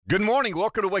Good morning.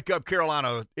 Welcome to Wake Up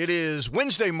Carolina. It is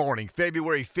Wednesday morning,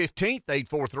 February 15th,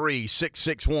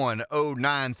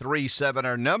 843-661-0937,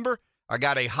 our number. I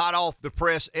got a hot off the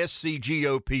press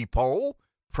SC-GOP poll,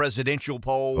 presidential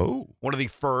poll. Oh. One of the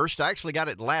first. I actually got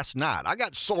it last night. I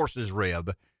got sources,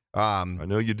 Reb. I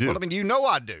know you do. Well, I mean, you know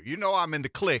I do. You know I'm in the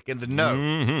click, in the know.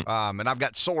 Mm-hmm. And I've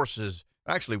got sources.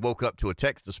 I actually woke up to a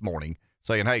text this morning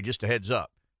saying, hey, just a heads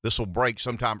up. This will break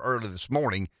sometime early this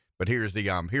morning, but here's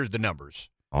the numbers.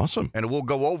 Awesome. And we'll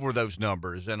go over those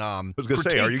numbers. And I was going to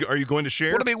say, are you going to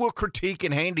share? What do I mean? We'll critique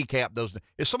and handicap those.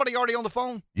 Is somebody already on the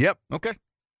phone? Yep. Okay.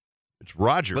 It's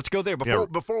Roger. Let's go there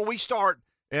before we start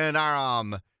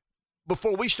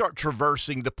before we start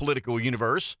traversing the political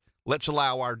universe. Let's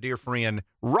allow our dear friend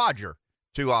Roger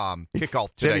to kick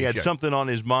off today. Said he had something on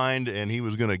his mind and he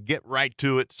was going to get right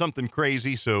to it. Something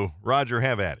crazy. So Roger,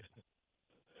 have at it.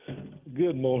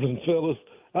 Good morning, fellas.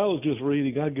 I was just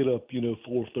reading. I get up,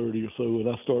 4:30 or so, and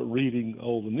I start reading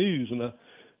all the news, and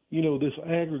this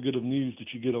aggregate of news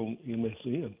that you get on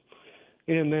MSN.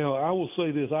 And now I will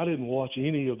say this: I didn't watch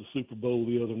any of the Super Bowl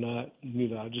the other night.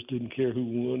 I just didn't care who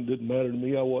won. It didn't matter to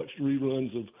me. I watched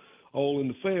reruns of All in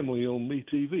the Family on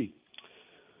MeTV.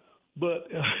 But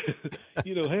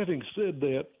having said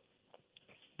that,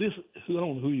 I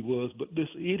don't know who he was, but this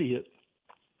idiot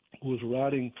was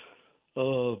writing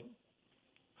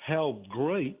how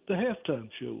great the halftime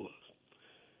show was.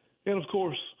 And, of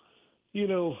course,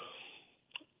 I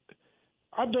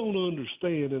don't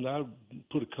understand, and I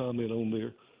put a comment on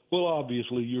there, well,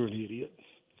 obviously you're an idiot.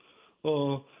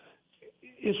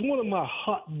 It's one of my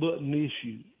hot-button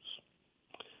issues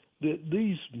that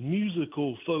these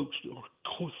musical folks, or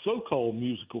so-called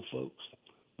musical folks,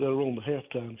 that are on the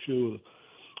halftime show,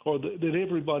 or that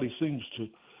everybody seems to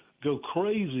go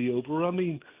crazy over. I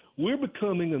mean, we're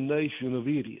becoming a nation of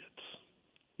idiots,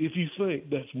 if you think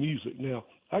that's music. Now,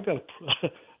 I got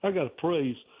a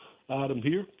praise item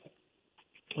here.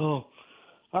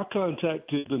 I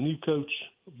contacted the new coach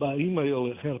by email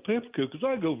at Hannah Pamplico because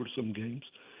I go over to some games,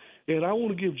 and I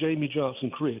want to give Jamie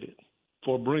Johnson credit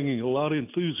for bringing a lot of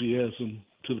enthusiasm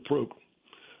to the program.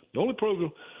 The only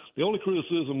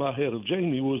criticism I had of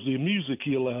Jamie was the music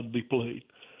he allowed to be played.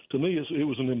 To me, it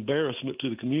was an embarrassment to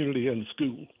the community and the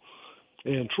school.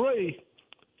 And Trey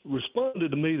responded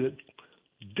to me that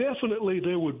definitely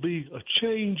there would be a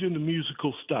change in the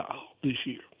musical style this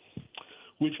year,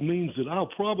 which means that I'll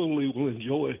probably will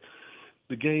enjoy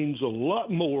the games a lot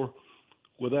more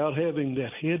without having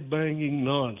that head-banging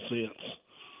nonsense.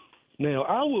 Now,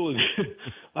 I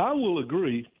will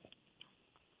agree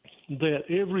that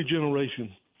every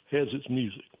generation has its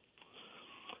music.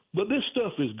 But this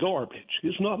stuff is garbage.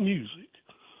 It's not music.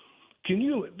 Can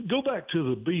you go back to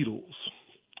the Beatles?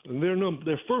 And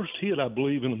their first hit, I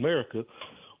believe, in America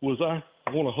was "I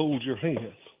Want to Hold Your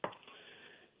Hand."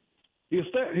 If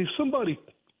somebody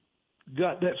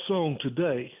got that song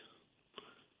today,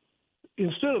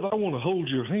 instead of "I Want to Hold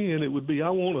Your Hand," it would be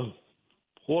 "I Want to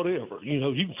whatever." You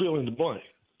can fill in the blank.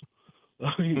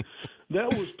 I mean,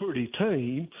 that was pretty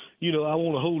tame. "I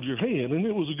Want to Hold Your Hand," and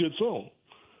it was a good song.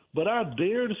 But I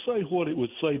dare to say what it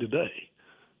would say today.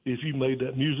 If you made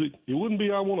that music, it wouldn't be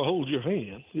 "I want to hold your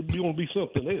hand." It'd want to be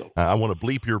something else. I want to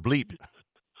bleep your bleep.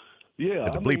 Yeah.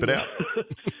 Bleep it out.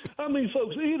 I mean,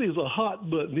 folks, it is a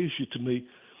hot-button issue to me.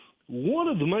 One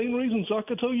of the main reasons,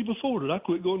 like I told you before, that I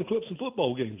quit going to Clemson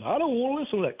football games. I don't want to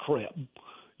listen to that crap.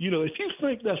 If you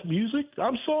think that's music,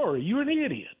 I'm sorry. You're an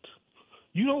idiot.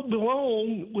 You don't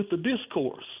belong with the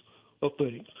discourse of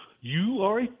things. You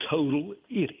are a total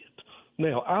idiot.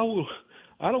 Now, I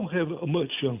don't have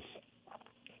much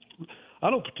I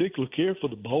don't particularly care for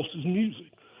the boss's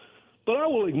music, but I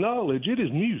will acknowledge it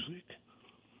is music.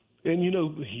 And, you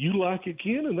like it,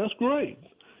 Ken, and that's great.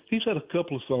 He's had a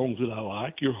couple of songs that I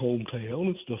like, Your Hometown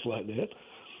and stuff like that.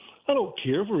 I don't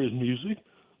care for his music,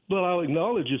 but I'll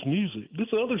acknowledge it's music.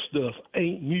 This other stuff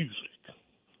ain't music.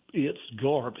 It's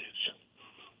garbage.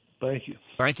 Thank you.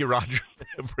 Thank you, Roger.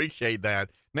 Appreciate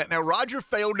that. Now, Roger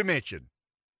failed to mention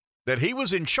that he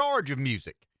was in charge of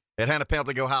music at Hannah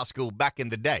Pamplico High School back in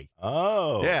the day.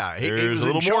 Oh, yeah, he was a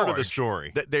little in more charge. to the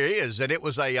story. There is, and it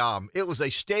was a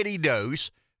steady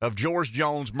dose of George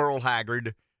Jones, Merle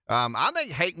Haggard. I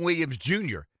think Hank Williams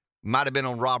Jr. might have been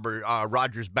on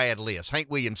Roger's bad list. Hank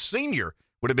Williams Sr.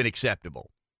 would have been acceptable,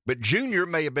 but Jr.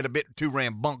 may have been a bit too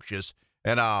rambunctious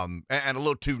and a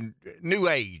little too new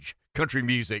age country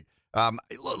music.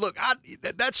 Look,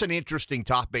 that's an interesting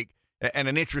topic and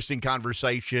an interesting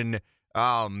conversation.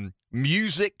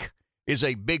 Music is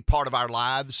a big part of our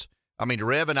lives. I mean,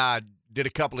 Rev and I did a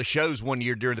couple of shows one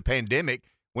year during the pandemic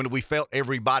when we felt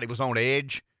everybody was on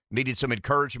edge, needed some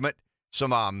encouragement,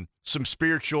 some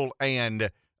spiritual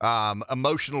and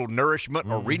emotional nourishment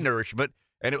or renourishment,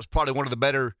 and it was probably one of the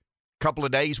better couple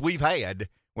of days we've had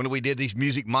when we did these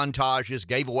music montages,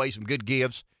 gave away some good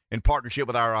gifts in partnership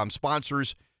with our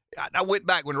sponsors. I went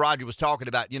back when Roger was talking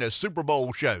about, Super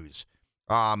Bowl shows.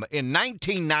 In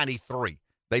 1993,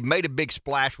 they made a big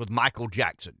splash with Michael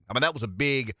Jackson. I mean, that was a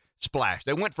big splash.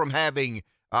 They went from having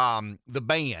the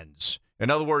bands. In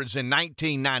other words, in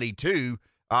 1992,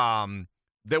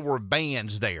 there were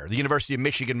bands there. The University of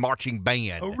Michigan Marching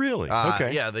Band. Oh, really?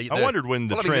 Okay. Yeah. I wondered when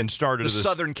the trend started. The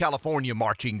Southern California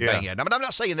Marching Band. I mean, I'm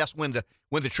not saying that's when the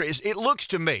trend. It looks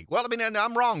to me. Well, I mean, and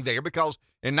I'm wrong there because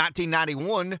in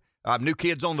 1991, New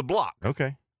Kids on the Block.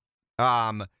 Okay.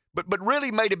 But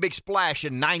really made a big splash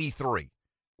in '93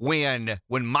 when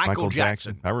Michael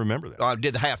Jackson. I remember that.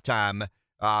 Did the halftime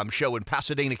show in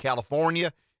Pasadena,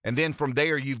 California, and then from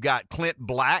there you've got Clint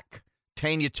Black,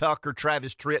 Tanya Tucker,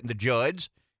 Travis Tritt, and the Judds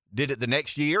did it the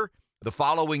next year. The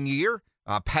following year,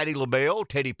 Patti LaBelle,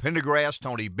 Teddy Pendergrass,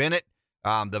 Tony Bennett,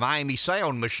 the Miami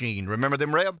Sound Machine. Remember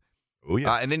them, Rev? Oh,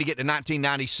 yeah. And then you get to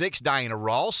 1996, Diana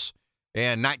Ross.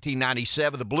 And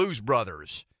 1997, the Blues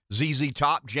Brothers, ZZ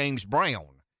Top, James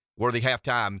Brown were the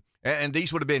halftime. And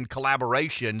these would have been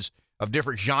collaborations of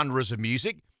different genres of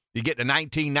music. You get to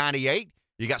 1998,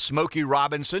 you got Smokey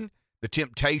Robinson, the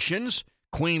Temptations,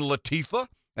 Queen Latifah,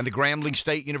 and the Grambling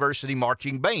State University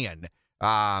Marching Band.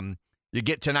 You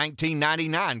get to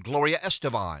 1999, Gloria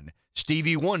Estefan,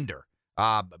 Stevie Wonder,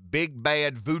 Big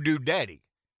Bad Voodoo Daddy.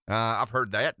 I've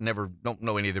heard that, don't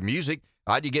know any of their music.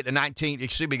 You get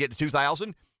to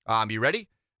 2000. You ready?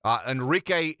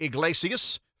 Enrique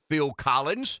Iglesias, Phil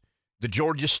Collins, the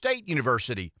Georgia State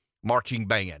University Marching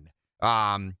Band.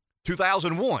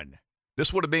 2001.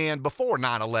 This would have been before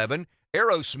 9/11.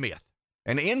 Aerosmith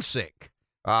and NSYNC.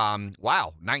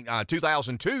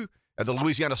 2002 at the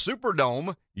Louisiana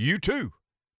Superdome, U2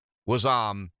 was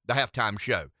the halftime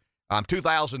show.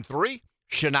 2003,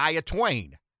 Shania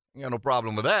Twain. You got no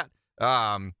problem with that.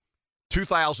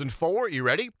 2004, you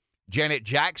ready? Janet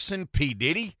Jackson, P.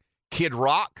 Diddy, Kid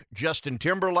Rock, Justin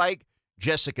Timberlake,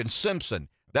 Jessica Simpson.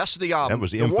 That's the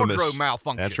infamous wardrobe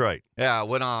malfunction. That's right. Yeah,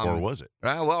 or was it?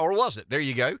 Or was it? There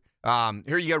you go.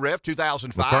 Here you go, Rev.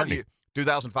 2005.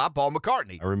 2005, Paul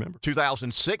McCartney. I remember.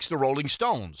 2006, the Rolling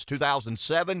Stones.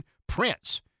 2007,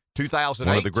 Prince. 2008.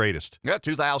 One of the greatest. Yeah,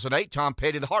 2008, Tom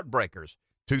Petty, the Heartbreakers.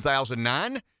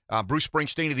 2009, Bruce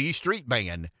Springsteen of the E Street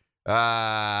Band.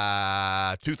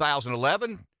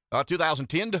 2011,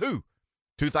 2010, The Who.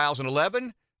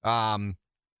 2011,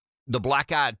 the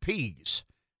Black Eyed Peas.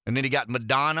 And then you got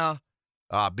Madonna,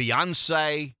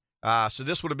 Beyonce. So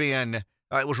this would have been,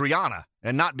 it was Rihanna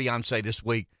and not Beyonce this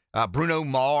week. Bruno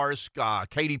Mars,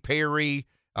 Katy Perry,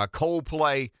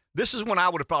 Coldplay. This is when I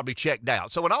would have probably checked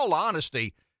out. So in all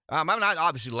honesty, I'm not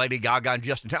obviously Lady Gaga and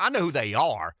Justin Timberlake. I know who they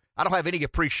are. I don't have any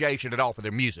appreciation at all for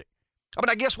their music. I mean,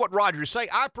 I guess what Roger is saying,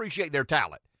 I appreciate their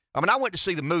talent. I mean, I went to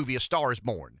see the movie A Star Is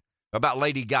Born about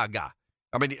Lady Gaga.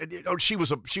 I mean, she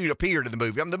appeared in the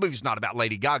movie. I mean, the movie's not about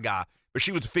Lady Gaga, but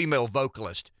she was a female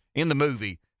vocalist in the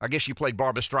movie. I guess she played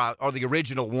Barbra Streisand, or the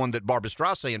original one that Barbra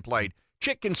Streisand played.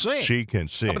 Chick can sing. She can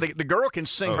sing. I mean, the girl can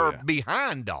sing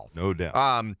behind off. No doubt.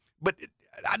 But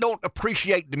I don't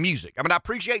appreciate the music. I mean, I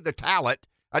appreciate the talent.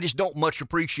 I just don't much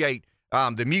appreciate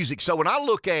the music. So when I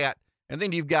look at, and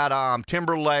then you've got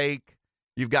Timberlake,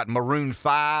 you've got Maroon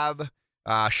 5,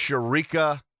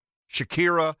 Shakira,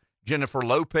 Jennifer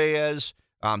Lopez,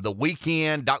 The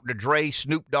Weeknd, Dr. Dre,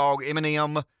 Snoop Dogg,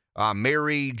 Eminem,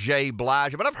 Mary J.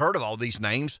 Blige. But I've heard of all these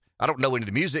names. I don't know any of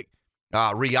the music.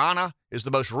 Rihanna is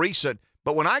the most recent.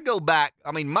 But when I go back,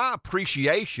 I mean, my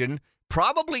appreciation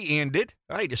probably ended,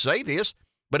 I hate to say this,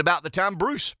 but about the time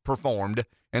Bruce performed.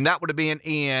 And that would have been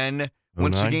in,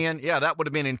 once again, that would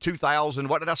have been in 2000.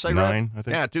 What did I say? 9, I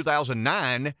think. Yeah,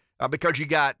 2009. Because you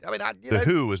got, I mean, The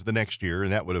Who was the next year,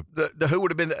 and that would have. The Who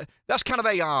would have been, that's kind of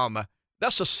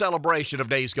that's a celebration of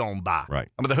days gone by. Right.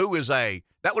 I mean, The Who is that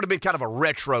would have been kind of a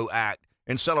retro act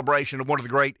in celebration of one of the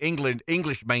great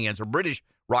English bands or British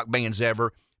rock bands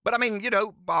ever. But I mean,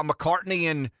 McCartney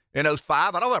in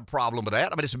 05, I don't have a problem with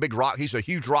that. I mean, it's a big rock. He's a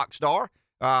huge rock star.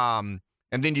 And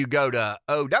then you go to,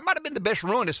 that might have been the best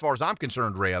run as far as I'm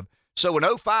concerned, Rev. So in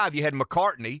 05, you had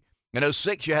McCartney. In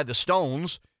 06, you had the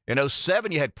Stones. In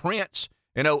 07, you had Prince.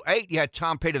 In 08, you had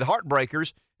Tom Petty, the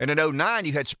Heartbreakers. And in 09,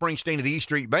 you had Springsteen of the E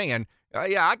Street Band.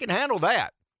 Yeah, I can handle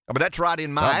that. I mean, that's right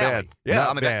in my alley. Bad. Yeah, Not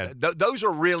I mean, bad. Those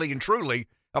are really and truly,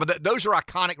 I mean, those are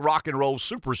iconic rock and roll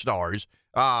superstars.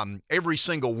 Every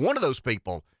single one of those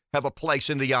people have a place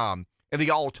in the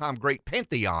all-time great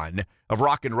pantheon of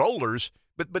rock and rollers.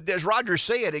 But as Roger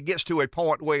said, it gets to a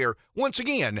point where, once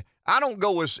again, I don't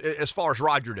go as far as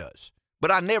Roger does,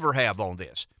 but I never have on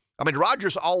this. I mean,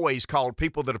 Rogers always called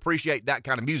people that appreciate that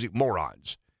kind of music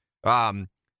morons. I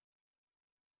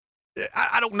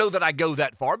don't know that I go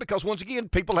that far because, once again,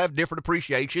 people have different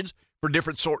appreciations for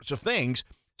different sorts of things.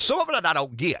 Some of it I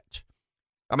don't get.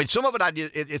 I mean, some of it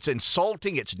it's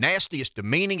insulting, it's nasty, it's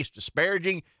demeaning, it's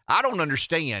disparaging. I don't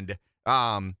understand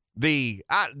how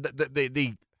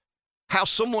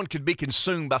someone could be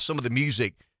consumed by some of the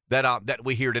music that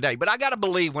we hear today. But I got to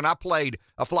believe when I played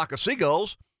A Flock of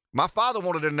Seagulls, my father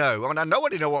wanted to know. I mean, I know I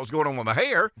didn't know what was going on with my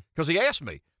hair because he asked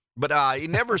me, but he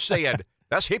never said,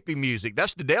 that's hippie music.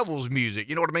 That's the devil's music.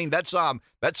 You know what I mean? That's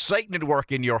Satan at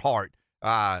work in your heart.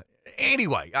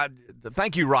 Anyway,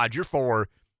 thank you, Roger, for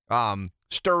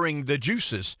stirring the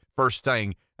juices first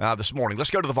thing this morning.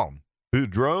 Let's go to the phone.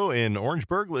 Boudreaux in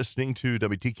Orangeburg, listening to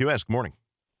WTQS. Good morning.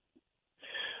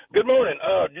 Good morning.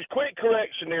 Just quick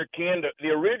correction there, Ken. The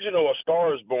original A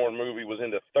Star Is Born movie was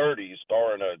in the 30s,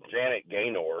 starring Janet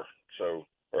Gaynor. So,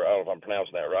 or I don't know if I'm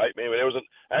pronouncing that right. Anyway, there was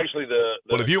actually the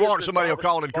well, if you aren't, somebody will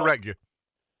call and correct you.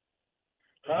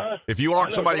 Huh? If you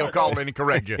aren't, somebody will call in and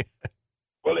correct you.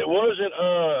 Well, it wasn't.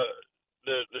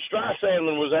 The Streisand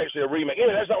one was actually a remake.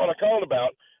 Anyway, that's not what I called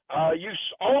about. You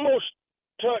almost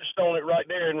touched on it right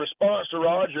there in response to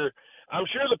Roger. I'm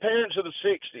sure the parents of the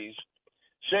 60s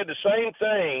said the same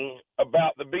thing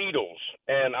about the Beatles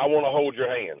and I Want to Hold Your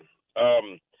Hand.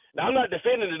 Now, I'm not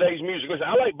defending today's music. Listen,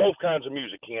 I like both kinds of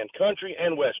music, Ken, country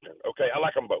and Western. Okay, I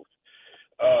like them both.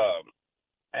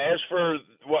 As for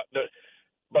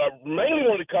but I mainly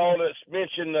wanted to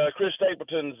mention Chris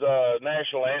Stapleton's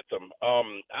national anthem.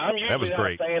 I'm usually not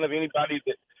a fan of anybody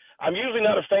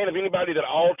that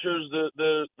alters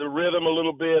the rhythm a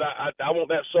little bit. I want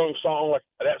that song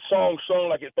sung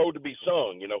like it's supposed to be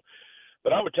sung, you know.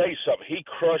 But I'm gonna tell you something. He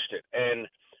crushed it, and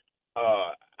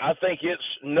I think it's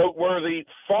noteworthy,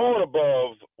 far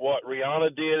above what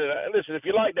Rihanna did. And listen, if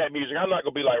you like that music, I'm not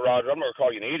gonna be like Roger. I'm not gonna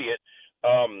call you an idiot.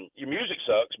 Your music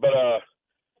sucks, but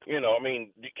you know, I mean,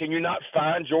 can you not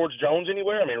find George Jones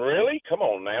anywhere? I mean, really? Come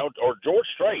on now. Or George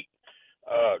Strait.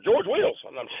 George Wills.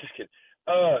 I'm just kidding.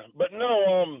 But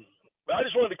no, I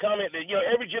just wanted to comment that, you know,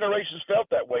 every generation's felt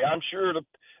that way. I'm sure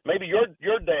maybe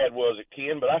your dad was,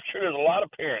 Ken, but I'm sure there's a lot of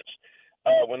parents,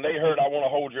 when they heard I Want to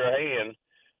Hold Your Hand,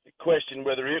 questioned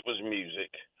whether it was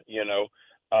music, you know.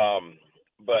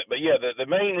 But yeah, the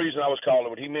main reason I was calling,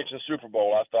 when he mentioned Super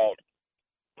Bowl, I thought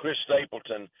Chris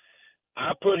Stapleton,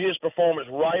 I put his performance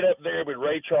right up there with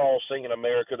Ray Charles singing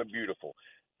America the Beautiful.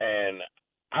 And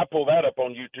I pull that up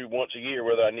on YouTube once a year,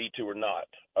 whether I need to or not,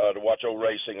 to watch old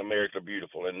Ray sing America the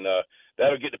Beautiful. And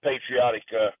that'll get the patriotic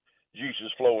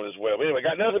juices flowing as well. But anyway,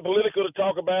 got nothing political to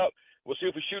talk about. We'll see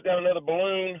if we shoot down another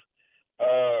balloon.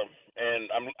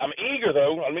 And I'm eager,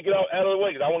 though. Let me get out of the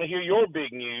way because I want to hear your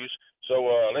big news. So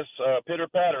let's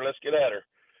pitter-patter. Let's get at her.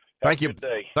 Thank you.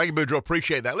 Thank you, Boudreaux.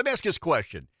 Appreciate that. Let me ask you this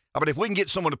question. But if we can get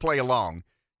someone to play along,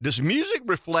 does music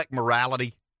reflect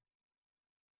morality?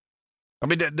 I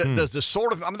mean, does the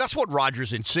sort of, I mean, that's what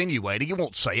Roger's insinuating. He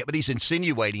won't say it, but he's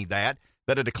insinuating that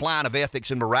a decline of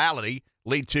ethics and morality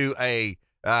lead to I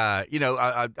mean,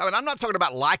 I'm not talking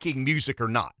about liking music or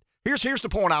not. Here's the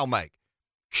point I'll make.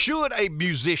 Should a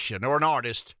musician or an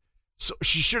artist,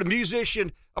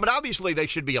 obviously they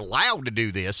should be allowed to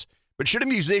do this, but should a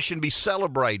musician be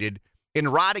celebrated in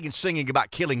writing and singing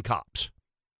about killing cops?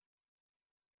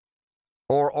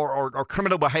 Or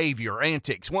criminal behavior,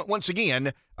 antics. Once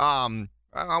again, I'll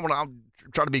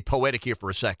try to be poetic here for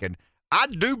a second. I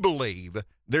do believe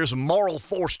there's a moral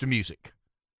force to music.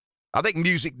 I think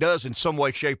music does, in some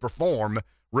way, shape, or form,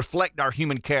 reflect our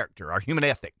human character, our human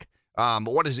ethic,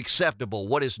 what is acceptable,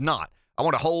 what is not. I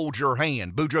want to hold your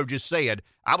hand. Boudreaux just said,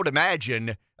 I would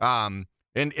imagine in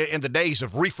the days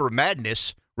of Reefer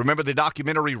Madness, remember the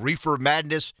documentary Reefer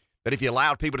Madness? That if you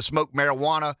allowed people to smoke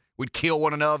marijuana, we'd kill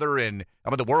one another, and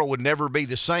the world would never be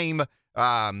the same.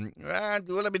 I'm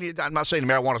not saying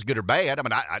marijuana is good or bad. I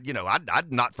mean, I'm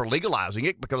not for legalizing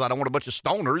it because I don't want a bunch of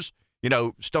stoners,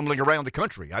 stumbling around the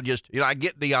country. I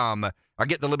get the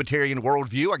libertarian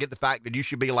worldview. I get the fact that you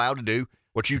should be allowed to do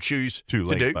what you choose to do.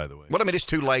 Too late, by the way. Well, I mean, it's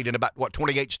too late in about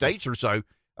 28 states or so.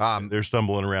 They're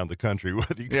stumbling around the country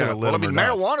whether you kind of let them or not.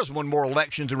 Marijuana's won more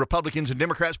elections than Republicans and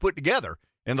Democrats put together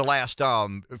in the last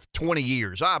 20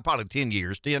 years, probably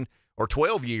 10 or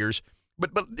 12 years.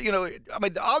 But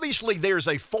obviously there's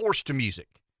a force to music.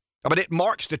 It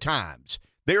marks the times.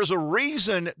 There's a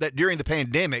reason that during the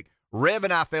pandemic, Rev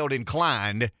and I felt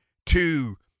inclined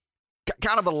to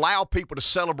kind of allow people to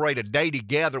celebrate a day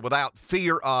together without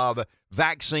fear of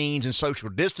vaccines and social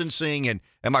distancing. And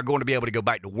am I going to be able to go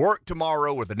back to work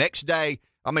tomorrow or the next day?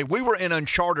 We were in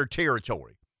uncharted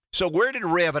territory. So where did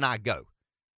Rev and I go?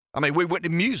 We went to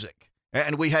music.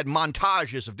 and we had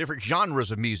montages of different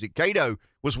genres of music. Cato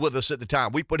was with us at the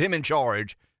time. We put him in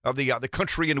charge of the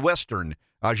country and western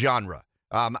genre.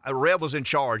 Rev was in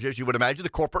charge, as you would imagine, the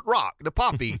corporate rock, the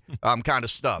poppy kind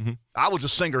of stuff. Mm-hmm. I was a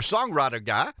singer-songwriter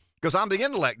guy because I'm the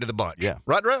intellect of the bunch. Yeah.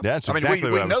 Right, Rev? That's I mean, exactly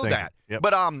we what I was know thinking. that. Yep.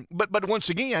 But once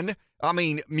again, I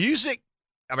mean, music,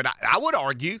 I would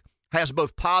argue, has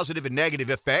both positive and negative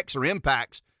effects or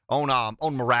impacts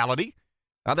on morality.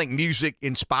 I think music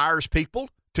inspires people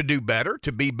to do better,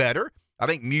 to be better. I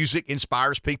think music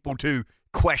inspires people to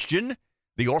question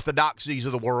the orthodoxies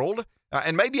of the world.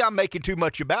 And maybe I'm making too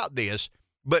much about this,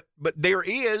 but there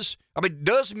is,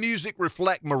 does music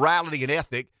reflect morality and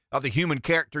ethic of the human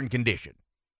character and condition?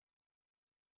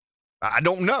 I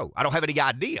don't know. I don't have any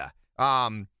idea.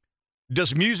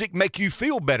 Does music make you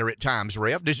feel better at times,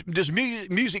 Rev? Does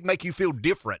music make you feel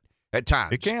different at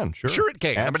times? It can, sure. Sure it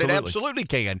can. Absolutely. It absolutely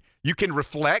can. You can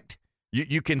reflect.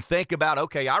 You can think about,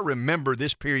 okay, I remember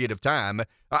this period of time.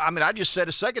 I just said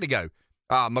a second ago,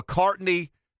 McCartney,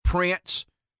 Prince,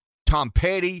 Tom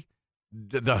Petty,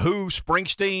 the Who,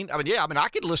 Springsteen. I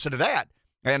could listen to that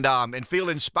and feel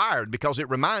inspired because it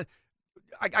reminds.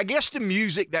 I guess the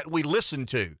music that we listen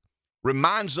to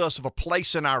reminds us of a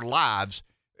place in our lives.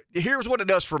 Here's what it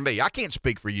does for me. I can't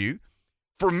speak for you.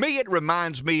 For me, it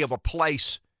reminds me of a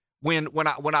place when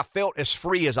I felt as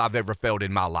free as I've ever felt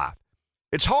in my life.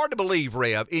 It's hard to believe,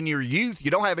 Rev, in your youth,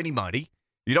 you don't have any money.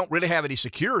 You don't really have any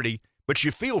security, but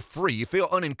you feel free. You feel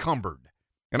unencumbered.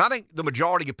 And I think the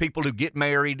majority of people who get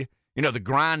married, the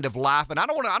grind of life, and I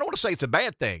don't want to say it's a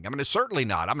bad thing. It's certainly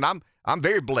not. I'm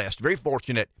very blessed, very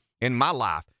fortunate in my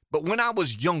life. But when I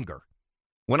was younger,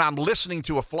 when I'm listening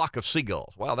to a flock of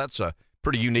seagulls, well, that's a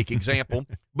pretty unique example.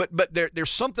 But there's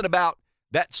something about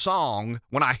that song.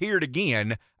 When I hear it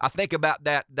again, I think about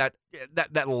that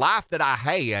life that I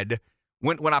had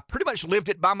when I pretty much lived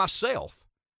it by myself.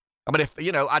 If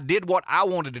I did what I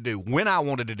wanted to do, when I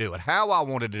wanted to do it, how I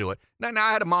wanted to do it. Now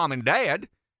I had a mom and dad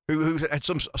who had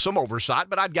some oversight,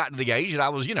 but I'd gotten to the age that I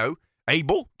was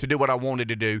able to do what I wanted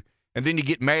to do. And then you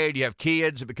get married, you have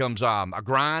kids, it becomes a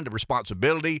grind, a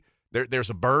responsibility. There's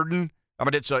a burden.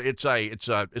 It's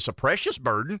a precious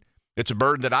burden. It's a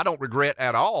burden that I don't regret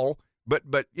at all.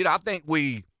 But I think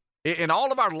in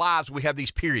all of our lives, we have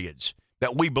these periods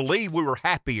that we believe we were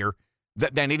happier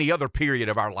than any other period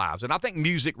of our lives. And I think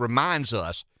music reminds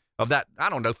us of that. I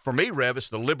don't know. For me, Rev, it's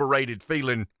the liberated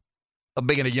feeling of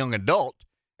being a young adult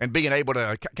and being able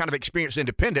to kind of experience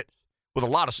independence with a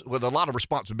lot of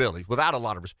responsibility, without a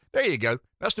lot of. There you go.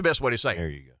 That's the best way to say it. There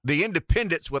you go. The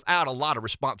independence without a lot of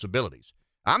responsibilities.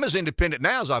 I'm as independent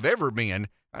now as I've ever been.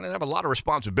 I didn't have a lot of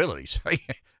responsibilities.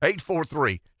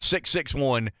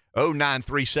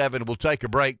 843-661-0937. We'll take a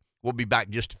break. We'll be back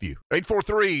in just a few.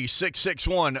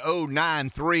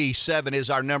 843-661-0937 is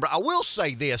our number. I will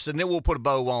say this, and then we'll put a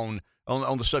bow on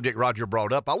the subject Roger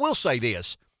brought up. I will say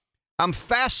this. I'm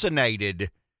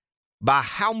fascinated by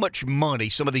how much money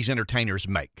some of these entertainers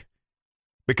make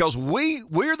because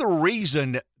we're the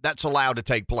reason that's allowed to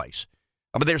take place.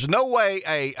 There's no way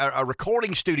a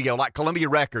recording studio like Columbia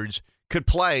Records could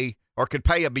play or could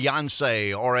pay a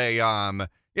Beyonce or a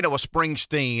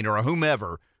Springsteen or a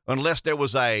whomever unless there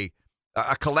was a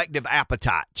collective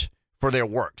appetite for their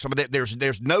works.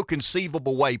 There's no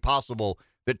conceivable way possible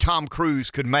that Tom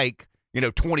Cruise could make,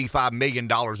 $25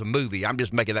 million a movie. I'm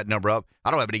just making that number up.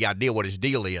 I don't have any idea what his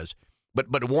deal is.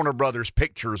 But Warner Brothers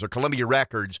Pictures or Columbia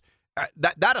Records,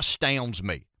 that astounds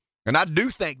me. And I do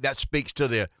think that speaks to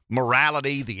the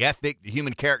morality, the ethic, the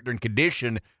human character and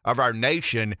condition of our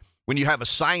nation when you have a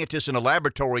scientist in a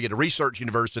laboratory at a research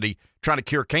university trying to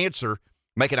cure cancer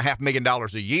making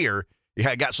 $500,000 a year.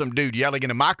 You got some dude yelling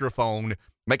in a microphone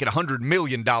making $100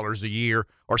 million a year,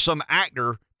 or some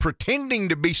actor pretending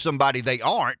to be somebody they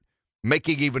aren't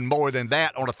making even more than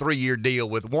that on a 3-year deal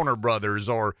with Warner Brothers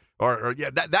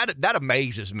that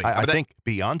amazes me. I think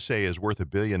Beyonce is worth $1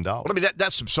 billion.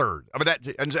 That's absurd. And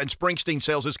Springsteen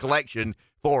sells his collection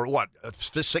for what,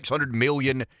 $600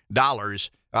 million.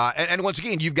 And once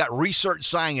again, you've got research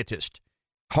scientists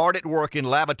hard at work in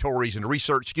laboratories and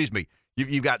research.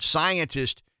 You've got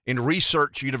scientists in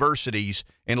research universities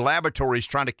and laboratories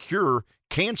trying to cure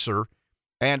cancer,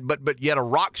 but yet a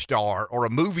rock star or a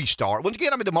movie star. Once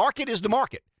again, the market is the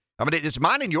market. It's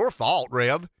mine and your fault,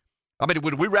 Rev.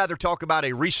 Would we rather talk about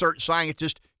a research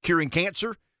scientist curing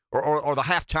cancer or the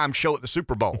halftime show at the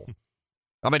Super Bowl?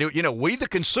 We the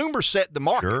consumer set the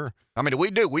market. Sure.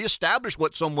 We do. We establish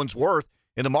what someone's worth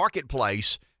in the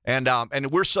marketplace, and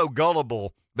we're so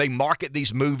gullible. They market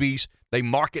these movies. They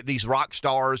market these rock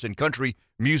stars and country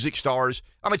music stars.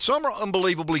 Some are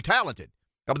unbelievably talented.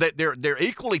 They're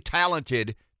equally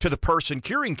talented to the person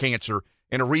curing cancer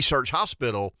in a research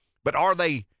hospital, but are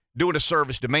they doing a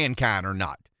service to mankind or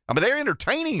not? I mean, they're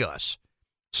entertaining us.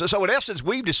 So in essence,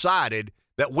 we've decided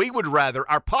that we would rather,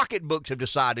 our pocketbooks have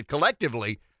decided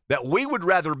collectively that we would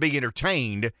rather be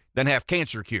entertained than have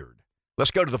cancer cured.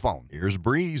 Let's go to the phone. Here's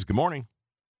Breeze. Good morning.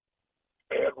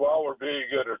 And while we're being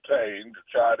entertained, the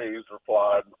Chinese are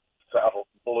flying satellite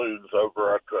balloons over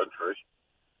our country.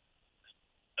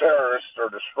 Terrorists are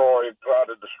trying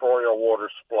to destroy our water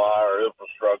supply, our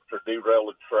infrastructure,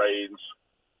 derailing trains.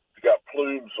 You got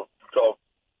plumes of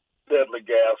deadly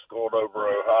gas going over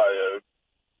Ohio.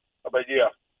 I mean,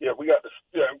 yeah, we got this.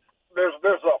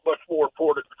 There's not much more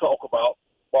important to talk about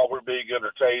while we're being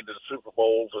entertained in Super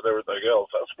Bowls and everything else.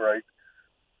 That's great.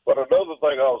 But another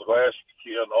thing I was going to ask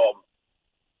you, Ken,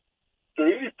 do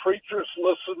any preachers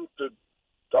listen to?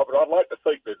 I mean, I'd like to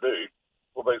think they do.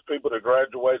 Well, these people that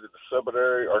graduated the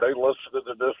seminary, are they listening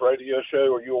to this radio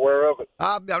show? Are you aware of it?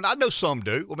 I know some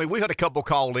do. I mean, we had a couple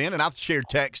call in, and I've shared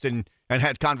text and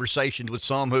had conversations with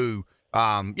some who,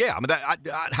 I mean,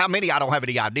 how many I don't have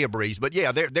any idea, Breeze, but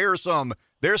yeah, there are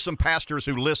some pastors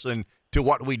who listen to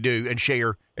what we do and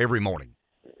share every morning.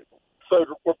 So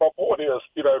what my point is,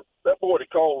 that boy that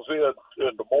calls in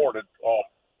the morning,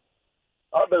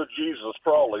 I know Jesus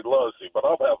probably loves him, but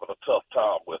I'm having a tough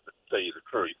time with it, to tell you the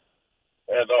truth.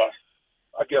 And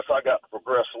I guess I got to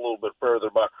progress a little bit further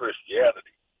in my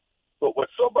Christianity. But when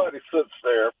somebody sits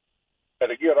there,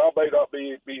 and again, I may not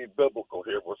be being biblical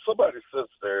here, when somebody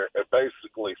sits there and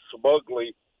basically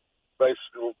smugly,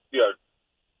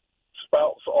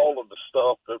 spouts all of the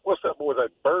stuff that, what's that boy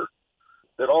named Bert?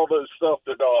 That all those stuff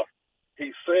that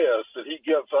he says that he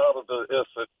gets out of the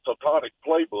satanic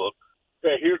playbook.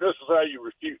 Hey, this is how you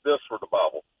refute this for the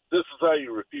Bible. This is how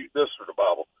you refute this for the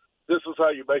Bible. This is how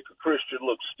you make a Christian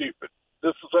look stupid.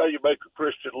 This is how you make a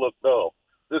Christian look dumb.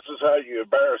 This is how you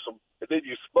embarrass them. And then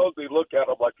you smugly look at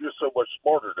them like you're so much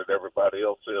smarter than everybody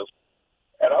else is.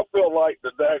 And I feel like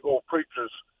the daggone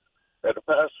preachers and the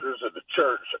pastors and the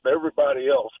church and everybody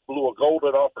else blew a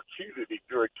golden opportunity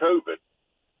during COVID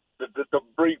to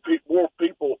bring more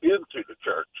people into the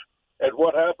church. And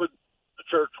what happened? The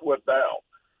church went down.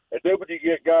 And then when you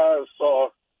get guys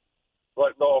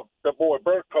like the boy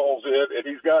Bert calls in, and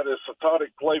he's got his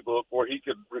satanic playbook where he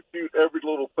can refute every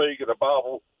little thing in the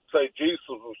Bible, say Jesus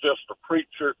was just a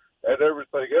preacher and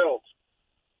everything else.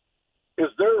 Is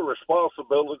there a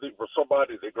responsibility for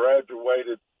somebody that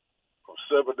graduated from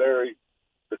seminary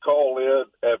to call in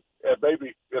and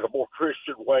maybe in a more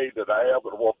Christian way than I am,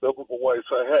 in a more biblical way,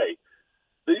 say, hey,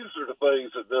 these are the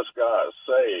things that this guy is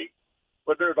saying,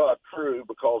 but they're not true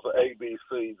because of A, B,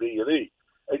 C, D, and E.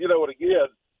 And and again,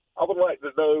 I would like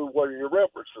to know where your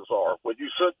references are. When you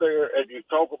sit there and you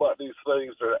talk about these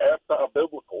things that are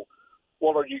anti-biblical,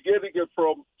 well, are you getting it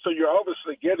from, so you're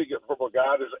obviously getting it from a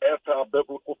guy that's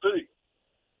anti-biblical too.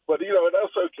 But, and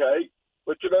that's okay.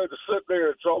 But, to sit there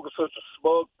and talk in such a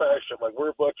smug fashion, like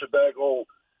we're a bunch of daggone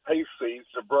hayseeds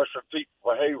that brush our teeth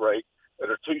with a hay rake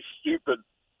and are too stupid,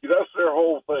 that's their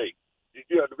whole thing.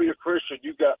 To be a Christian,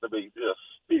 you got to be just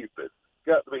stupid.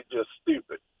 Got to be just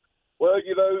stupid. Well,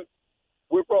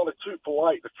 we're probably too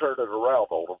polite to turn it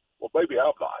around on them. Well, maybe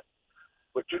I'm not.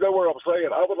 But you know what I'm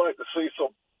saying? I would like to see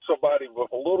somebody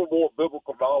with a little more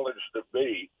biblical knowledge than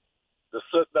me to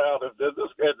sit down and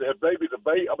maybe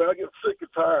debate. I mean, I get sick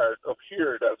and tired of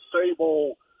hearing that same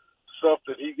old stuff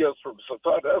that he gets from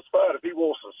Satan. That's fine if he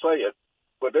wants to say it,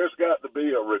 but there's got to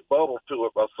be a rebuttal to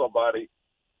it by somebody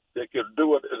that can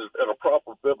do it in a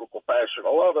proper biblical fashion.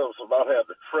 A lot of us have not had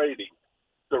the training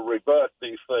to rebut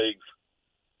these things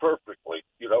perfectly,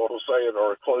 you know what I'm saying,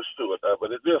 or close to it.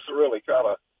 But it just really kind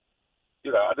of,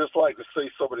 I just like to see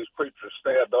some of these preachers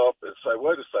stand up and say,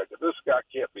 wait a second, this guy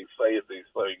can't be saying these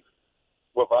things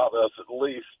without us at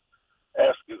least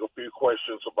asking a few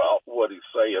questions about what he's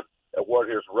saying and what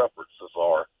his references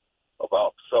are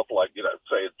about stuff like,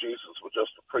 saying Jesus was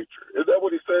just a preacher. Is that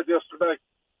what he said yesterday?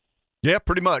 Yeah,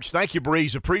 pretty much. Thank you,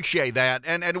 Breeze. Appreciate that.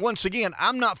 And once again,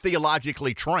 I'm not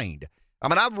theologically trained. I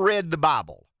mean, I've read the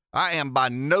Bible. I am by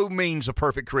no means a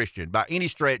perfect Christian by any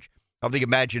stretch of the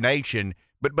imagination,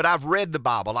 but I've read the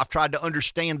Bible. I've tried to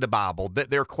understand the Bible.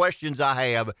 That there are questions I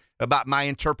have about my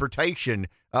interpretation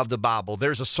of the Bible.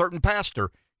 There's a certain pastor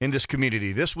in this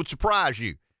community. This would surprise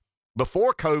you.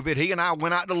 Before COVID, he and I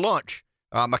went out to lunch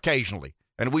occasionally,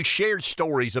 and we shared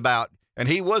stories about, and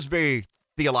he was very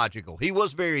theological. He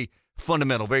was very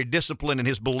fundamental, very disciplined in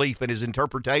his belief and his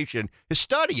interpretation. His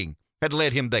studying had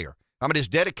led him there. I mean, his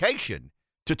dedication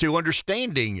to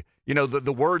understanding,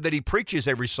 the word that he preaches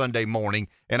every Sunday morning.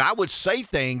 And I would say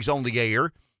things on the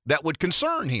air that would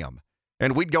concern him.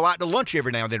 And we'd go out to lunch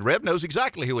every now and then. Rev knows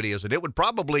exactly who it is. And it would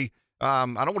probably I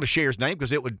don't want to share his name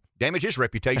because it would damage his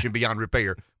reputation beyond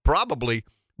repair, probably.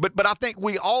 But I think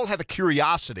we all have a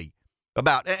curiosity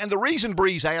about, and the reason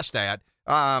Breeze asked that,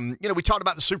 we talked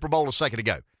about the Super Bowl a second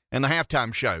ago and the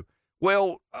halftime show.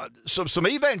 Well, some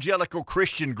evangelical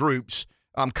Christian groups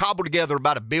cobbled together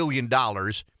about $1 billion,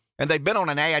 and they've been on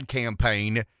an ad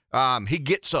campaign. He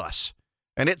Gets Us,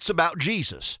 and it's about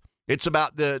Jesus. It's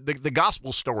about the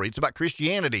gospel story. It's about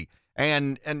Christianity,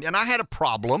 and I had a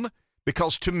problem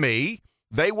because to me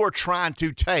they were trying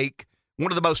to take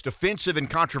one of the most offensive and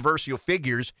controversial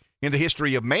figures in the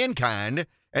history of mankind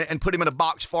and put him in a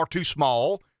box far too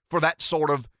small for that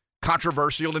sort of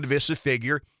controversial and divisive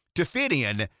figure to fit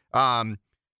in.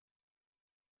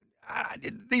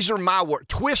 These are my words.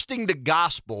 Twisting the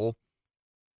gospel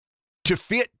to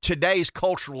fit today's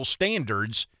cultural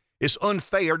standards is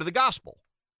unfair to the gospel.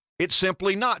 It's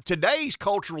simply not. Today's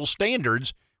cultural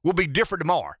standards will be different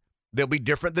tomorrow. They'll be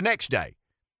different the next day.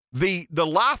 The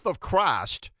life of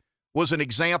Christ was an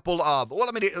example of,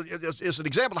 it's an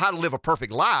example of how to live a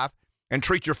perfect life and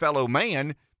treat your fellow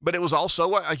man, but it was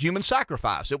also a human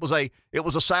sacrifice. It was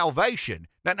a salvation.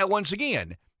 Now, once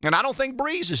again, and I don't think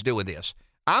Breeze is doing this.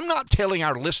 I'm not telling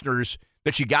our listeners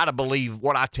that you got to believe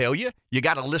what I tell you. You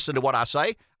got to listen to what I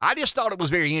say. I just thought it was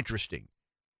very interesting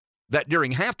that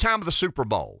during halftime of the Super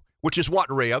Bowl, which is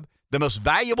what, Reb, the most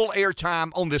valuable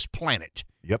airtime on this planet.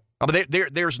 Yep. I mean,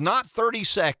 there's not 30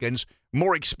 seconds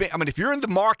more expensive. I mean, if you're in the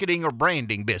marketing or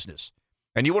branding business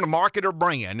and you want to market or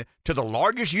brand to the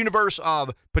largest universe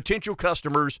of potential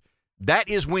customers, that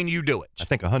is when you do it. I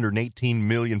think 118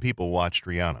 million people watched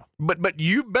Rihanna. But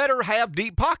you better have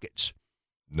deep pockets.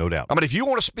 No doubt. I mean, if you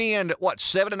want to spend,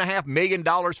 $7.5 million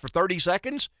for 30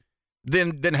 seconds,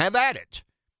 then have at it.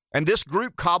 And this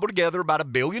group cobbled together about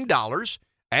 $1 billion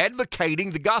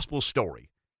advocating the gospel story,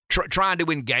 trying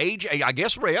to engage, I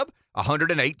guess, Reb,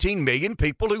 118 million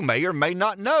people who may or may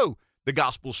not know the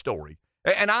gospel story.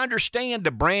 And I understand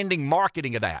the branding,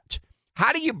 marketing of that.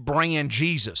 How do you brand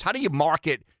Jesus? How do you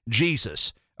market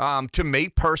Jesus? To me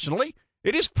personally,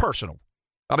 it is personal.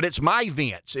 I mean, it's my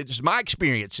events. It's my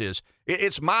experiences.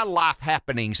 It's my life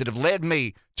happenings that have led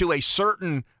me to a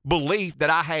certain belief that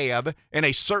I have in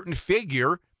a certain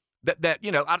figure that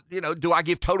do I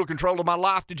give total control of my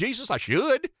life to Jesus? I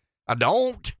should. I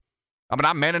don't. I mean,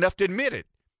 I'm man enough to admit it.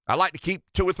 I like to keep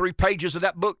 2 or 3 pages of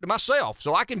that book to myself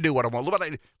so I can do what I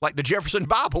want. Like the Jefferson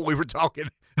Bible we were talking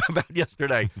about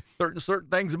yesterday. Certain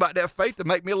things about that faith that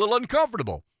make me a little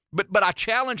uncomfortable. But I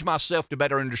challenge myself to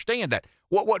better understand that.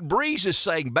 What Breeze is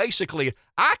saying, basically,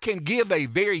 I can give a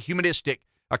very humanistic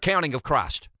accounting of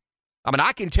Christ. I mean,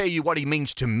 I can tell you what he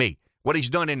means to me, what he's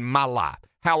done in my life,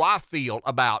 how I feel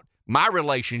about my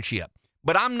relationship.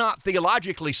 But I'm not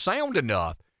theologically sound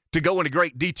enough to go into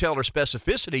great detail or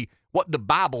specificity what the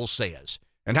Bible says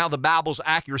and how the Bible's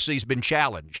accuracy has been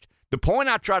challenged. The point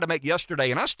I tried to make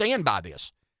yesterday, and I stand by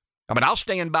this. I mean, I'll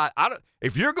stand by.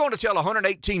 If you're going to tell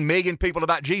 118 million people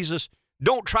about Jesus,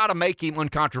 don't try to make him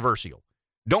uncontroversial.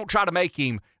 Don't try to make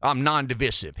him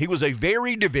non-divisive. He was a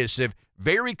very divisive,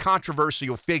 very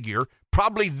controversial figure,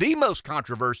 probably the most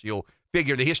controversial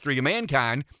figure in the history of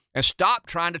mankind, and stop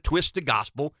trying to twist the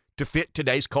gospel to fit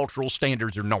today's cultural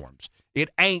standards or norms. It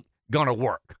ain't going to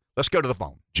work. Let's go to the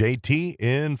phone. JT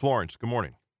in Florence. Good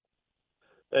morning.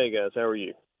 Hey, guys. How are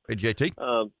you? Hey,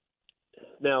 JT.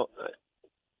 Now,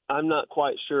 I'm not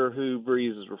quite sure who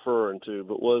Breeze is referring to,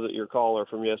 but was it your caller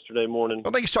from yesterday morning?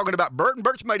 I think he's talking about Bert, and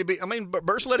Bert's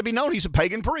let it be known he's a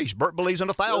pagan priest. Bert believes in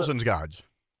 1,000 gods.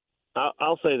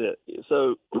 I'll say that.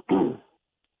 So, and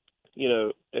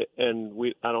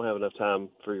I don't have enough time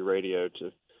for your radio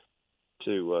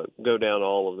to go down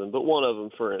all of them, but one of them,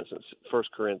 for instance, 1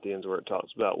 Corinthians, where it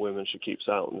talks about women should keep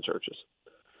silent in churches.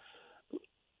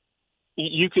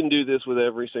 You can do this with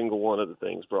every single one of the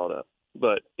things brought up.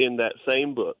 But in that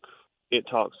same book, it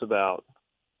talks about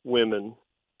women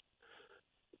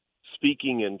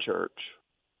speaking in church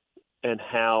and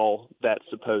how that's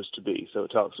supposed to be. So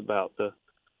it talks about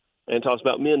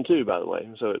men too, by the way.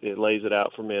 So it lays it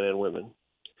out for men and women.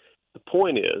 The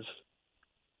point is,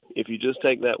 if you just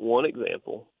take that one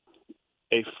example,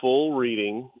 a full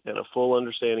reading and a full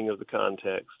understanding of the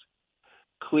context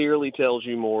clearly tells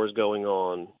you more is going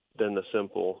on than the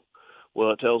simple,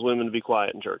 well, it tells women to be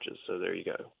quiet in churches, so there you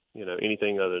go.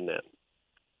 Anything other than that.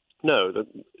 No,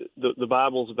 the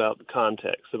Bible's about the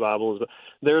context.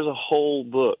 There's a whole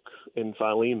book in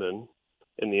Philemon,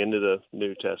 in the end of the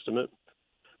New Testament,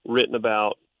 written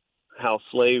about how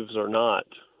slaves are not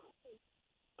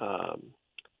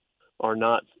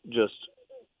just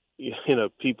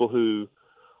people who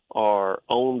are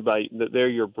owned by, that they're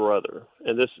your brother.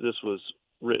 And this was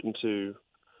written to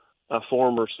a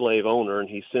former slave owner, and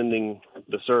he's sending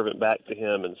the servant back to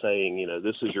him and saying,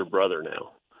 this is your brother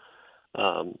now.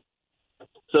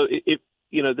 So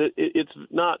it's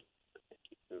not.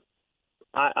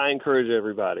 I encourage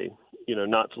everybody,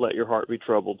 not to let your heart be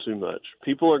troubled too much.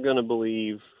 People are going to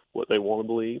believe what they want to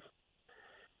believe,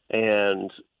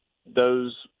 and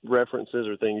those references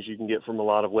are things you can get from a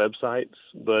lot of websites.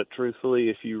 But truthfully,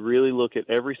 if you really look at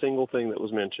every single thing that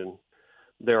was mentioned,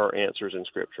 there are answers in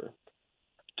Scripture.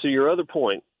 To your other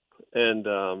point, and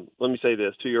let me say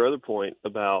this, to your other point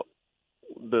about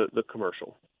the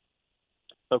commercial.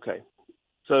 Okay,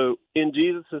 so in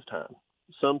Jesus' time,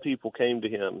 some people came to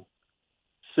him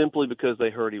simply because they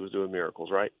heard he was doing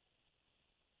miracles, right?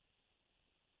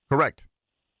 Correct.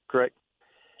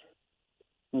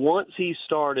 Once he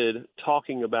started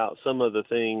talking about some of the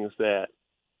things that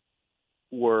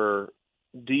were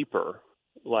deeper,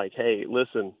 like, hey,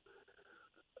 listen,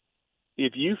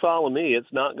 if you follow me,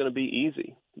 it's not going to be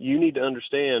easy. You need to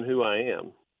understand who I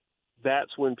am.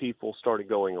 That's when people started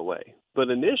going away. But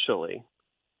initially,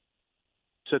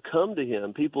 to come to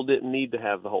him, people didn't need to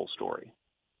have the whole story.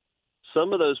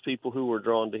 Some of those people who were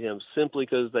drawn to him simply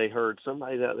because they heard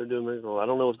somebody's out there doing miracles. I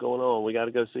don't know what's going on. We got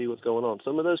to go see what's going on.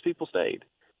 Some of those people stayed,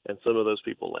 and some of those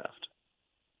people left.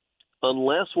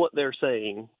 Unless what they're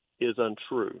saying is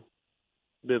untrue,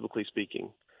 biblically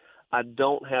speaking, I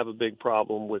don't have a big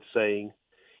problem with saying,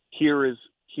 here,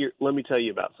 let me tell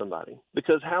you about somebody.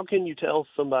 Because how can you tell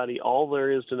somebody all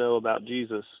there is to know about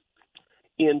Jesus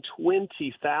in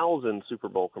 20,000 Super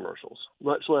Bowl commercials,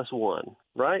 much less one,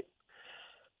 right?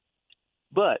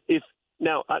 But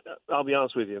I'll be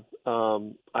honest with you.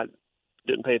 I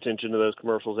didn't pay attention to those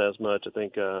commercials as much. I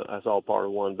think I saw part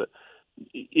of one. But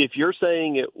if you're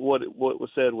saying what was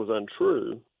said was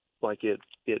untrue, like it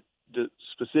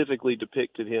specifically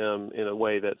depicted him in a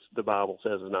way that the Bible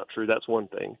says is not true, that's one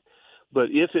thing.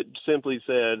 But if it simply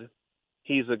said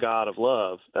he's a God of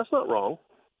love, that's not wrong.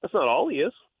 That's not all he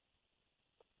is.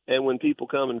 And when people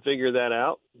come and figure that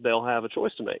out, they'll have a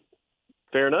choice to make.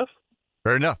 Fair enough?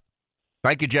 Fair enough.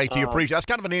 Thank you, JT. Appreciate. That's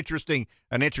kind of an interesting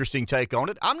take on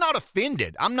it. I'm not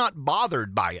offended. I'm not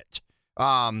bothered by it.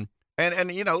 I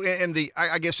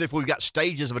guess if we've got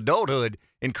stages of adulthood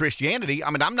in Christianity,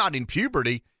 I mean, I'm not in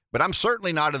puberty, but I'm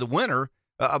certainly not in the winter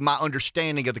of my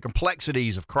understanding of the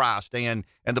complexities of Christ and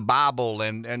the Bible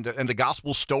and the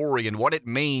gospel story and what it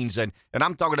means. And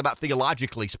I'm talking about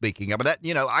theologically speaking. I mean,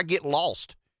 I get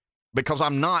lost because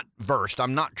I'm not versed.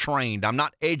 I'm not trained. I'm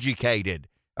not educated.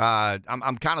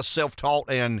 I'm kind of self-taught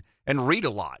and read a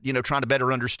lot, trying to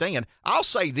better understand. I'll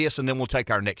say this, and then we'll take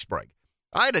our next break.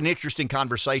 I had an interesting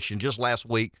conversation just last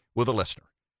week with a listener,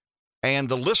 and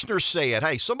the listener said,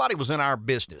 hey, somebody was in our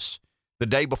business the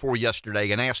day before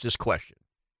yesterday and asked this question.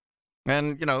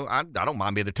 And, I don't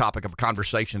mind being the topic of a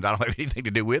conversation that I don't have anything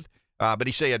to do with, but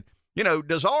he said,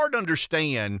 does Art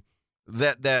understand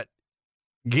that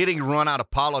getting run out of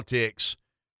politics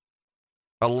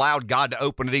allowed God to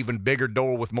open an even bigger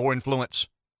door with more influence?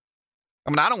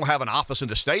 I mean, I don't have an office in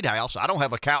the State House. I don't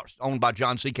have a couch owned by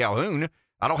John C. Calhoun.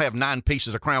 I don't have 9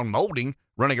 pieces of crown molding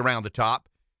running around the top.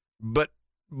 But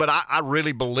I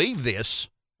really believe this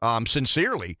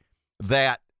sincerely,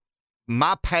 that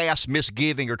my past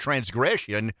misgiving or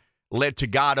transgression led to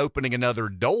God opening another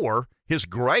door. His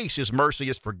grace, his mercy,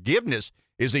 his forgiveness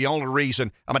is the only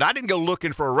reason. I mean, I didn't go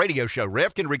looking for a radio show.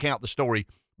 Rev can recount the story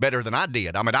better than I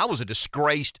did. I mean, I was a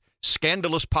disgraced,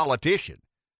 scandalous politician,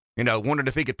 wondering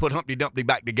if he could put Humpty Dumpty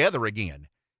back together again.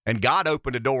 And God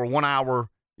opened a door 1 hour,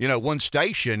 one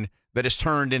station that has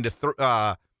turned into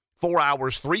 4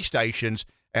 hours, 3 stations.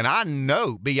 And I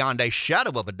know beyond a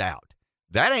shadow of a doubt,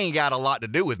 that ain't got a lot to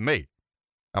do with me.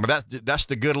 I mean, that's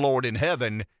the good Lord in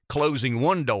heaven closing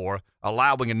one door,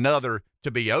 allowing another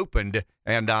to be opened.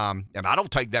 And I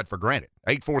don't take that for granted.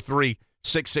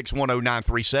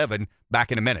 843-661-0937.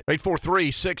 Back in a minute.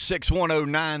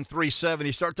 843-661-0937.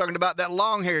 You start talking about that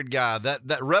long-haired guy,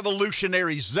 that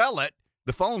revolutionary zealot.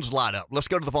 The phones light up. Let's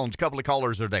go to the phones. A couple of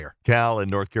callers are there. Cal in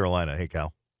North Carolina. Hey,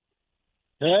 Cal.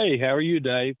 Hey, how are you,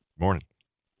 Dave? Morning.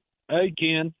 Hey,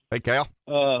 Ken. Hey, Cal.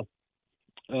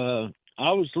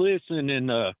 I was listening,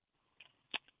 and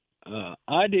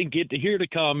I didn't get to hear the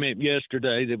comment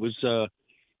yesterday that was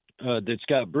that's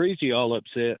got Breezy all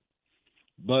upset.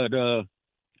 But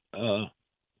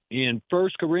in 1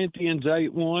 Corinthians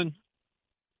 8:1,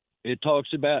 it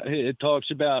talks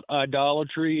about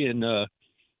idolatry and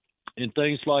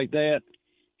things like that,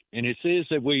 and it says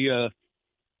that we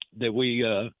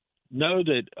know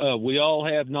that we all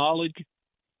have knowledge.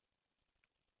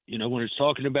 When it's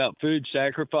talking about food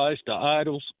sacrificed to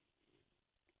idols,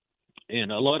 and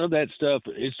a lot of that stuff,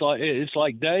 it's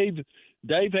like Dave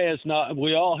Dave has not.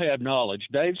 We all have knowledge.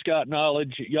 Dave's got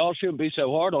knowledge. Y'all shouldn't be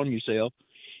so hard on yourself.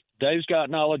 Dave's got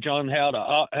knowledge on how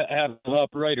to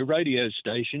operate a radio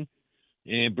station,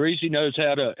 and Breezy knows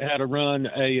how to run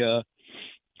a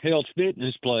health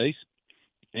fitness place,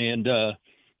 and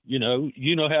you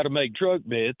know how to make truck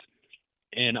beds.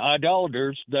 And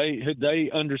idolaters,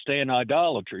 they understand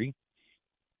idolatry,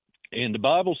 and the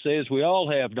Bible says we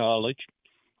all have knowledge,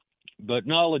 but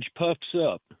knowledge puffs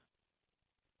up,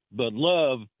 but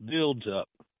love builds up.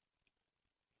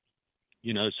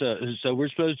 You know, so we're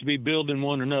supposed to be building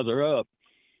one another up,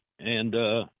 and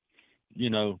love's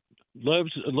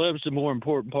the more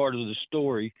important part of the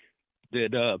story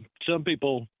that some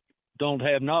people don't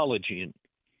have knowledge in.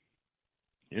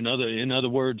 In other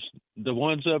words, the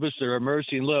ones of us that are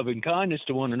mercy and love and kindness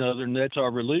to one another, and that's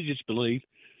our religious belief.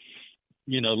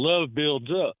 Love builds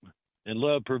up, and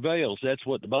love prevails. That's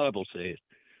what the Bible says.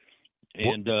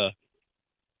 And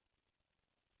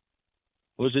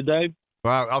was it Dave?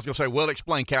 Well, I was going to say, well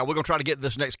explained, Cal. We're going to try to get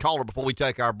this next caller before we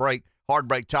take our break. Hard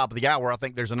break, top of the hour. I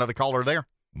think there's another caller there.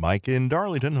 Mike in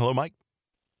Darlington. Hello, Mike.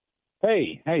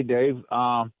 Hey, Dave.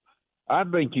 I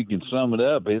think you can sum it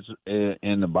up. It's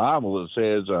in the Bible. It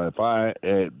says, "If I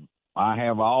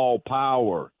have all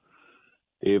power,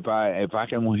 if I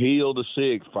can heal the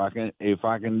sick, if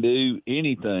I can do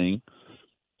anything,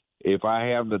 if I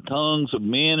have the tongues of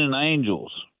men and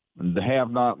angels, and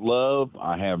have not love,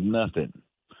 I have nothing."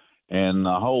 And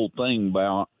the whole thing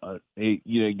about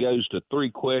it goes to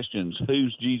three questions: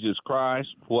 Who's Jesus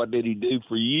Christ? What did He do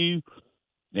for you?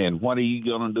 And what are you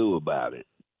going to do about it?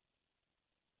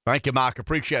 Thank you, Mike.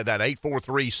 Appreciate that.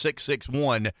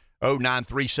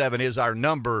 843-661-0937 is our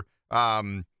number.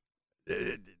 Wow,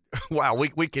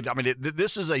 we could. I mean,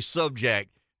 this is a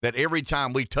subject that every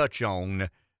time we touch on,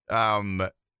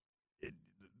 the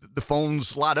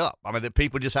phones light up. I mean, that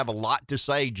people just have a lot to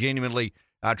say, genuinely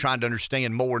trying to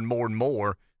understand more and more and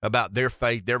more about their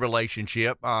faith, their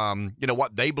relationship,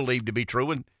 what they believe to be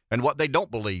true and what they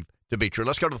don't believe to be true.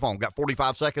 Let's go to the phone. Got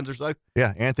 45 seconds or so?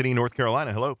 Yeah, Anthony, North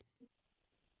Carolina. Hello.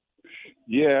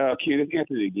 Yeah, Ken, it's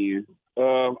Anthony again.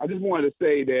 I just wanted to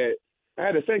say that I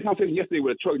had the same conversation yesterday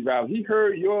with a truck driver. He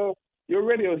heard your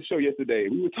radio show yesterday.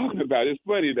 We were talking about it. It's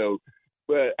funny, though.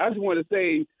 But I just wanted to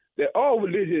say that all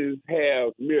religions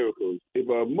have miracles. If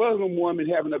a Muslim woman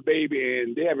having a baby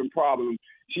and they're having problems,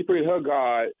 she prays her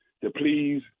God to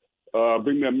please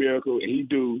bring me a miracle, and he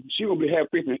do. She going to have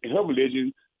faith in her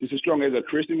religion just as strong as a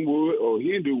Christian would or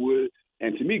Hindu would.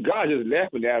 And to me, God just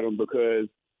laughing at them because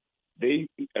he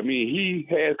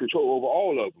has control over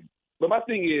all of them. But my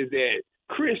thing is that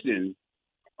Christians,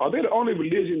 are they the only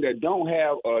religion that don't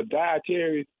have a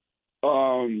dietary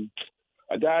program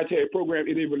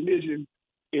in their religion?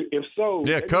 If so,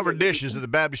 yeah, covered dishes at the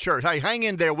Baptist church. Hey, hang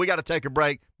in there. We got to take a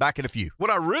break. Back in a few. What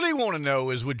I really want to know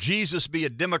is, would Jesus be a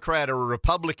Democrat or a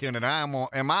Republican, and am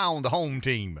I on the home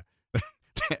team?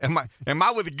 am I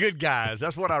with the good guys?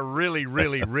 That's what I really,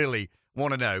 really, really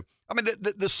want to know. I mean,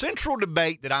 the central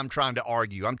debate that I'm trying to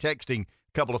argue, I'm texting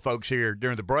a couple of folks here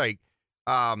during the break,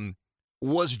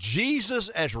 was Jesus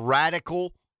as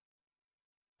radical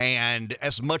and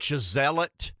as much a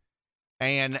zealot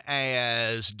and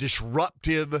as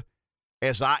disruptive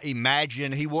as I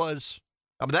imagine he was?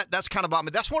 I mean, that's kind of,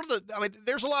 that's one of the,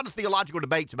 there's a lot of theological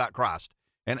debates about Christ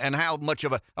and how much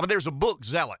of there's a book,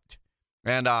 Zealot,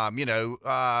 and,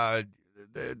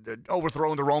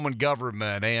 overthrowing the Roman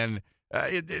government, and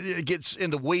it gets in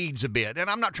the weeds a bit. And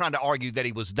I'm not trying to argue that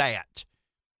he was that.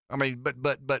 I mean,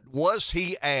 but was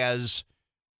he as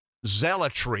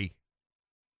zealotry?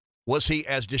 Was he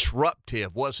as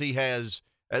disruptive? Was he as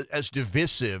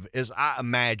divisive as I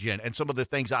imagine? And some of the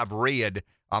things I've read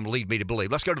lead me to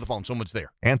believe. Let's go to the phone. Someone's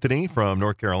there. Anthony from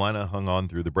North Carolina hung on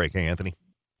through the break. Hey, Anthony.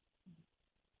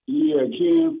 Yeah,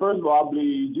 Ken, first of all, I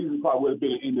believe Jesus probably would have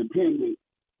been independent.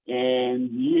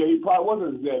 And, yeah, he probably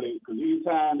wasn't a zealot, because any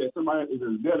time that somebody is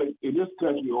a zealot in this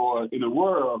country or in the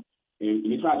world, and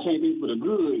they're trying to change things for the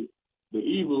good, the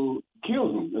evil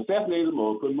kills them, assassinates them,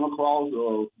 or put them on a cross,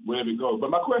 or wherever it goes.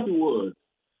 But my question was,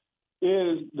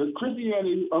 is the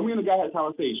Christianity, me and the guy had a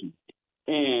conversation,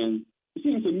 and it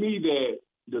seems to me that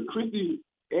the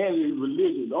Christianity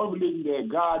religion, the only religion that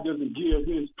God doesn't give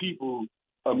his people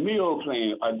a meal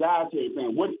plan, a dietary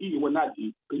plan, what to eat and what not to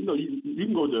eat. Because, you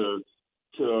can go to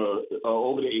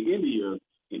over there in India,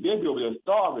 and they'll be over there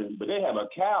starving, but they have a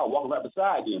cow walking right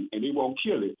beside them, and they won't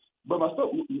kill it. But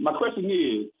my question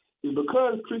is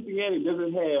because Christianity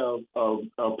doesn't have a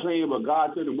plan where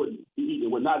God tells them what to eat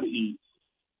and what not to eat,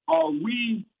 are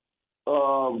we,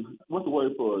 what's the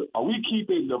word for it? Are we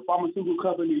keeping the pharmaceutical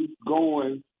companies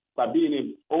going by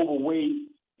being overweight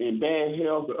and bad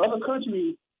health? The other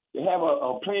countries, they have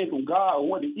a plan from God on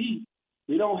what to eat.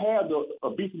 They don't have the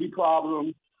obesity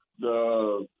problem,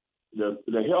 the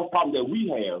health problem that we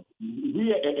have.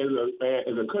 We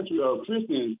as a country of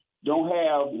Christians don't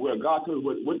have where God tells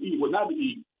us what to eat, what not to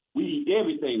eat. We eat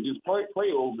everything. Just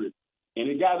pray over it, and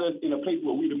it got us in a place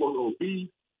where we're the most obese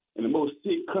and the most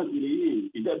sick country there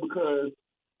is. Is that because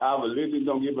our religion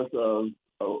don't give us a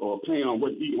plan on what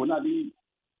to eat and what not to eat?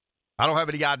 I don't have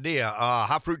any idea.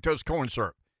 High fructose corn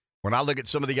syrup. When I look at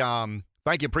some of the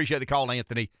thank you, appreciate the call,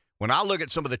 Anthony. When I look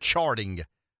at some of the charting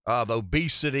of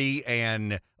obesity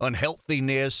and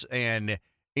unhealthiness and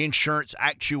insurance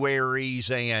actuaries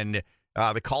and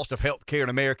the cost of health care in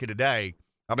America today,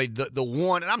 I mean, the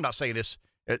one, and I'm not saying this,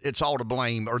 it's all to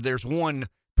blame, or there's one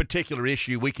particular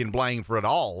issue we can blame for it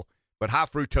all, but high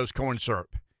fructose corn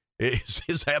syrup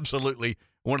is absolutely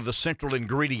one of the central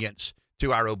ingredients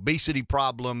to our obesity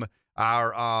problem,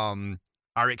 the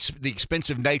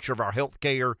expensive nature of our health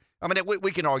care. I mean,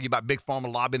 we can argue about big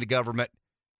pharma lobbying the government,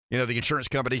 the insurance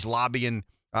companies lobbying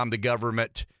the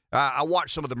government. I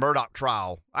watched some of the Murdoch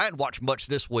trial. I hadn't watched much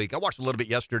this week. I watched a little bit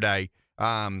yesterday.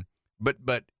 But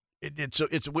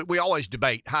we always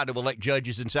debate how to elect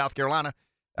judges in South Carolina.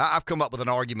 I've come up with an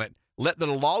argument. Let the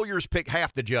lawyers pick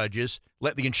half the judges.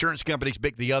 Let the insurance companies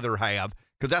pick the other half,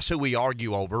 because that's who we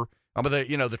argue over. I mean,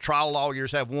 the trial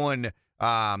lawyers have one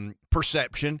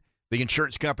perception. The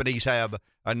insurance companies have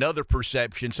another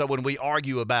perception. So when we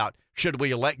argue about should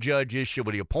we elect judges, should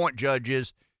we appoint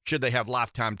judges, should they have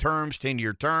lifetime terms,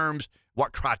 10-year terms,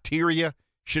 what criteria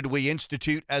should we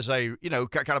institute as a,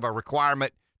 kind of a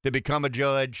requirement to become a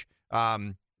judge?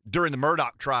 During the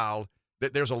Murdoch trial,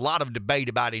 there's a lot of debate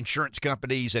about insurance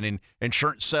companies and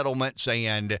insurance settlements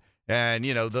and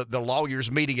the lawyers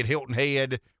meeting at Hilton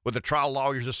Head with the Trial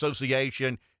Lawyers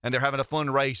Association, and they're having a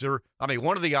fundraiser. I mean,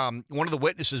 one of the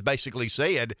witnesses basically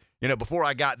said, before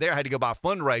I got there, I had to go buy a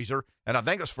fundraiser, and I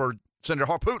think it was for Senator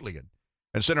Harpootlian.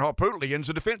 And Senator Harpootlian's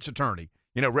a defense attorney,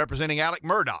 representing Alec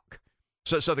Murdoch.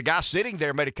 So the guy sitting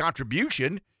there made a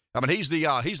contribution. I mean, he's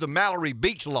the Mallory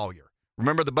Beach lawyer.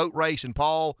 Remember the boat race in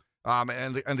Paul,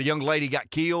 and the young lady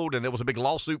got killed, and there was a big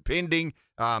lawsuit pending.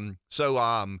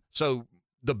 So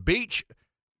the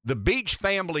Beach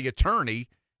family attorney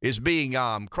is being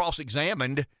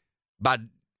cross-examined by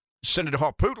Senator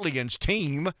Harpootlian's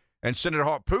team, and Senator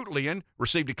Harpootlian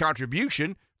received a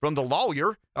contribution from the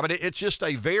lawyer. I mean, it's just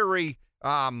a very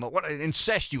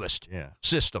incestuous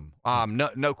system.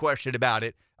 No question about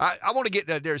it. I want to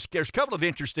get there's a couple of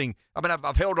interesting. I mean,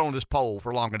 I've held on to this poll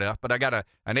for long enough, but I got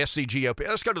an SC-GOP.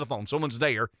 Let's go to the phone. Someone's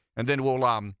there, and then we'll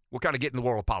kind of get in the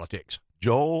world of politics.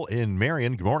 Joel in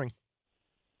Marion. Good morning.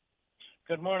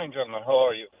 Good morning, gentlemen. How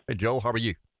are you? Hey, Joel. How are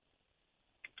you?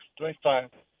 Doing fine.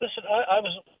 Listen, I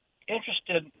was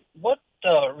interested. What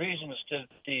reasons did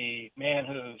the man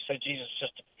who said Jesus is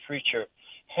just a preacher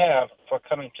have for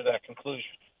coming to that conclusion?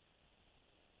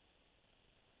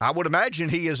 I would imagine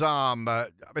he is.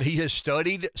 He has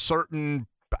studied certain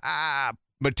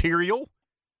material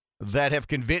that have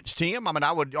convinced him. I mean,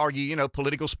 I would argue,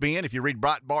 political spin. If you read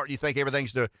Breitbart, you think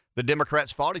everything's the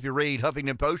Democrats' fault. If you read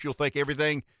Huffington Post, you'll think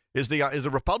everything is the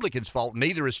Republicans' fault.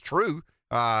 Neither is true.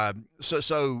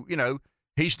 So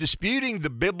he's disputing the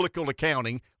biblical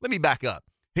accounting. Let me back up.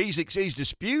 He's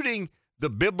disputing the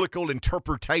biblical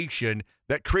interpretation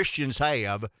that Christians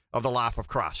have of the life of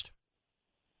Christ.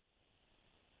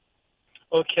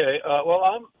 Okay.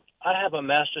 Well, I have a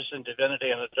master's in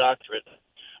divinity and a doctorate.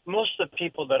 Most of the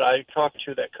people that I talk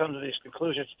to that come to these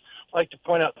conclusions like to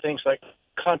point out things like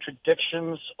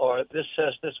contradictions, or this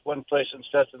says this one place and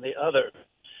says in the other,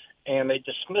 and they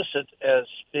dismiss it as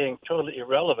being totally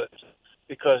irrelevant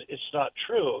because it's not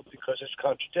true, because it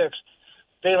contradicts,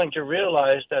 failing to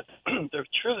realize that the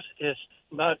truth is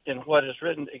not in what is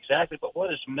written exactly, but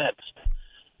what is meant.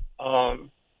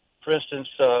 For instance,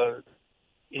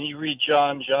 and you read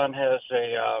John has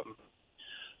a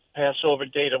Passover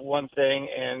date of one thing,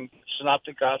 and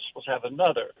Synoptic Gospels have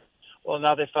another. Well,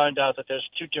 now they find out that there's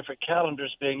two different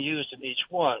calendars being used in each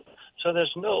one. So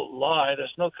there's no lie,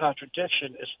 there's no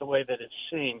contradiction. It's the way that it's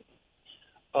seen.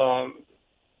 And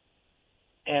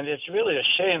it's really a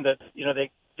shame that,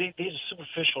 these are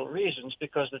superficial reasons,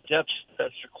 because the depth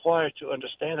that's required to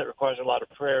understand it requires a lot of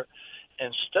prayer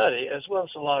and study, as well as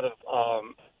a lot of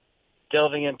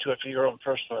delving into it for your own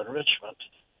personal enrichment.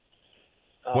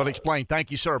 Well explained. Thank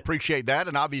you, sir. Appreciate that.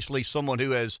 And obviously someone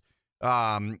who has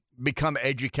become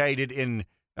educated in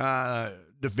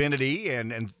divinity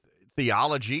and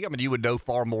theology. I mean, you would know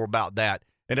far more about that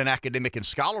in an academic and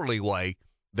scholarly way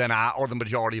than I or the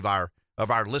majority of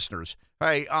our listeners.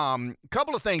 Hey,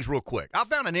 couple of things real quick. I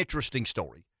found an interesting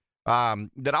story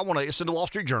that I want to. It's in the Wall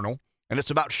Street Journal, and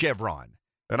it's about Chevron.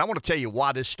 and I want to tell you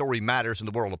why this story matters in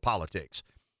the world of politics.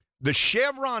 The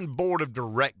Chevron board of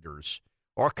directors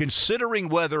are considering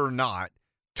whether or not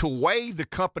to waive the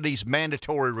company's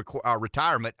mandatory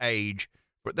retirement age.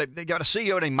 They got a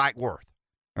CEO named Mike Wirth,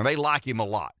 and they like him a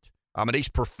lot. I mean, he's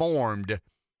performed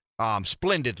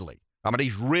splendidly. I mean,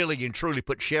 he's really and truly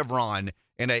put Chevron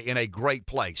in a great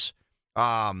place.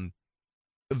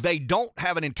 They don't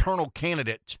have an internal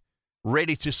candidate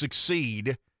ready to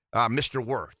succeed Mr.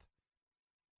 Wirth.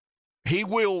 He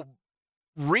will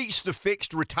reach the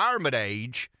fixed retirement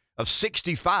age of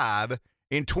 65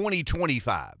 in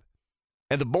 2025.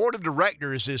 And the board of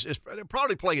directors is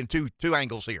probably playing two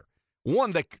angles here.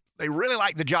 One, they really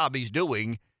like the job he's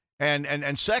doing.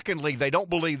 And secondly, they don't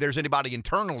believe there's anybody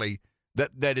internally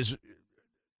that is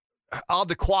of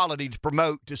the quality to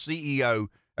promote to CEO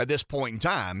at this point in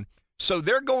time. So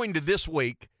they're going to this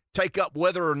week take up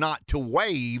whether or not to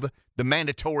waive the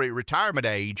mandatory retirement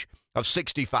age of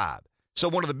 65. So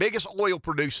one of the biggest oil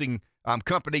producing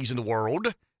companies in the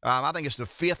world, I think it's the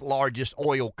 5th largest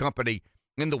oil company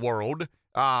in the world.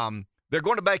 They're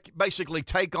going to basically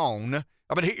take on,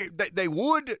 they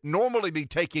would normally be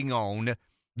taking on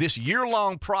this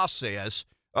year-long process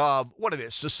of,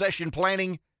 succession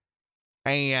planning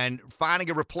and finding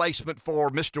a replacement for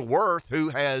Mr. Wirth, who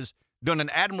has done an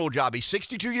admirable job. He's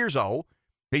 62 years old.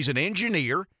 He's an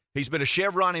engineer. He's been a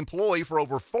Chevron employee for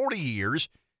over 40 years.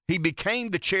 He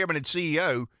became the chairman and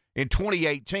CEO in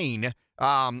 2018.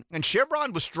 And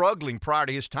Chevron was struggling prior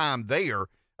to his time there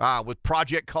with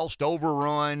project cost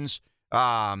overruns.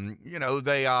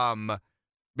 They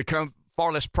become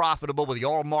far less profitable with the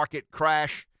oil market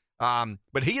crash.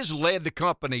 But he has led the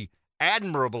company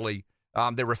admirably.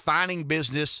 Their refining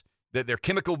business, their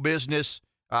chemical business.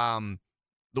 The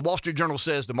Wall Street Journal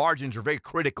says the margins are very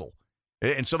critical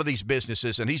in some of these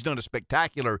businesses, and he's done a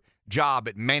spectacular job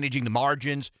at managing the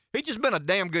margins. He's just been a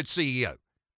damn good CEO.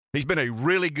 He's been a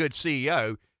really good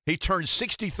CEO. He turns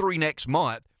 63 next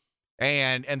month,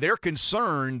 and they're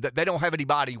concerned that they don't have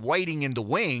anybody waiting in the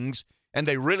wings, and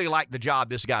they really like the job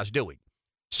this guy's doing.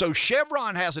 So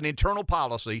Chevron has an internal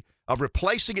policy of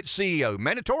replacing its CEO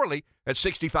mandatorily at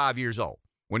 65 years old.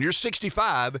 When you're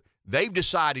 65, they've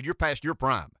decided you're past your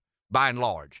prime, by and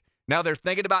large. Now they're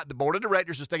thinking about, the board of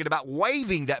directors is thinking about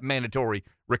waiving that mandatory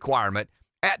requirement.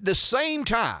 At the same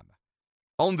time,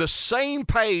 on the same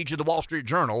page of the Wall Street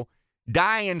Journal,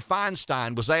 Dianne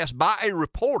Feinstein was asked by a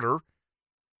reporter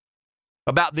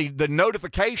about the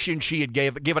notification she had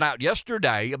given out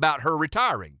yesterday about her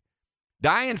retiring.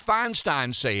 Dianne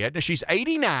Feinstein said, she's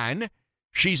 89,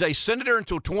 she's a senator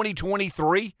until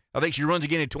 2023. I think she runs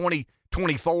again in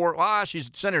 2024. Well, she's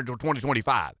a senator until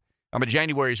 2025.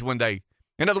 January is when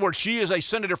in other words, she is a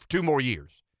senator for 2 more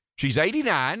years. She's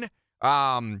 89.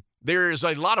 There is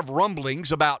a lot of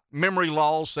rumblings about memory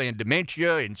loss and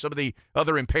dementia and some of the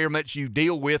other impairments you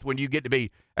deal with when you get to be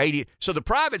 80. So the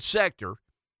private sector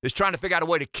is trying to figure out a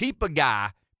way to keep a guy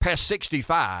past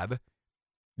 65.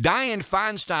 Dianne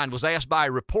Feinstein was asked by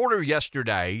a reporter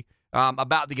yesterday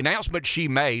about the announcement she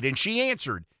made, and she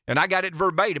answered, and I got it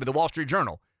verbatim in the Wall Street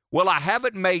Journal. Well, I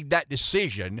haven't made that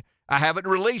decision. I haven't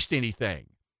released anything.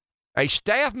 A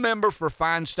staff member for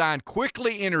Feinstein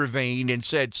quickly intervened and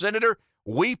said, Senator,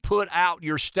 we put out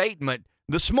your statement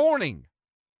this morning.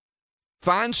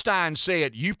 Feinstein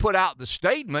said, you put out the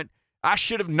statement. I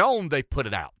should have known they put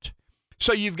it out.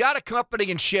 So you've got a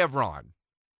company in Chevron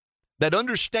that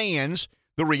understands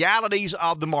the realities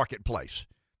of the marketplace,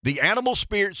 the animal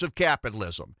spirits of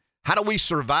capitalism. How do we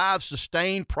survive,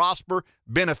 sustain, prosper,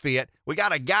 benefit? We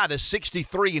got a guy that's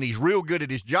 63 and he's real good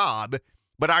at his job,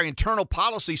 but our internal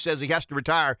policy says he has to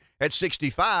retire at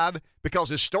 65 because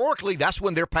historically that's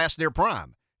when they're past their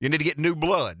prime. You need to get new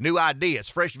blood, new ideas,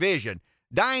 fresh vision.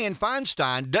 Dianne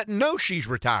Feinstein doesn't know she's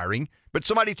retiring, but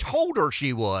somebody told her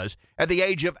she was at the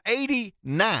age of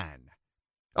 89.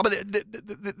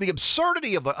 The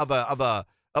absurdity of a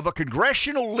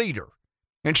congressional leader,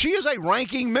 and she is a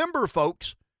ranking member,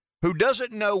 folks, who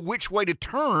doesn't know which way to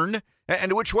turn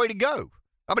and which way to go.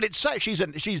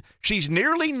 She's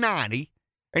nearly 90,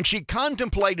 and she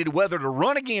contemplated whether to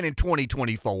run again in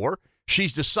 2024.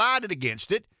 She's decided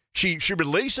against it. She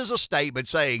releases a statement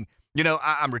saying,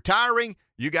 I'm retiring.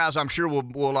 You guys, I'm sure,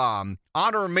 will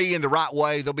honor me in the right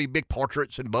way. There'll be big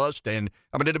portraits and busts, and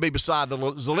it'll be beside the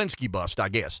Zelensky bust, I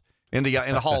guess, in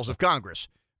the halls of Congress.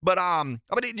 But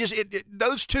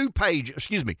those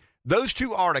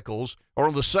two articles are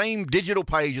on the same digital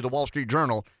page of the Wall Street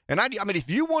Journal. And if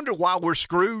you wonder why we're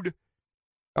screwed,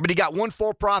 you got one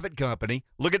for-profit company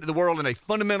looking at the world in a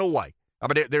fundamental way.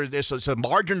 It's a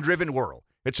margin-driven world.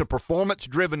 It's a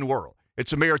performance-driven world.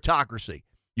 It's a meritocracy.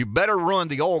 You better run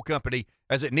the oil company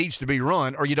as it needs to be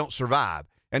run, or you don't survive.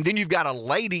 And then you've got a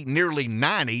lady nearly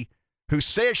 90 who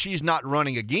says she's not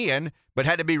running again, but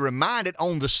had to be reminded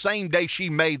on the same day she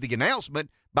made the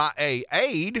announcement by a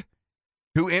aide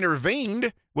who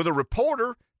intervened with a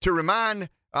reporter to remind.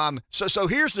 So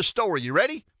here's the story. You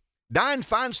ready? Dianne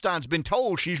Feinstein's been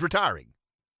told she's retiring.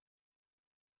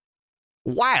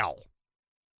 Wow.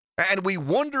 And we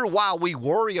wonder why we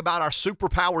worry about our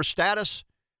superpower status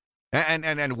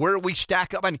and where we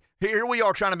stack up. And here we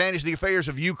are trying to manage the affairs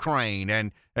of Ukraine.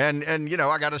 And you know,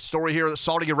 I got a story here of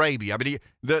Saudi Arabia. I mean,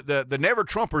 the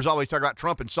never-Trumpers always talk about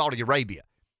Trump and Saudi Arabia.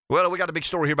 Well, we got a big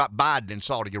story here about Biden and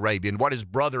Saudi Arabia and what his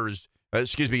brother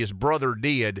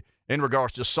did in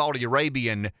regards to Saudi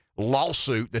Arabian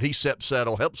lawsuit that he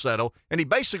helped settle. And he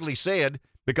basically said,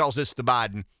 because it's the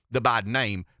Biden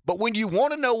name. But when you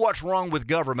want to know what's wrong with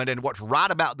government and what's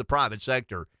right about the private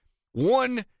sector,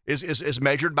 one is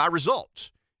measured by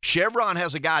results. Chevron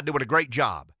has a guy doing a great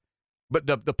job, but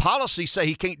the policies say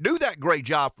he can't do that great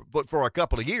job for a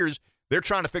couple of years. They're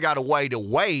trying to figure out a way to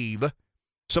waive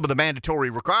some of the mandatory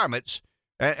requirements,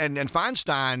 and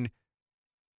Feinstein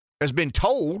has been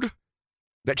told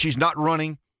that she's not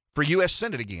running for U.S.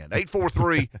 Senate again.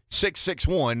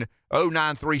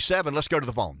 843-661-0937. Let's go to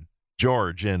the phone.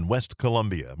 George in West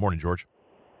Columbia. Morning, George.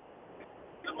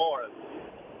 Good morning.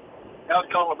 I was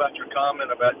calling about your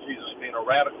comment about Jesus being a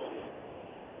radical.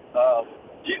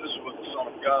 Jesus was the Son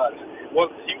of God.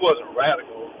 He wasn't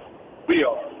radical. We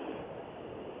are.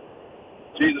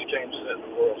 Jesus came to set the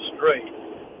world straight.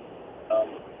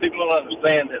 People don't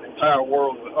understand that the entire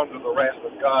world was under the wrath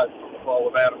of God from the fall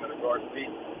of Adam in the Garden of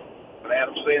Eden. When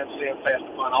Adam sinned, sin passed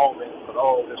upon all men, but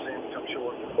all their sin come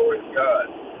short of the glory of God.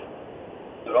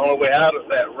 The only way out of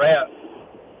that wrath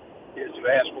is to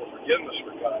ask for forgiveness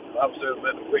for God. The Bible says,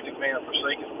 let the wicked man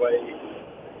forsake his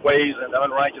ways, and the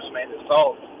unrighteous man his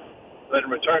thoughts. Let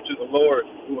him return to the Lord,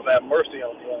 who will have mercy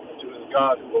on him, and to his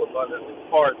God, who will abundantly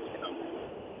pardon him.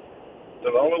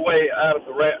 So the only way out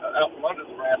from under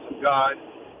the wrath of God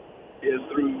is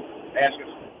through asking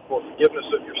for forgiveness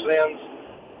of your sins,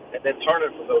 and then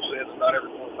turning from those sins and not ever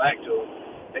going back to them,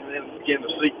 and then begin to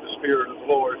seek the Spirit of the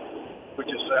Lord, which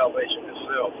is salvation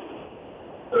itself.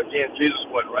 So again, Jesus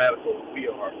wasn't radical. We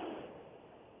are.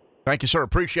 Thank you, sir.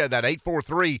 Appreciate that.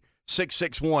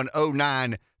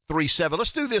 843-661-0937.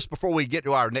 Let's do this before we get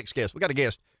to our next guest. We got a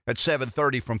guest at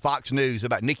 7:30 from Fox News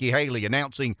about Nikki Haley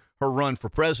announcing her run for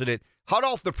president. Hot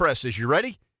off the presses. You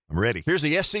ready? I'm ready. Here's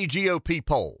the SC-GOP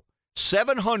poll.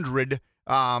 700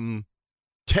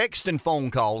 text and phone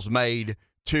calls made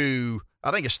to,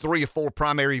 I think it's 3 or 4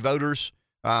 primary voters.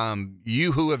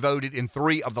 You who have voted in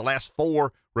 3 of the last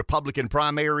 4 Republican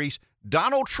primaries.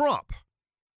 Donald Trump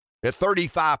at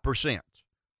 35%.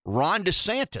 Ron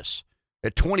DeSantis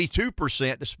at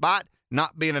 22%, despite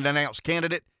not being an announced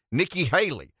candidate. Nikki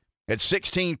Haley at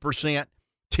 16%.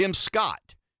 Tim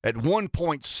Scott at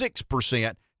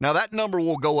 1.6%. Now, that number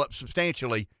will go up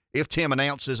substantially if Tim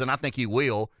announces, and I think he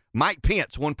will. Mike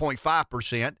Pence,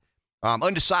 1.5%.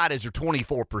 Undecideds are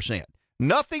 24%.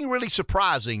 Nothing really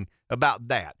surprising about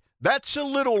that. That's a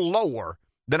little lower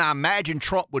than I imagined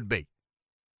Trump would be.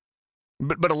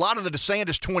 But a lot of the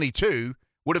DeSantis 22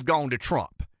 would have gone to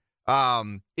Trump.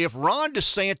 If Ron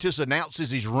DeSantis announces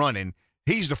he's running,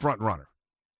 he's the front runner.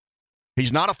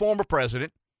 He's not a former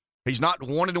president. He's not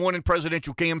 1-1 in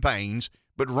presidential campaigns.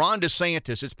 But Ron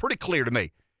DeSantis, it's pretty clear to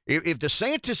me. If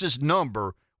DeSantis'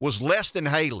 number was less than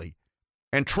Haley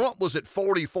and Trump was at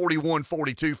 40, 41,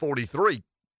 42, 43,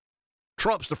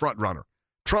 Trump's the front runner.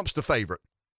 Trump's the favorite.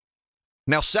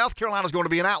 Now, South Carolina's going to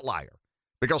be an outlier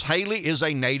because Haley is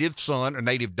a native son or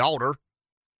native daughter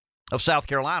of South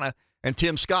Carolina, and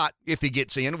Tim Scott, if he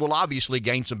gets in, will obviously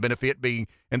gain some benefit being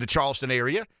in the Charleston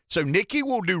area. So Nikki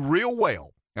will do real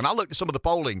well. And I looked at some of the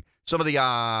polling, some of the,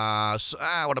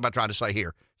 what am I trying to say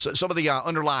here? So some of the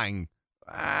underlying,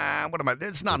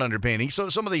 it's not underpinning. So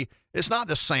some of the, it's not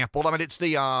the sample. I mean, it's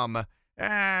the,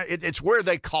 it's where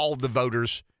they called the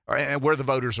voters and where the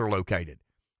voters are located.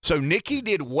 So Nikki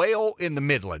did well in the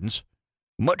Midlands,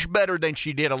 much better than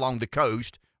she did along the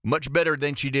coast, much better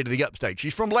than she did in the upstate.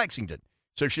 She's from Lexington.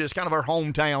 So she's kind of her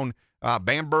hometown.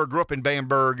 Bamberg, grew up in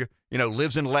Bamberg,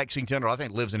 lives in Lexington, or I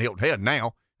think lives in Hilton Head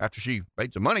now after she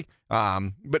made some money.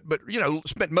 But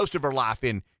spent most of her life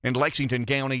in Lexington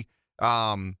County.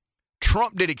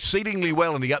 Trump did exceedingly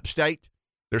well in the upstate.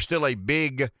 There's still a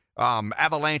big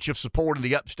avalanche of support in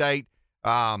the upstate.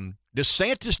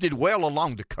 DeSantis did well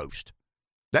along the coast.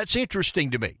 That's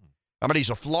interesting to me. I mean, he's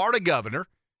a Florida governor.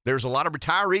 There's a lot of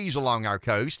retirees along our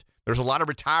coast. There's a lot of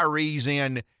retirees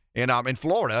in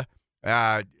Florida.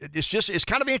 It's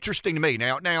kind of interesting to me.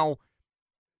 Now,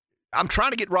 I'm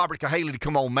trying to get Robert Haley to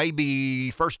come on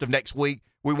maybe first of next week.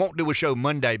 We won't do a show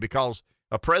Monday because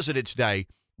of President's Day,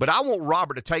 but I want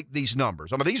Robert to take these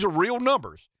numbers. I mean, these are real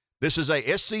numbers. This is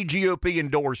a SC-GOP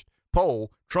endorsed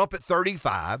poll. Trump at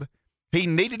 35. He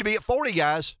needed to be at 40,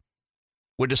 guys.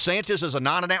 With DeSantis as a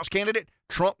non-announced candidate,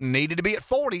 Trump needed to be at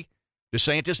 40.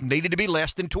 DeSantis needed to be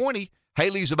less than 20.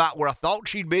 Haley's about where I thought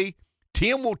she'd be.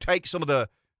 Tim will take some of the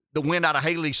wind out of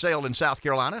Haley's sail in South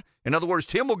Carolina. In other words,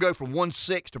 Tim will go from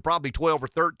 1-6 to probably 12 or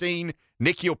 13.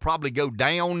 Nikki will probably go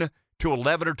down to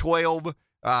 11 or 12.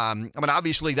 I mean,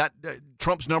 obviously, that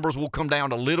Trump's numbers will come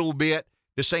down a little bit.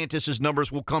 DeSantis'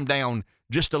 numbers will come down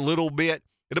just a little bit.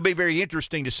 It'll be very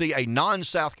interesting to see a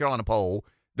non-South Carolina poll.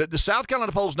 The South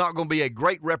Carolina poll is not going to be a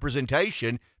great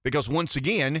representation because, once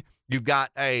again, you've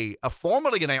got a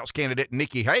formally announced candidate,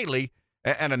 Nikki Haley,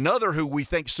 and another who we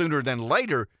think sooner than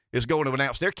later is going to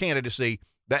announce their candidacy,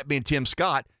 that being Tim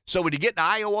Scott. So when you get to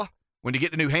Iowa, when you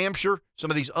get to New Hampshire, some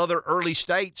of these other early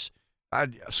states,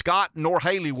 Scott nor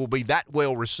Haley will be that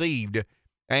well received.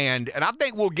 And I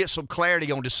think we'll get some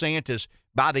clarity on DeSantis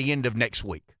by the end of next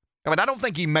week. I mean, I don't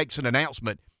think he makes an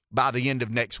announcement by the end of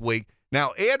next week.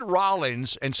 Now, Ed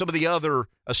Rollins and some of the other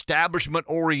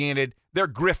establishment-oriented, they're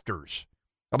grifters.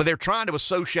 I mean, they're trying to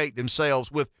associate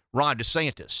themselves with Ron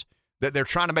DeSantis. That they're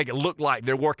trying to make it look like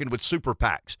they're working with super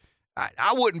PACs.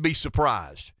 I wouldn't be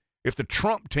surprised if the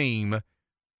Trump team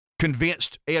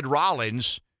convinced Ed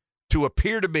Rollins to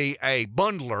appear to be a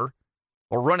bundler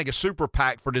or running a super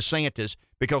PAC for DeSantis,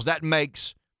 because that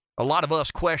makes a lot of us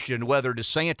question whether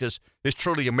DeSantis is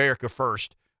truly America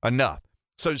first enough.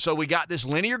 So we got this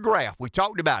linear graph. We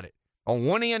talked about it. On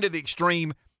one end of the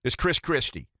extreme is Chris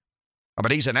Christie. I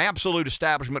mean, he's an absolute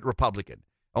establishment Republican.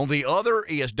 On the other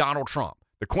is Donald Trump,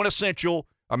 the quintessential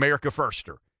America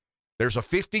firster. There's a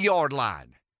 50-yard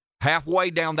line halfway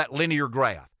down that linear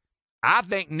graph. I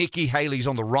think Nikki Haley's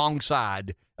on the wrong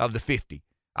side of the 50.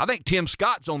 I think Tim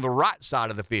Scott's on the right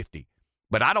side of the 50.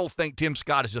 But I don't think Tim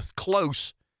Scott is as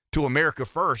close to America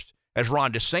first as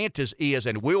Ron DeSantis is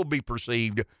and will be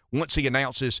perceived once he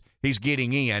announces he's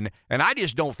getting in. And I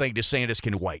just don't think DeSantis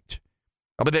can wait.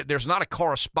 I mean, there's not a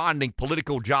corresponding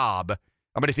political job.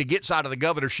 I mean, if he gets out of the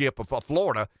governorship of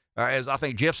Florida, as I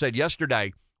think Jeff said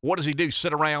yesterday, what does he do?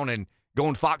 Sit around and go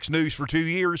on Fox News for 2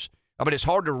 years? I mean, it's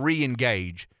hard to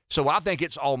re-engage. So I think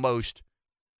it's almost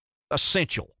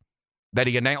essential that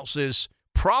he announces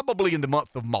probably in the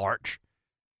month of March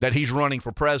that he's running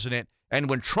for president. And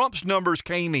when Trump's numbers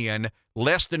came in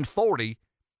less than 40,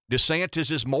 DeSantis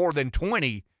is more than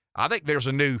 20, I think there's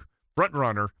a new front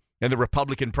runner in the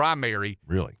Republican primary.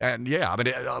 Really? And, yeah, I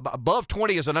mean, above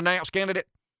 20 as an announced candidate,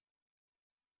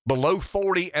 below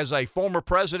 40 as a former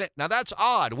president. Now, that's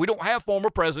odd. We don't have former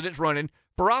presidents running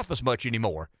for office much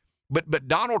anymore. But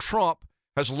Donald Trump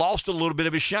has lost a little bit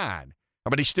of his shine. I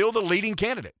mean, he's still the leading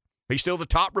candidate. He's still the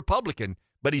top Republican,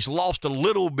 but he's lost a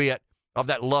little bit of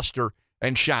that luster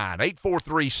and shine.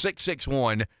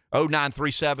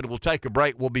 843-661-0937. We'll take a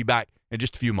break. We'll be back in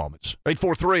just a few moments.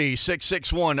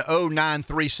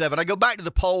 843-661-0937. I go back to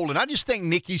the poll, and I just think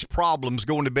Nikki's problem's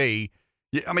going to be,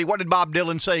 I mean, what did Bob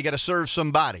Dylan say? You got to serve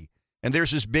somebody. And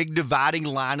there's this big dividing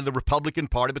line in the Republican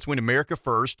Party between America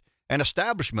First and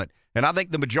establishment. And I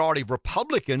think the majority of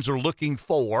Republicans are looking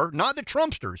for, not the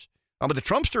Trumpsters. I mean, the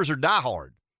Trumpsters are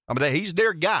diehard. I mean, he's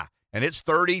their guy. And it's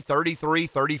 30, 33,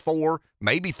 34,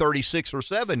 maybe 36 or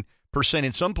 7%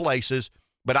 in some places.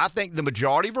 But I think the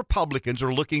majority of Republicans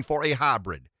are looking for a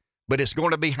hybrid. But it's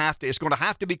going to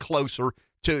have to be closer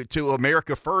to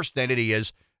America First than it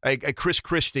is a Chris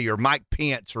Christie or Mike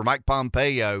Pence or Mike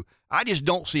Pompeo. I just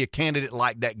don't see a candidate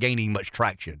like that gaining much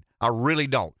traction. I really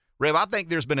don't. Rev, I think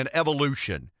there's been an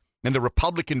evolution in the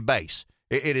Republican base.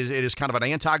 It is kind of an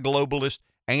anti-globalist,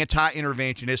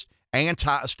 anti-interventionist,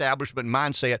 anti-establishment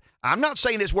mindset. I'm not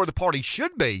saying it's where the party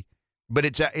should be, but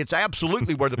it's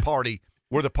absolutely where the party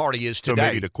is today. So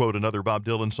maybe to quote another Bob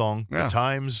Dylan song, yeah.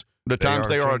 the times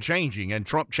they are changing, and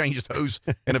Trump changed those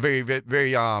in a very,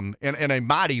 very in a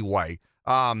mighty way.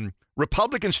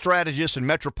 Republican strategist and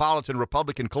Metropolitan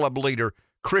Republican Club leader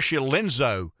Krysia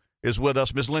Lenzo is with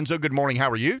us. Ms. Lenzo, good morning.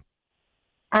 How are you?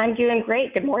 I'm doing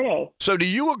great. Good morning. So do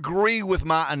you agree with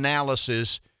my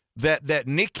analysis that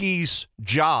Nikki's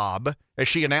job, as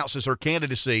she announces her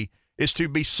candidacy, is to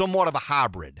be somewhat of a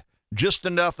hybrid, just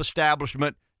enough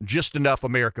establishment, just enough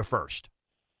America First?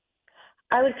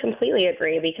 I would completely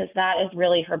agree because that is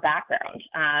really her background.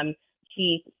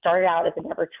 She started out as a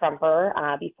never Trumper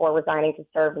before resigning to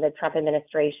serve in the Trump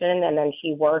administration, and then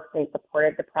she worked and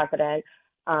supported the president.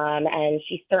 And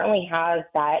she certainly has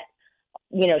that,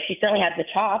 she certainly has the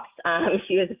chops.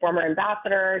 She was a former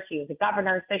ambassador. She was a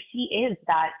governor. So she is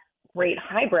that great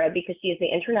hybrid because she has the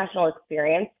international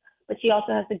experience, but she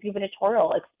also has the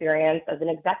gubernatorial experience as an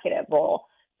executive role.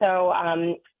 So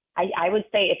I would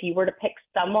say if you were to pick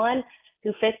someone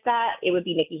who fits that, it would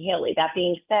be Nikki Haley. That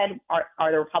being said,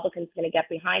 are the Republicans going to get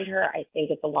behind her? I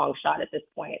think it's a long shot at this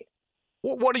point.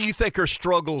 What do you think her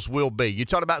struggles will be? You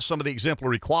talked about some of the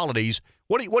exemplary qualities.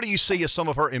 What do you see as some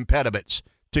of her impediments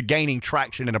to gaining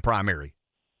traction in a primary?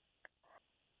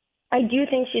 I do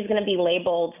think she's going to be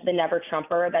labeled the never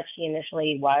Trumper that she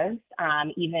initially was.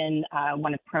 Even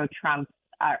one of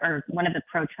the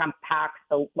pro-Trump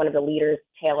PACs, one of the leaders,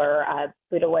 Taylor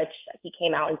Budowich, he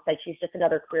came out and said she's just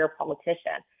another career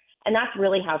politician. And that's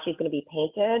really how she's going to be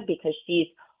painted because she's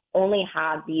only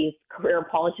had these career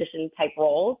politician type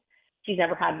roles. She's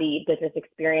never had the business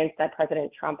experience that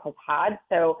President Trump has had.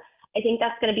 So I think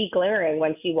that's going to be glaring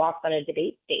when she walks on a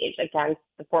debate stage against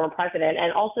the former president.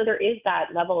 And also there is that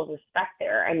level of respect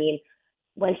there. I mean,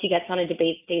 when she gets on a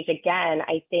debate stage again,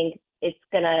 I think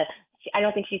I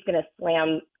don't think she's going to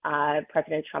slam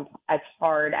President Trump as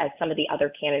hard as some of the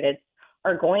other candidates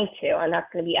are going to. And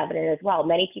that's going to be evident as well.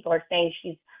 Many people are saying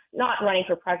she's not running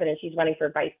for president. She's running for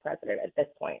vice president at this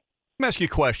point. Let me ask you a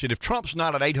question. If Trump's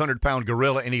not an 800-pound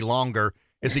gorilla any longer,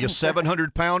 is he a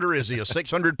 700-pounder? Is he a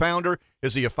 600-pounder?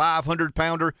 Is he a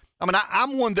 500-pounder? I mean,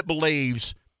 I'm one that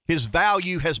believes his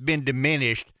value has been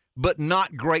diminished, but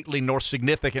not greatly nor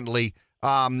significantly.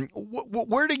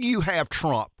 Where do you have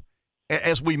Trump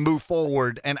as we move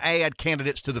forward and add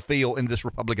candidates to the field in this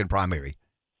Republican primary?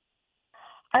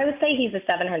 I would say he's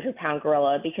a 700-pound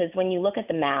gorilla because when you look at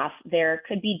the math, there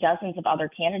could be dozens of other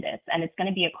candidates, and it's going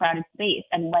to be a crowded space.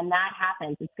 And when that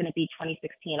happens, it's going to be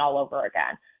 2016 all over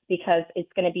again because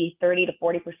it's going to be 30 to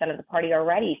 40% of the party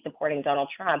already supporting Donald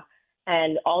Trump.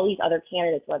 And all these other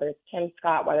candidates, whether it's Tim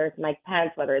Scott, whether it's Mike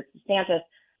Pence, whether it's DeSantis,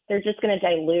 they're just going to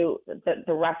dilute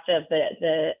the rest of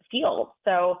the field.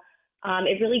 So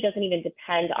it really doesn't even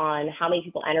depend on how many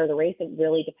people enter the race. It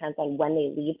really depends on when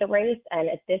they leave the race. And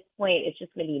at this point, it's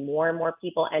just going to be more and more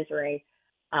people entering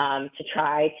to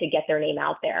try to get their name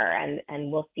out there.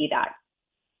 And we'll see that.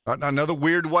 Another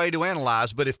weird way to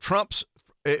analyze, but if Trump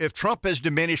has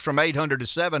diminished from 800 to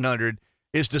 700,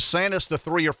 is DeSantis the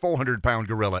 300 or 400-pound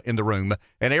gorilla in the room?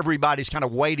 And everybody's kind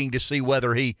of waiting to see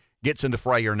whether he gets in the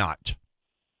fray or not.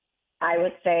 I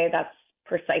would say that's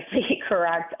precisely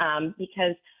correct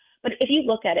But if you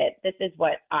look at it, this is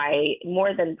what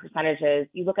more than percentages,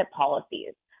 you look at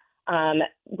policies.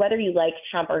 Whether you like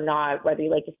Trump or not, whether you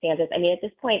like DeSantis, I mean, at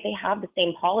this point, they have the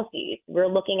same policies. We're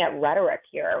looking at rhetoric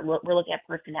here. We're looking at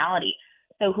personality.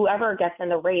 So whoever gets in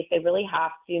the race, they really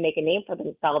have to make a name for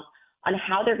themselves on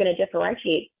how they're going to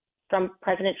differentiate from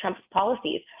President Trump's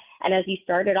policies. And as you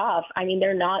started off, I mean,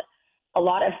 they're not a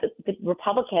lot of the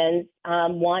Republicans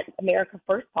want America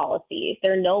First policies.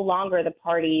 They're no longer the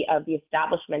party of the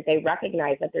establishment. They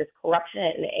recognize that there's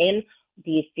corruption in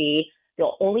D.C. The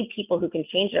only people who can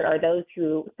change it are those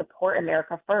who support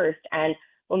America First. And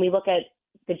when we look at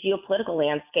the geopolitical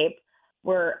landscape,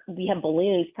 where we have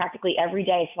balloons practically every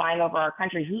day flying over our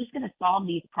country, who's going to solve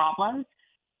these problems?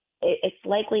 It's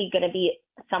likely going to be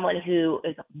someone who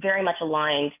is very much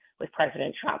aligned with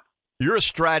President Trump. You're a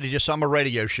strategist. I'm a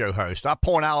radio show host. I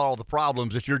point out all the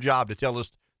problems. It's your job to tell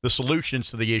us the solutions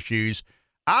to the issues.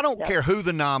 I don't care who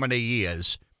the nominee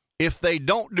is. If they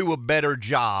don't do a better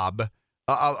job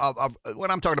of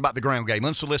when I'm talking about the ground game,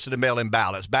 unsolicited mail-in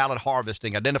ballots, ballot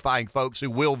harvesting, identifying folks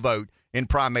who will vote in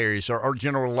primaries or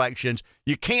general elections,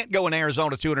 you can't go in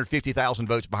Arizona 250,000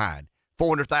 votes behind,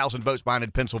 400,000 votes behind in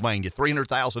Pennsylvania,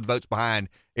 300,000 votes behind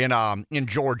in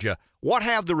Georgia. What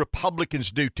have the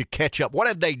Republicans do to catch up? What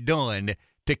have they done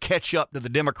to catch up to the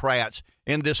Democrats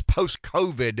in this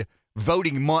post-COVID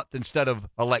voting month instead of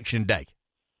election day?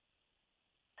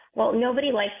 Well,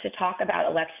 nobody likes to talk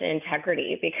about election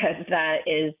integrity because that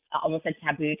is almost a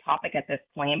taboo topic at this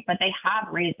point, but they have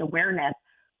raised awareness,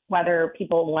 whether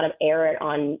people want to air it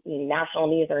on national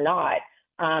news or not.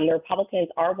 The Republicans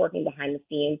are working behind the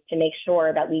scenes to make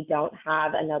sure that we don't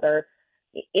have another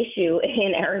issue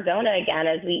in Arizona again,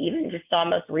 as we even just saw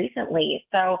most recently.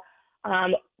 So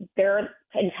there are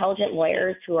intelligent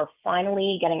lawyers who are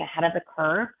finally getting ahead of the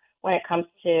curve when it comes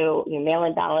to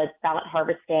mail-in ballots, ballot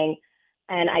harvesting.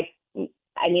 And I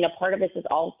mean, a part of this is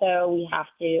also we have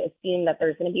to assume that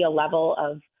there's going to be a level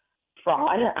of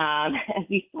fraud, as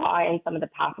we saw in some of the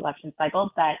past election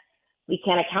cycles, that we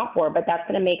can't account for, but that's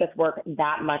going to make us work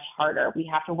that much harder. We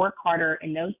have to work harder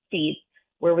in those states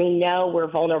where we know we're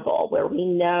vulnerable, where we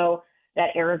know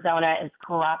that Arizona is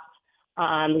corrupt.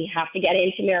 We have to get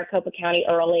into Maricopa County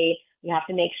early. We have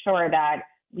to make sure that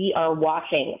we are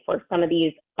watching for some of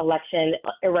these election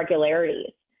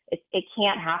irregularities. It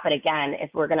can't happen again if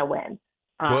we're going to win.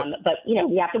 But,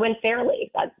 we have to win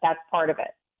fairly. That's part of it.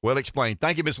 Well explained.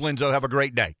 Thank you, Ms. Lenzo. Have a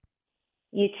great day.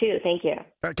 You too. Thank you.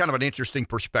 Kind of an interesting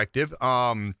perspective.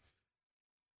 Can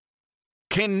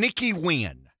Nikki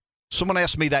win? Someone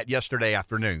asked me that yesterday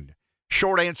afternoon.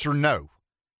 Short answer, no.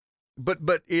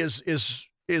 But is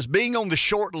being on the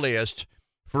short list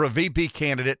for a VP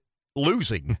candidate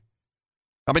losing?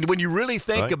 I mean, when you really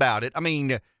think about it, I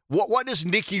mean, what does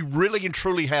Nikki really and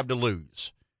truly have to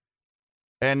lose?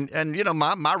 And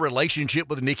my relationship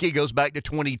with Nikki goes back to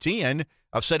 2010.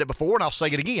 I've said it before, and I'll say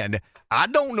it again. I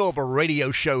don't know of a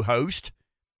radio show host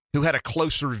who had a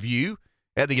closer view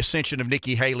at the ascension of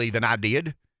Nikki Haley than I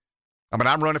did. I mean,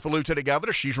 I'm running for lieutenant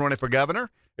governor. She's running for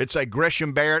governor. It's a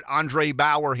Gresham Barrett, Andre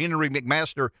Bauer, Henry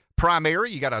McMaster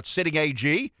primary. You got a sitting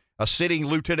AG, a sitting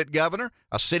lieutenant governor,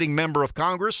 a sitting member of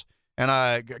Congress, and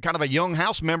a kind of a young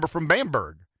House member from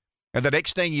Bamberg. And the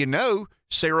next thing you know,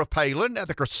 Sarah Palin at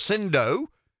the crescendo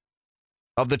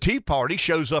of the Tea Party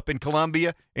shows up in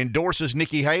Columbia, endorses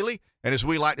Nikki Haley, and as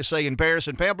we like to say in Paris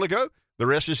and Pamplico, the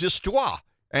rest is histoire.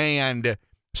 And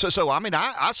so I mean,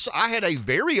 I had a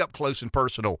very up close and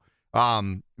personal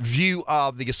view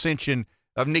of the ascension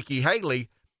of Nikki Haley,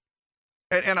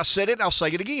 and I said it, and I'll say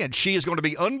it again. She is going to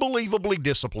be unbelievably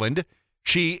disciplined.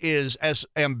 She is as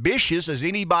ambitious as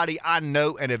anybody I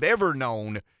know and have ever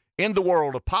known in the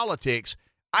world of politics.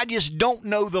 I just don't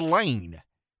know the lane.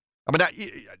 I mean,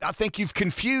 I think you've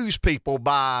confused people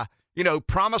by,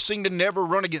 promising to never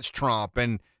run against Trump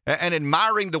and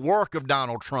admiring the work of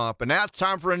Donald Trump. And now it's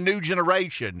time for a new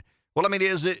generation. Well, I mean,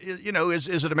 is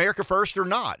it America first or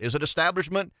not? Is it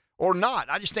establishment or not?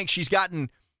 I just think she's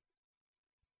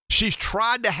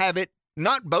tried to have it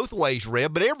not both ways,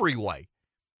 Reb, but every way.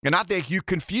 And I think you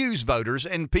confuse voters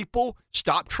and people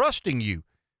stop trusting you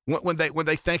when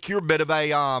they think you're a bit of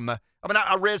a, I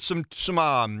read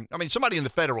somebody in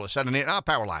the Federalist had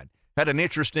Powerline had an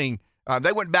interesting,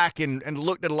 they went back and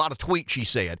looked at a lot of tweets she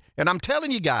said. And I'm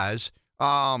telling you guys,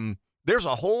 there's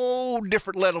a whole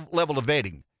different level of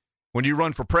vetting when you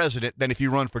run for president than if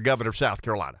you run for governor of South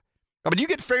Carolina. I mean, you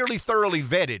get fairly thoroughly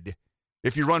vetted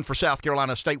if you run for South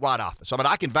Carolina statewide office. I mean,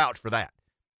 I can vouch for that.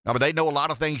 I mean, they know a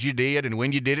lot of things you did and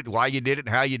when you did it, why you did it,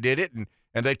 and how you did it, and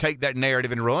they take that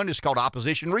narrative and run. It's called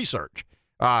opposition research.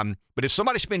 But if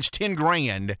somebody spends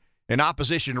 $10,000 in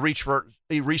opposition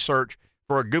research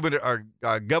for a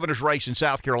governor's race in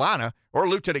South Carolina or a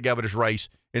lieutenant governor's race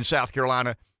in South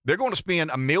Carolina, they're going to spend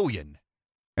 $1 million,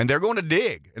 and they're going to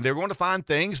dig, and they're going to find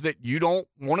things that you don't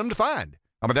want them to find.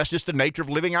 I mean, that's just the nature of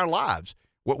living our lives.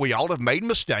 We all have made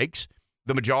mistakes.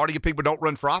 The majority of people don't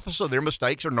run for office, so their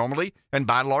mistakes are normally and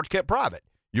by and large kept private.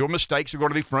 Your mistakes are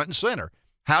going to be front and center.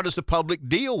 How does the public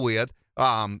deal with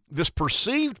this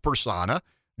perceived persona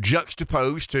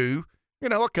juxtaposed to,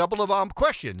 a couple of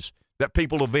questions that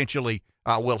people eventually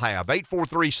will have?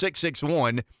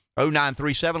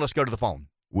 843-661-0937. Let's go to the phone.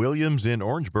 Williams in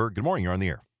Orangeburg. Good morning. You're on the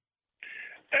air.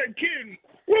 Ken,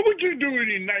 what were you doing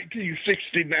in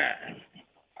 1969?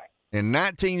 In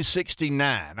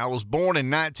 1969. I was born in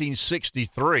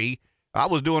 1963. I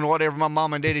was doing whatever my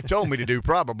mom and daddy told me to do,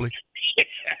 probably.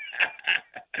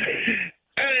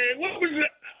 What was the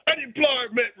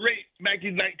unemployment rate back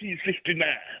in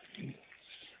 1969?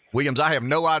 Williams, I have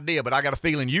no idea, but I got a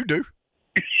feeling you do.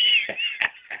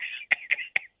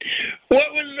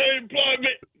 What was the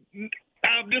unemployment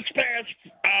this past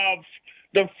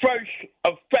the 1st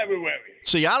of February?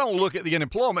 See, I don't look at the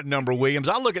unemployment number, Williams.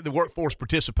 I look at the workforce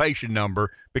participation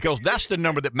number because that's the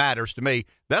number that matters to me.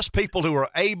 That's people who are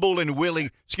able and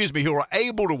willing, who are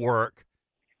able to work.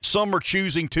 Some are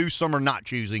choosing to, some are not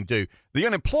choosing to. The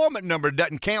unemployment number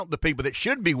doesn't count the people that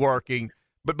should be working,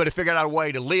 but have figured out a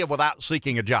way to live without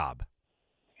seeking a job.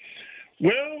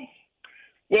 Well,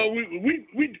 we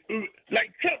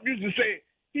like Trump used to say,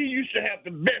 he used to have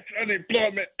the best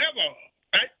unemployment ever,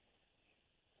 right?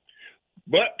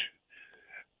 But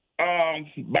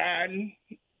Biden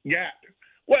got,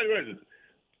 what was it,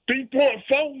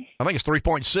 3.4? I think it's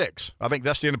 3.6. I think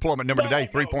that's the unemployment number today,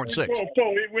 3.6. 3.4.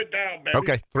 It went down, baby.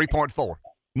 Okay, 3.4.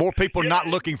 More people not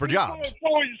looking for jobs.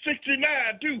 3.4 is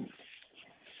 69, too.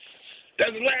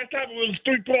 That's the last time it was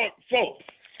 3.4.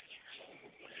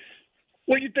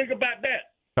 What do you think about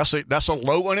that? That's a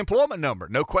low unemployment number.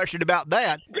 No question about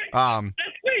that. That's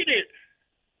needed.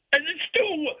 And it's still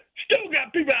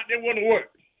got people out there want to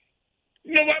work.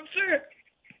 You know what I'm saying?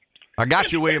 I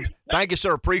got you, Williams. Thank you,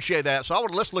 sir. Appreciate that. So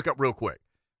let's look up real quick.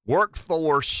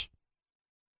 Workforce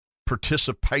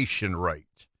participation rate.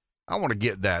 I want to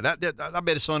get that. I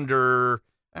bet it's under,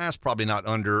 it's probably not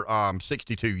under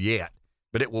 62 yet,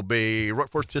 but it will be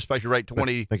workforce participation rate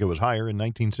 20. I think it was higher in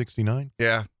 1969.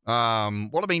 Yeah. Well, I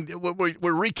mean,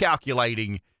 we're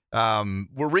recalculating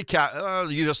the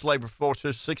U.S. labor force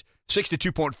is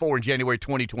 62.4 in January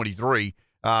 2023.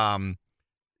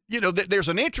 There's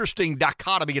an interesting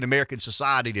dichotomy in American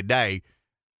society today,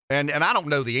 and I don't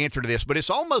know the answer to this, but it's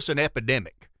almost an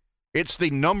epidemic. It's the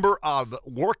number of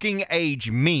working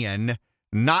age men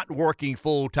not working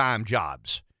full-time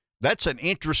jobs. That's an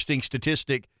interesting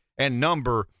statistic and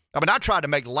number. I mean, I tried to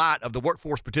make light of the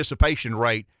workforce participation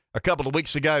rate a couple of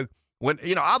weeks ago when,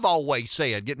 I've always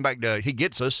said, getting back to He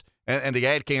Gets Us and the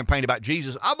ad campaign about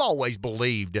Jesus, I've always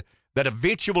believed that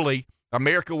eventually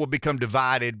America will become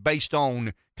divided based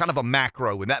on kind of a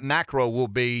macro, and that macro will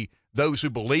be those who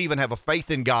believe and have a faith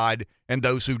in God and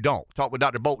those who don't. Talked with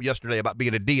Dr. Bolt yesterday about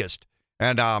being a deist,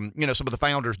 and some of the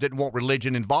founders didn't want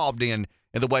religion involved in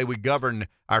the way we govern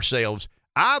ourselves.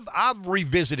 I've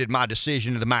revisited my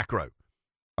decision in the macro.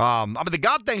 The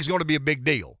God thing is going to be a big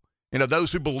deal.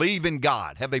 Those who believe in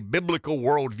God have a biblical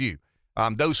worldview.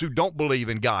 Those who don't believe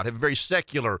in God have a very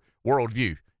secular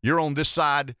worldview. You're on this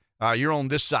side. You're on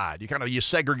this side. You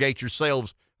segregate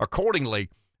yourselves accordingly.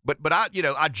 But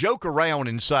I joke around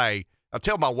and say, I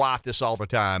tell my wife this all the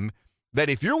time, that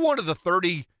if you're one of the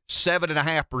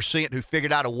 37.5% who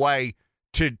figured out a way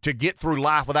to get through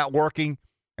life without working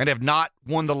and have not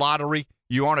won the lottery,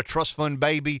 you aren't a trust fund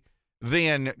baby,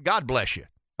 then God bless you.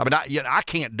 I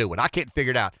can't do it. I can't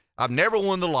figure it out. I've never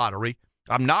won the lottery.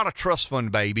 I'm not a trust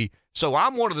fund baby. So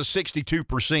I'm one of the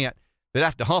 62% that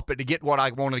have to hump it to get what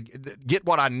I want to get,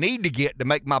 what I need to get to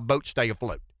make my boat stay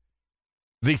afloat.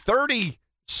 The 36%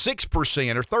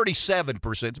 or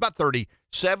 37%, it's about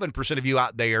 37% of you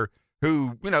out there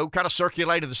who, kind of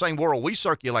circulate in the same world we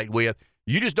circulate with.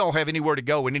 You just don't have anywhere to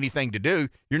go and anything to do.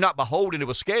 You're not beholden to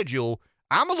a schedule.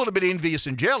 I'm a little bit envious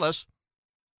and jealous,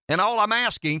 and all I'm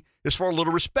asking is for a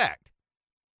little respect.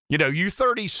 You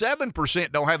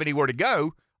 37% don't have anywhere to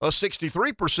go. Us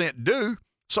 63% do.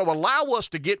 So allow us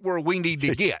to get where we need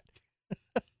to get.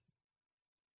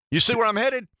 You see where I'm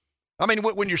headed?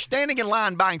 When you're standing in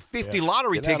line buying 50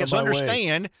 lottery tickets,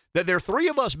 understand that there are three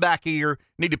of us back here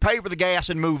need to pay for the gas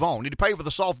and move on, need to pay for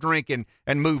the soft drink and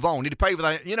move on, need to pay for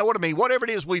the, whatever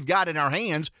it is we've got in our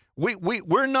hands. We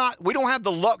don't have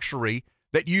the luxury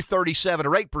that you 37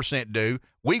 or 8% do.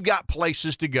 We've got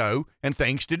places to go and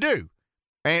things to do.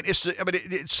 And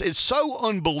it's so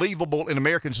unbelievable in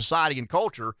American society and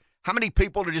culture how many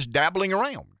people are just dabbling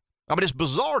around. It's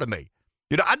bizarre to me.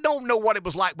 I don't know what it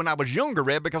was like when I was younger,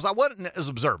 Red, because I wasn't as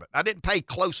observant. I didn't pay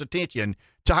close attention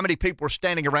to how many people were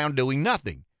standing around doing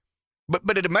nothing.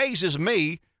 But it amazes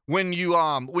me when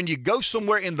you go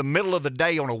somewhere in the middle of the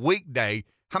day on a weekday,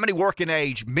 how many working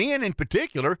age men in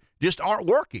particular just aren't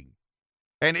working.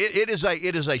 And it is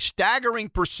a staggering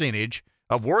percentage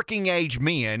of working age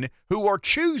men who are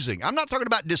choosing. I'm not talking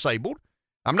about disabled.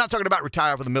 I'm not talking about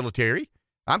retired from the military.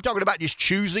 I'm talking about just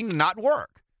choosing to not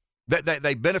work.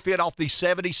 They benefit off these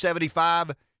 70,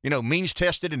 75,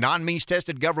 means-tested and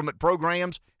non-means-tested government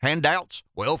programs, handouts,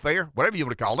 welfare, whatever you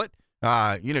want to call it.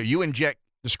 You inject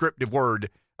descriptive word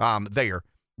there.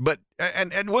 But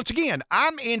and once again,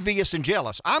 I'm envious and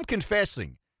jealous. I'm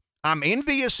confessing I'm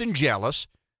envious and jealous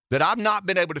that I've not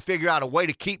been able to figure out a way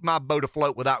to keep my boat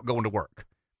afloat without going to work.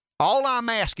 All I'm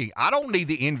asking, I don't need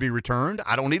the envy returned.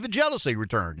 I don't need the jealousy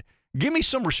returned. Give me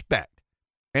some respect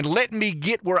and let me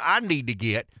get where I need to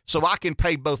get so I can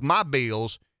pay both my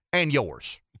bills and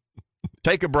yours.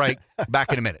 Take a break.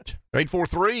 Back in a minute.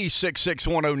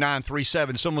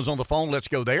 843-661-0937. Someone's on the phone. Let's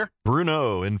go there.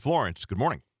 Bruno in Florence. Good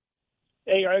morning.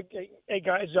 Hey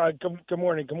guys. Good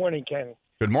morning. Good morning, Ken.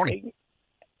 Good morning.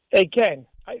 Hey Ken.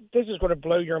 This is going to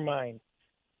blow your mind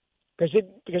because it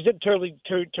totally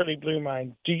blew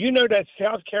mine. Do you know that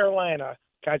South Carolina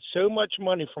got so much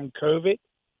money from COVID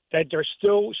that they're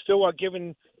still are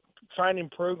finding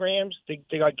programs to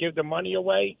give the money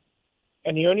away?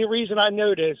 And the only reason I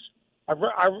know this,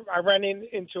 I ran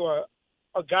into a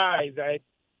guy that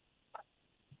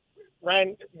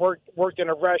worked in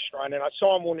a restaurant, and I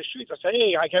saw him on the streets. I said,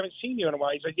 "Hey, I haven't seen you in a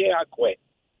while." He said, "Yeah, I quit."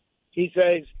 He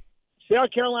says,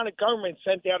 South Carolina government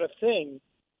sent out a thing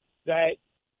that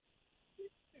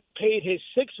paid his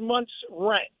 6 months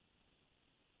rent,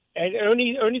 and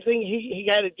the only thing he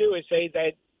had to do is say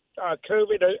that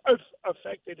COVID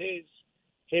affected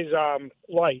his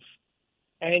life,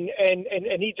 and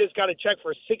he just got a check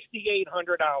for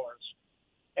 $6,800,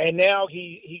 and now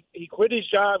he quit his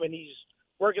job and he's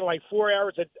working like 4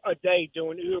 hours a day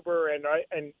doing Uber and a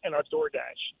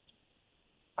DoorDash.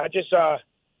 I just thought.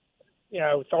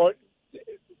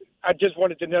 I just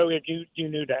wanted to know if you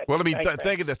knew that. Well,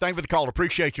 thank you for the call.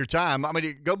 Appreciate your time.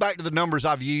 Go back to the numbers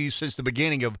I've used since the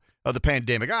beginning of the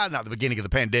pandemic. Not the beginning of the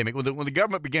pandemic. When the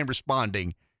government began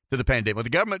responding to the pandemic, when the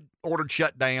government ordered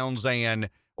shutdowns and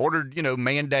ordered,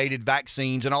 mandated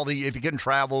vaccines and if you couldn't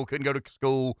travel, couldn't go to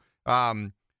school.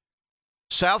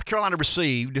 South Carolina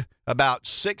received about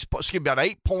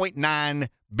 $8.9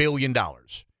 billion.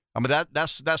 I mean,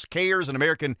 that's CARES and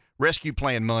American Rescue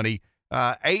Plan money,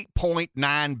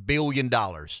 $8.9 billion.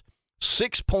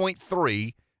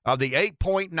 6.3 of the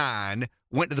 8.9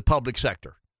 went to the public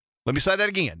sector. Let me say that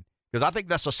again, because I think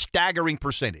that's a staggering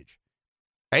percentage.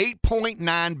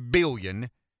 $8.9 billion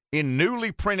in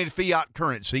newly printed fiat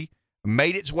currency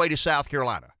made its way to South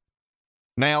Carolina.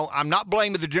 Now, I'm not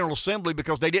blaming the General Assembly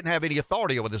because they didn't have any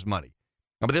authority over this money.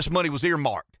 I mean, this money was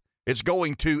earmarked. It's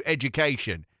going to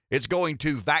education. It's going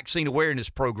to vaccine awareness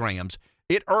programs.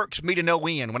 It irks me to no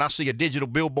end when I see a digital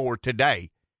billboard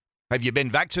today. Have you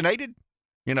been vaccinated?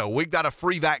 We've got a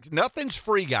free vaccine. Nothing's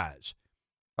free, guys.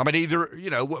 I mean,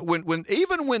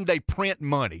 even when they print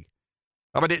money,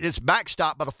 I mean, it's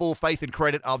backstopped by the full faith and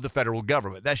credit of the federal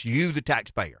government. That's you, the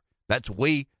taxpayer. That's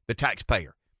we, the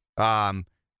taxpayer.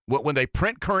 When they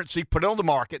print currency, put it on the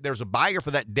market, there's a buyer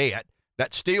for that debt.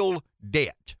 That's still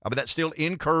debt. I mean, that's still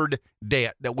incurred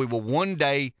debt that we will one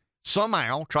day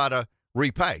somehow try to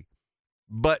repay.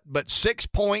 But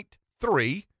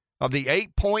 6.3 of the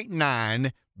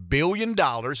 $8.9 billion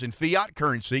in fiat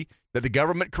currency that the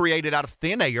government created out of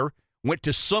thin air went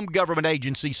to some government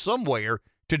agency somewhere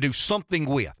to do something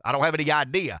with. I don't have any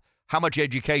idea how much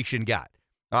education got.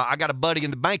 I got a buddy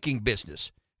in the banking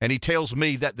business, and he tells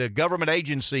me that the government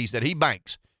agencies that he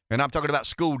banks, and I'm talking about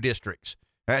school districts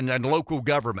and local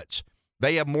governments,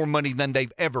 they have more money than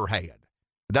they've ever had.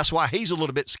 That's why he's a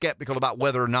little bit skeptical about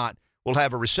whether or not we'll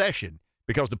have a recession,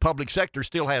 because the public sector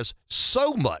still has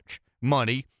so much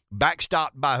money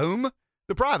backstopped by whom?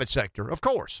 The private sector, of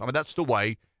course. I mean, that's the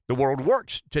way the world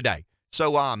works today.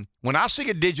 So when I see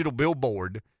a digital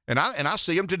billboard, and I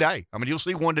see them today, I mean, you'll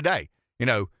see one today,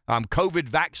 COVID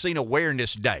Vaccine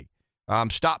Awareness Day.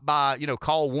 Stop by,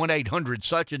 call 1-800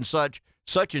 such and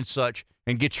such,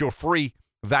 and get your free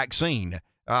vaccine.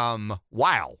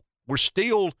 Wow. We're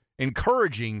still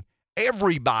encouraging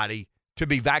everybody to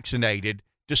be vaccinated,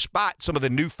 despite some of the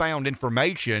newfound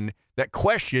information that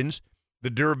questions the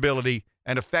durability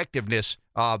and effectiveness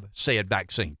of said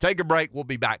vaccine. Take a break. We'll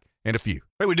be back in a few.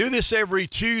 Hey, we do this every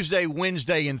Tuesday,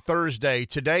 Wednesday, and Thursday.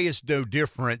 Today is no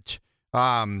different.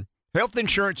 Health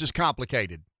insurance is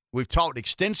complicated. We've talked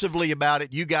extensively about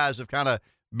it. You guys have kind of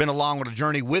been along on a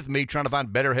journey with me trying to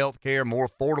find better health care, more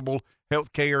affordable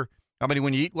health care. I mean,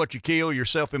 when you eat what you kill, you're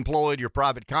self-employed, you're a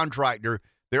private contractor,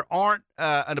 there aren't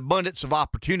an abundance of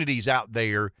opportunities out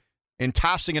there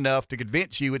enticing enough to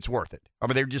convince you it's worth it. I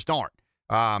mean, there just aren't.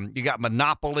 You got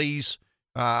monopolies.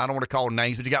 I don't want to call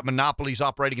names, but you got monopolies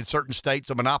operating in certain states.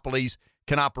 So monopolies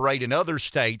can operate in other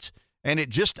states, and it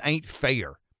just ain't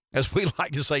fair. As we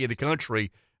like to say in the country,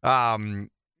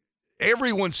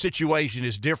 everyone's situation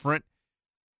is different.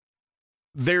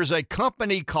 There's a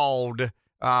company called,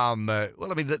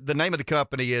 the name of the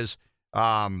company is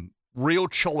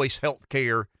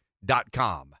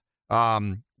realchoicehealthcare.com.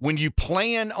 When you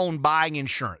plan on buying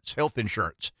insurance, health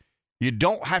insurance, you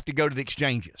don't have to go to the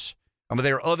exchanges. I mean,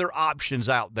 there are other options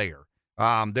out there.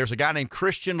 There's a guy named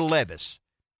Krysia Lenzo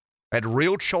at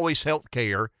Real Choice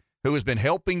Healthcare who has been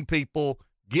helping people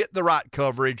get the right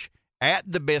coverage at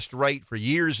the best rate for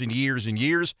years and years and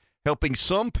years, helping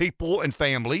some people and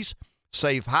families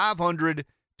save $500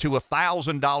 to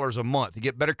 $1,000 a month to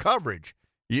get better coverage.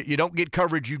 You don't get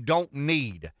coverage you don't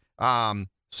need.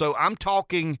 So I'm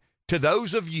talking to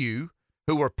those of you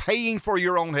who are paying for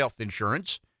your own health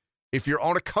insurance. If you're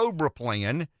on a COBRA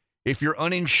plan, if you're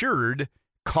uninsured,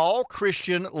 call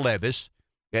Krysia Lenzo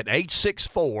at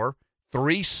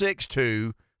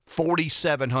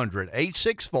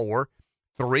 864-362-4700,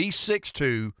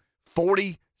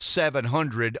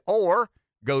 864-362-4700, or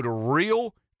go to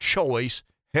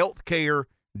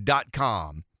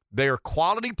realchoicehealthcare.com. They're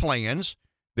quality plans.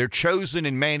 They're chosen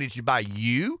and managed by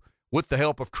you with the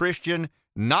help of Krysia,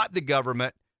 not the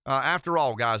government. After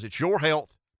all, guys, it's your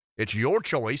health. It's your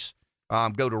choice.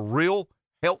 Go to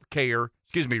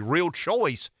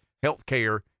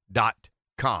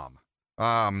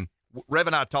realchoicehealthcare.com. Rev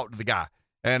and I talked to the guy,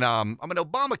 and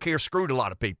Obamacare screwed a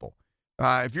lot of people.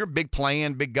 If you're a big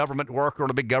plan, big government worker on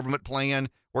a big government plan,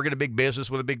 working a big business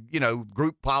with a big,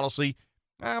 group policy,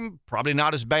 probably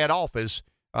not as bad off as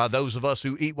those of us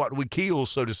who eat what we kill,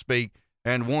 so to speak,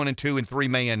 and 1 and 2 and 3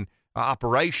 man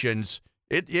operations.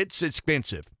 It's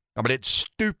expensive. I mean, it's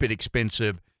stupid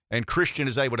expensive, and Krysia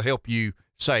is able to help you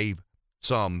save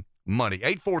some money.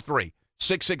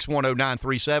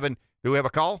 843-661-0937. Do we have a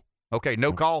call? Okay,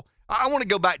 no call. I want to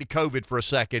go back to COVID for a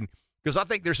second because I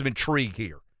think there's some intrigue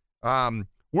here.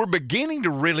 We're beginning to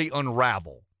really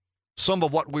unravel some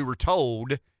of what we were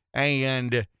told.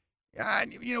 And,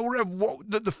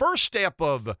 the first step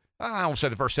of, I don't say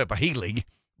the first step of healing,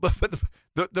 but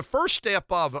the first step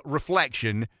of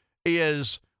reflection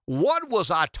is, what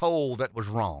was I told that was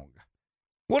wrong?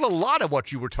 Well, a lot of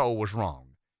what you were told was wrong.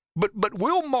 But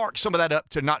we'll mark some of that up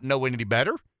to not knowing any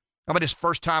better. I mean, it's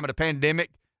first time in a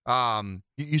pandemic.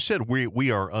 You said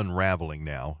we are unraveling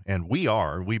now, and we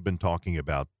are. We've been talking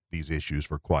about these issues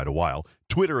for quite a while.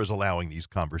 Twitter is allowing these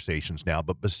conversations now,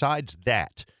 but besides the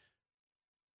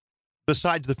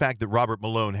fact that Robert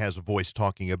Malone has a voice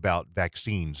talking about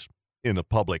vaccines in a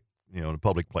public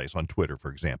place on Twitter,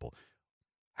 for example,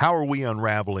 how are we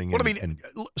unraveling? Well,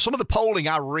 some of the polling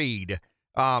I read,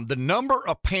 the number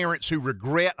of parents who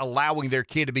regret allowing their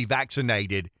kid to be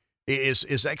vaccinated is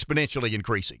exponentially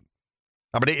increasing.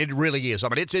 I mean, it really is. I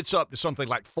mean, it's up to something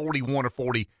like 41 or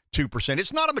 42%.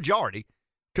 It's not a majority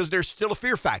because there's still a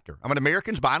fear factor. I mean,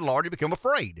 Americans, by and large, become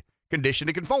afraid, conditioned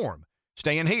to conform,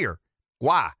 staying here.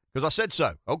 Why? Because I said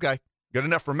so. Okay, good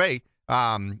enough for me.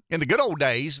 In the good old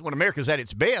days, when America's at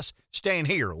its best, staying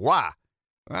here. Why?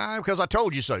 Because I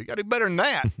told you so. You got to do better than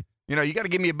that. You got to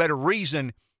give me a better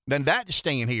reason than that to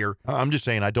stand here. I'm just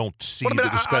saying I don't see the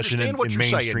discussion in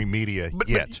mainstream media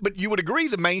yet. But you would agree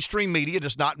the mainstream media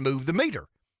does not move the meter.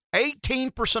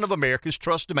 18% of Americans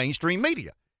trust the mainstream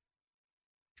media.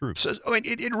 True. So, I mean,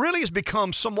 it really has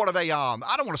become somewhat of a,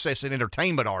 I don't want to say it's an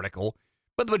entertainment article,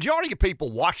 but the majority of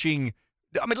people watching,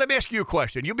 I mean, let me ask you a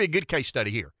question. You'll be a good case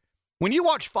study here. When you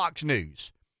watch Fox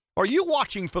News, are you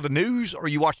watching for the news or are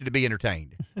you watching to be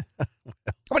entertained?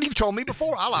 I mean, you've told me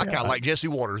before, I like Jesse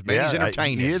Waters, man. He's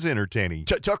entertaining. He is entertaining.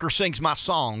 Tucker sings my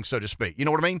song, so to speak. You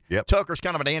know what I mean? Yep. Tucker's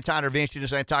kind of an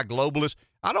anti-interventionist, anti-globalist.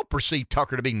 I don't perceive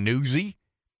Tucker to be newsy.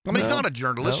 I mean, he's not a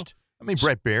journalist. No. I mean,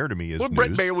 Brett Baer to me is news.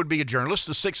 Brett Baer would be a journalist.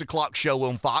 The 6 o'clock show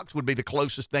on Fox would be the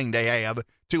closest thing they have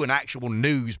to an actual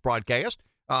news broadcast.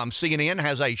 CNN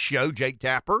has a show, Jake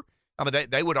Tapper. I mean,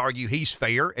 they would argue he's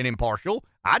fair and impartial.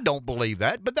 I don't believe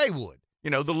that, but they would.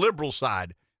 The liberal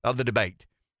side of the debate.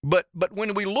 But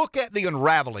when we look at the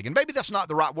unraveling, and maybe that's not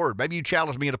the right word. Maybe you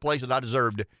challenged me in a place that I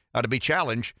deserved to be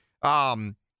challenged.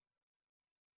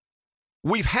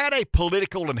 We've had a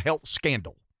political and health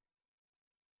scandal.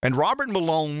 And Robert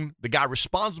Malone, the guy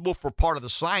responsible for part of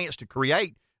the science to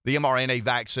create the mRNA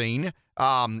vaccine,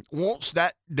 wants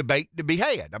that debate to be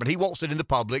had. I mean, he wants it in the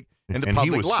public, and he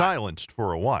was silenced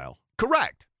for a while.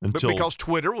 Correct. Because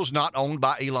Twitter was not owned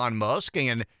by Elon Musk,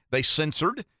 and they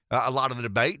censored a lot of the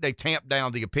debate. They tamped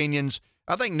down the opinions.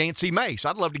 I think Nancy Mace,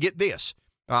 I'd love to get this.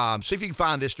 See if you can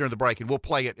find this during the break, and we'll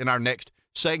play it in our next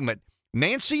segment.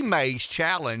 Nancy Mace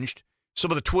challenged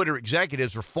some of the Twitter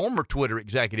executives or former Twitter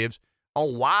executives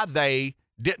on why they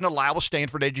didn't allow a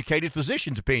Stanford-educated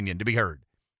physician's opinion to be heard,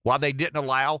 why they didn't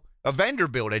allow a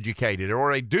Vanderbilt-educated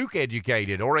or a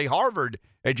Duke-educated or a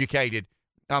Harvard-educated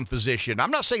physician.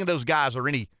 I'm not saying those guys are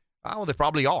they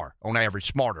probably are, on average,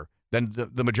 smarter than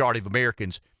the majority of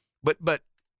Americans. But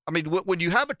I mean, when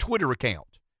you have a Twitter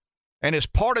account and as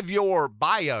part of your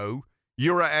bio,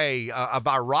 you're a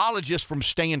virologist from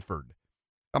Stanford,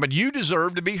 I mean, you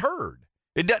deserve to be heard.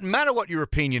 It doesn't matter what your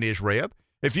opinion is, Reb.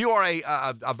 If you are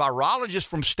a virologist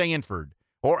from Stanford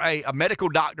or a medical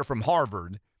doctor from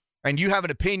Harvard and you have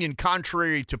an opinion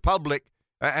contrary to public,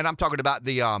 and I'm talking about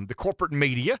the corporate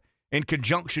media in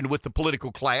conjunction with the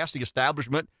political class, the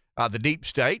establishment, the deep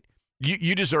state,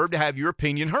 you deserve to have your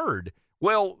opinion heard.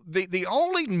 Well, the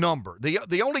only number,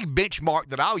 the only benchmark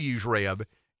that I'll use, Rev,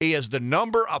 is the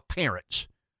number of parents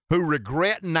who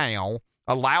regret now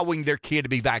allowing their kid to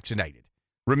be vaccinated.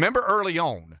 Remember early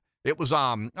on, it was,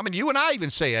 you and I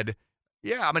even said,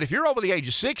 if you're over the age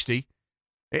of 60,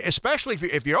 especially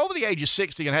if you're over the age of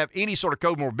 60 and have any sort of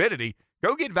comorbidity,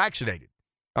 go get vaccinated.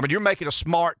 I mean, you're making a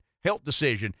smart health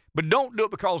decision, but don't do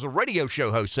it because a radio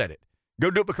show host said it. Go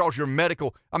do it because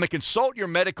consult your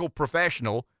medical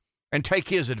professional and take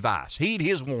his advice. Heed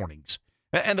his warnings.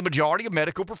 And the majority of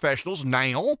medical professionals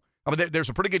now, there's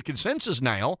a pretty good consensus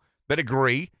now that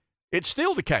agree it's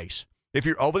still the case. If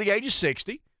you're over the age of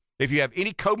 60, if you have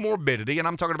any comorbidity, and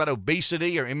I'm talking about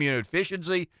obesity or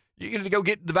immunodeficiency, you need to go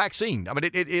get the vaccine. I mean,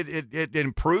 it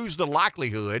improves the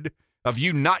likelihood of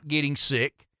you not getting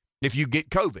sick if you get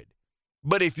COVID.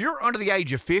 But if you're under the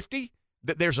age of 50,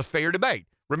 there's a fair debate.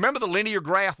 Remember the linear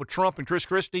graph with Trump and Chris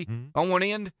Christie on one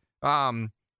end?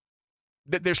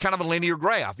 There's kind of a linear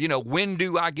graph. When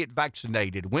do I get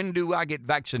vaccinated? When do I get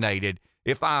vaccinated?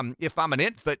 If I'm an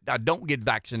infant, I don't get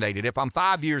vaccinated. If I'm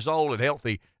 5 years old and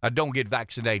healthy, I don't get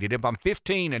vaccinated. If I'm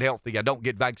 15 and healthy, I don't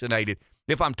get vaccinated.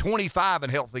 If I'm 25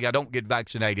 and healthy, I don't get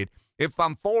vaccinated. If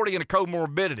I'm 40 and a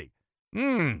comorbidity,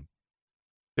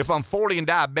 if if I'm 40 and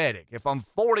diabetic, if I'm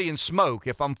 40 and smoke,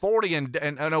 if I'm 40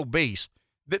 and obese,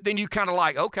 then you kind of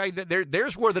like, okay,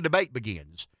 there's where the debate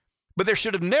begins. But there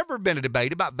should have never been a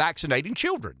debate about vaccinating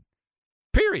children,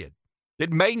 period.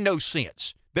 It made no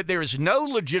sense that there is no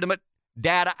legitimate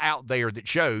data out there that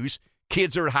shows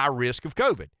kids are at high risk of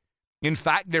COVID. In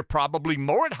fact, they're probably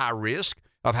more at high risk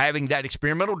of having that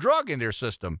experimental drug in their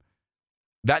system.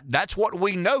 That's what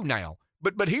we know now.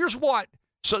 But here's what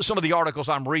some of the articles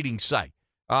I'm reading say.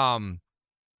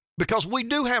 Because we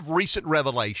do have recent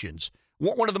revelations.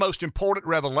 One of the most important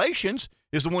revelations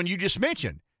is the one you just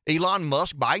mentioned, Elon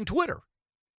Musk buying Twitter.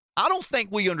 I don't think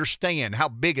we understand how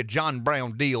big a John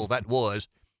Brown deal that was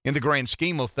in the grand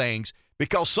scheme of things,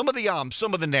 because some of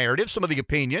the narrative, some of the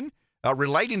opinion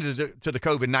relating to the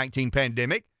COVID-19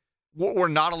 pandemic were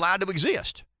not allowed to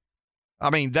exist. I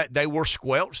mean, that they were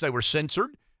squelched, they were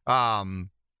censored, and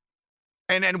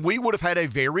we would have had a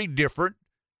very different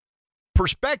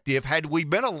perspective had we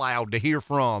been allowed to hear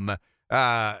from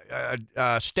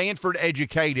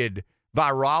Stanford-educated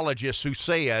virologist who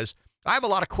says, I have a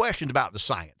lot of questions about the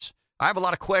science. I have a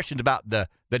lot of questions about the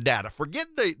data. Forget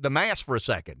the mask for a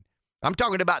second. I'm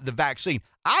talking about the vaccine.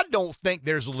 I don't think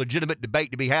there's a legitimate debate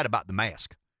to be had about the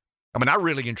mask. I mean, I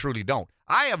really and truly don't.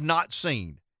 I have not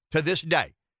seen, to this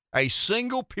day, a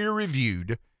single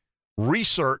peer-reviewed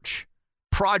research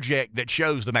project that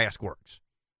shows the mask works.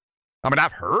 I mean,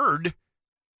 I've heard,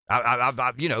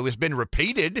 I've it's been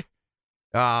repeated.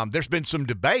 There's been some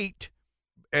debate,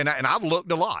 and I've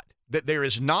looked a lot, that there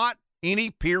is not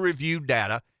any peer-reviewed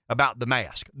data about the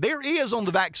mask. There is on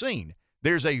the vaccine.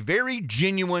 There's a very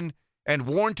genuine and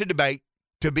warranted debate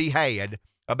to be had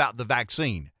about the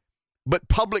vaccine. But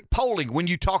public polling, when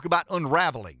you talk about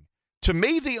unraveling, to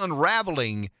me, the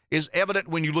unraveling is evident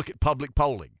when you look at public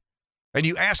polling. And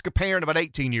you ask a parent of an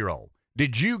 18-year-old,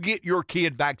 did you get your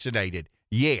kid vaccinated?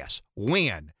 Yes.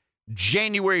 When?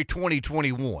 January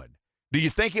 2021. Do you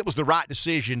think it was the right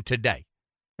decision today?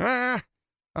 I'm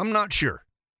not sure.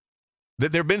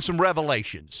 That there have been some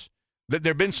revelations, that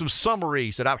there have been some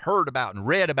summaries that I've heard about and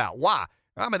read about. Why?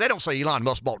 I mean, they don't say Elon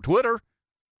Musk bought Twitter,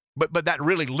 but that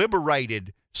really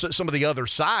liberated some of the other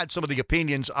sides, some of the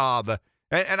opinions of,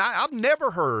 and I've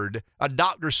never heard a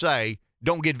doctor say,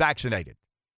 don't get vaccinated.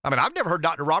 I mean, I've never heard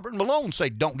Dr. Robert Malone say,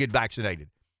 don't get vaccinated.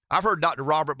 I've heard Dr.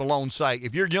 Robert Malone say,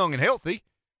 if you're young and healthy,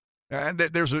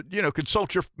 there's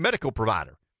consult your medical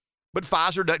provider. But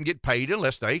Pfizer doesn't get paid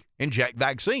unless they inject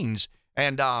vaccines.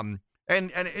 And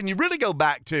you really go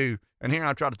back to, and here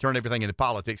I try to turn everything into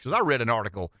politics, because I read an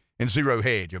article in Zero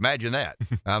Hedge. Imagine that.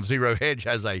 Zero Hedge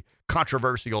has a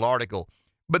controversial article.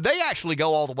 But they actually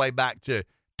go all the way back to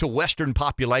Western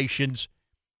populations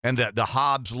and the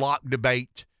Hobbes-Locke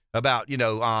debate about,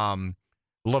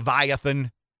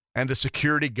 Leviathan and the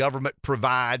security government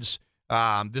provides,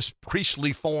 this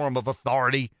priestly form of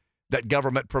authority that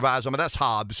government provides. I mean, that's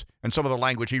Hobbes and some of the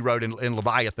language he wrote in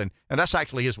Leviathan, and that's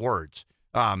actually his words.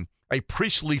 A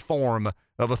priestly form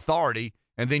of authority,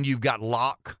 and then you've got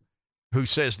Locke, who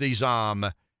says these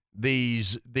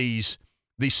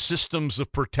systems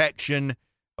of protection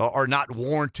are not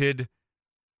warranted,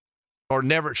 or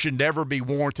should never be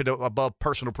warranted above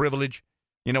personal privilege.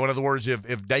 In other words,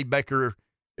 if Dave Baker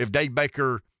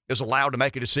is allowed to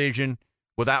make a decision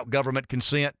without government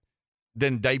consent,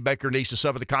 then Dave Baker needs to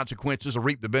suffer the consequences or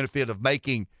reap the benefit of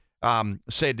making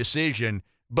said decision.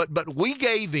 But we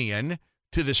gave in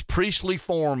to this priestly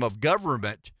form of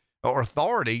government or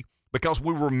authority because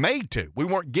we were made to. We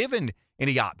weren't given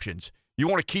any options. You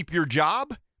want to keep your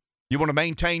job? You want to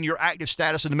maintain your active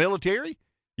status in the military?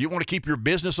 You want to keep your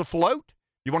business afloat?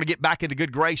 You want to get back into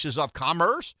good graces of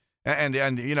commerce and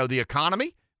the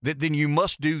economy? Then you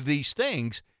must do these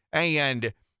things.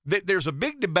 And there's a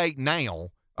big debate now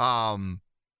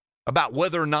about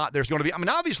whether or not there's going to be,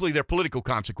 obviously there are political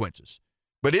consequences,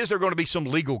 but is there going to be some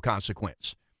legal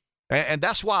consequence? And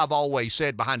that's why I've always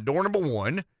said behind door number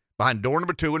 1, behind door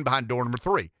number 2, and behind door number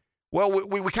 3. Well,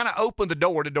 we kind of opened the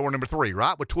door to door number 3,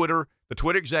 right? With Twitter, the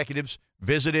Twitter executives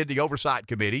visited the oversight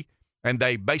committee, and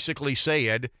they basically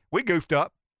said, we goofed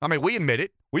up. We admit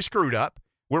it. We screwed up.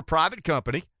 We're a private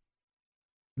company.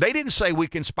 They didn't say we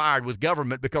conspired with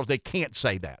government because they can't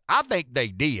say that. I think they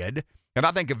did, and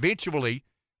I think eventually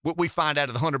we find out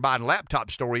of the Hunter Biden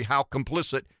laptop story how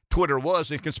complicit Twitter was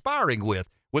in conspiring with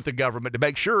the government to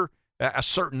make sure a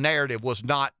certain narrative was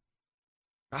not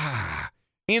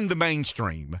in the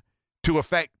mainstream to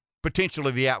affect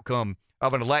potentially the outcome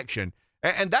of an election.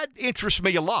 And that interests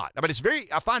me a lot.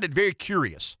 I find it very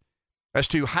curious as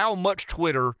to how much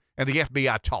Twitter and the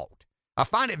FBI talked. I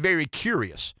find it very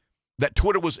curious that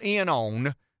Twitter was in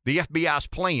on the FBI's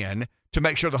plan to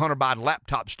make sure the Hunter Biden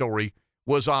laptop story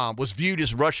was viewed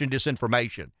as Russian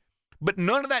disinformation. But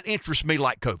none of that interests me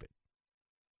like COVID.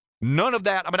 None of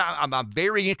that. I mean, I'm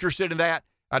very interested in that.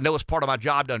 I know it's part of my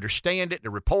job to understand it, to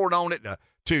report on it,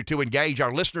 to engage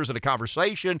our listeners in a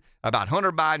conversation about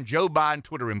Hunter Biden, Joe Biden,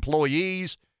 Twitter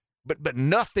employees. But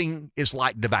nothing is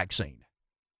like the vaccine.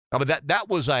 I mean, that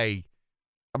was I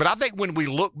think when we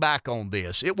look back on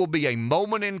this, it will be a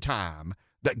moment in time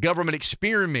that government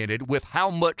experimented with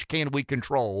how much can we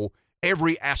control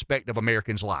every aspect of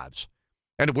Americans' lives.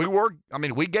 And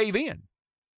we gave in.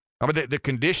 I mean, the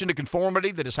condition to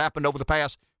conformity that has happened over the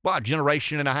past, a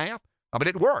generation and a half, I mean,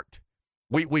 it worked.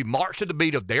 We marched to the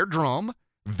beat of their drum.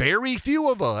 Very few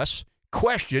of us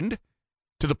questioned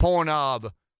to the point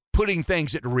of putting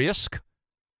things at risk.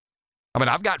 I mean,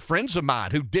 I've got friends of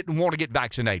mine who didn't want to get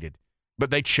vaccinated,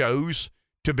 but they chose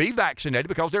to be vaccinated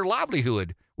because their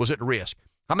livelihood was at risk.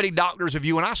 How many doctors have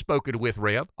you and I spoken with,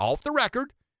 Rev, off the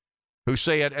record, who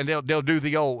said, and they'll do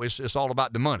the old, it's all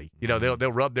about the money. You know,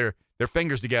 they'll rub their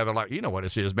fingers together like, you know what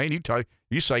it is, man.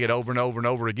 You say it over and over and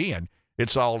over again.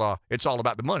 It's all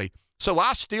about the money. So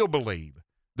I still believe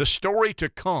the story to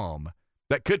come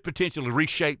that could potentially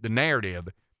reshape the narrative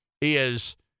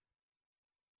is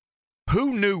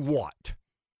who knew what,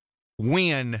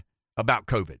 when about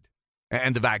COVID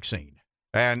and the vaccine.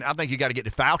 And I think you got to get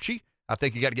to Fauci. I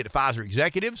think you got to get to Pfizer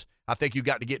executives. I think you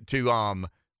got to get to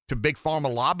big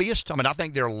pharma lobbyists. I mean, I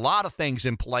think there are a lot of things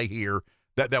in play here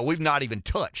that we've not even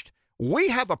touched. We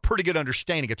have a pretty good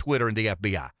understanding of Twitter and the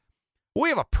FBI. We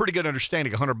have a pretty good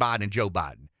understanding of Hunter Biden and Joe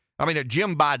Biden. I mean,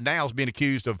 Jim Biden now is being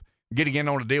accused of getting in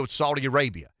on a deal with Saudi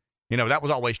Arabia. You know, that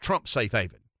was always Trump's safe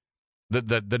haven.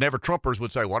 The never-Trumpers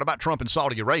would say, what about Trump and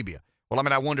Saudi Arabia? Well, I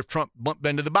mean, I wonder if Trump bumped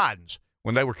into the Bidens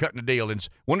when they were cutting a deal, and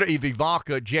wonder if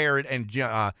Ivanka, Jared, and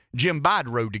Jim Biden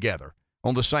rode together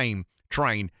on the same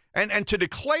train. And to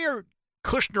declare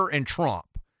Kushner and Trump,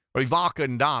 or Ivanka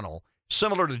and Donald,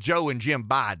 similar to Joe and Jim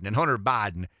Biden and Hunter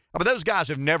Biden, I mean, those guys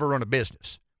have never run a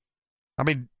business. I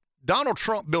mean, Donald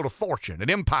Trump built a fortune, an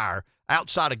empire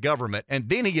outside of government, and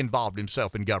then he involved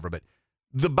himself in government.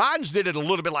 The Bidens did it a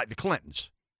little bit like the Clintons.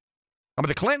 I mean,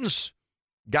 the Clintons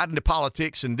got into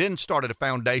politics and then started a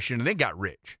foundation and then got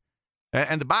rich.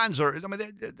 And the Bidens are, I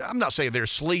mean, I'm not saying they're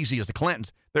sleazy as the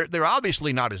Clintons. They're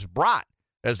obviously not as bright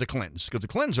as the Clintons, because the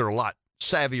Clintons are a lot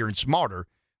savvier and smarter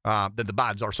than the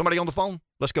Bidens are. Somebody on the phone?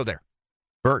 Let's go there.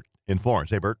 Bert in Florence.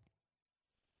 Hey, Bert.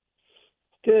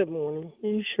 Good morning.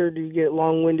 You sure do get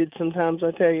long-winded sometimes,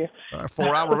 I tell you.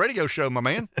 4-hour radio show, my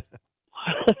man.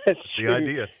 That's the true.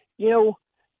 idea. You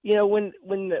know, when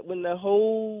the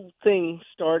whole thing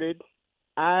started,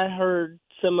 I heard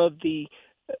some of the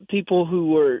people who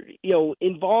were,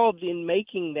 involved in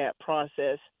making that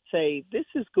process say, this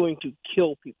is going to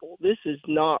kill people. This is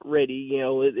not ready.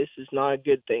 This is not a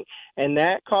good thing. And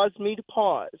that caused me to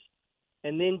pause.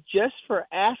 And then just for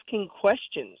asking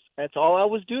questions, that's all I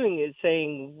was doing, is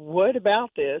saying, what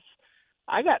about this?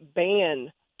 I got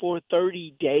banned for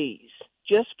 30 days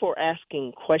just for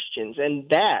asking questions. And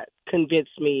that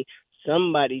convinced me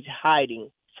somebody's hiding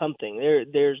something.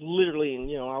 There's literally,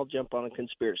 and I'll jump on a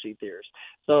conspiracy theorist.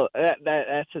 So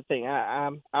that's the thing.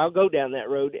 I'll go down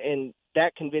that road, and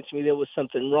that convinced me there was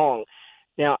something wrong.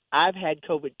 Now, I've had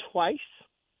COVID twice.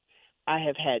 I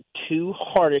have had 2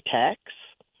 heart attacks.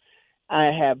 I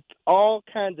have all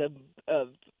kinds of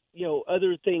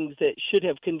other things that should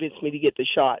have convinced me to get the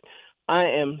shot. I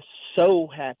am so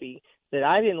happy that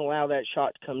I didn't allow that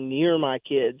shot to come near my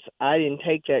kids. I didn't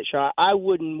take that shot. I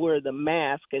wouldn't wear the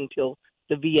mask until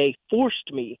the VA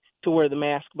forced me to wear the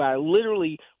mask by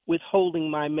literally withholding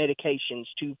my medications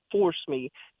to force me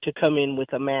to come in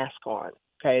with a mask on.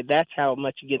 Okay, that's how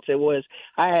much against it was.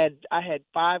 I had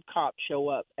 5 cops show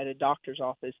up at a doctor's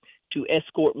office to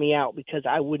escort me out because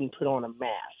I wouldn't put on a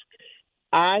mask.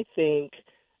 I think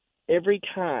every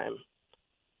time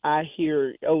I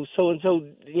hear,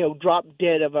 so-and-so, dropped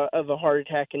dead of a heart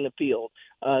attack in the field,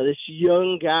 this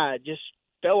young guy just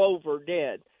fell over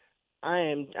dead,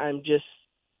 I'm just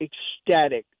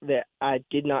ecstatic that I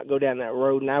did not go down that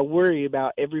road. And I worry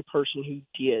about every person who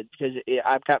did, because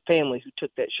I've got family who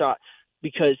took that shot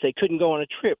because they couldn't go on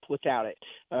a trip without it.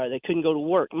 They couldn't go to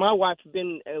work. My wife had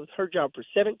been with her job for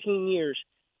 17 years,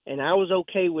 and I was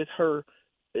okay with her,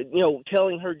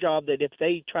 telling her job that if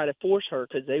they try to force her,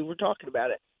 because they were talking about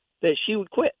it, that she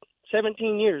would quit.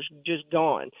 17 years just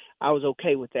gone. I was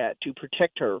okay with that to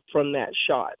protect her from that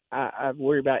shot. I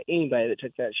worry about anybody that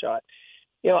took that shot.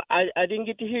 I didn't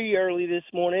get to hear you early this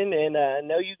morning, and I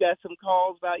know you got some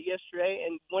calls about yesterday.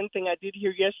 And one thing I did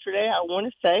hear yesterday, I want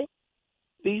to say,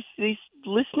 these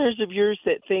listeners of yours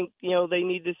that think, they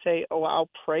need to say, oh, I'll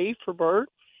pray for Bert.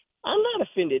 I'm not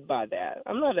offended by that.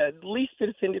 I'm not the least bit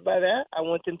offended by that. I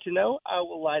want them to know I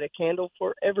will light a candle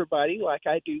for everybody like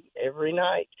I do every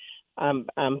night. I'm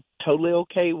totally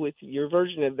okay with your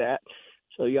version of that.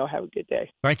 So y'all have a good day.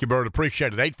 Thank you, Bert.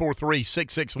 Appreciate it.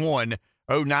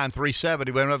 843-661-0937.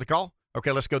 Do we have another call?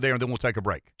 Okay, let's go there, and then we'll take a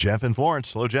break. Jeff in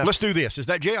Florence. Hello, Jeff. Let's do this. Is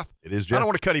that Jeff? It is Jeff. I don't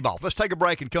want to cut him off. Let's take a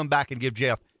break and come back and give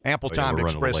Jeff ample time to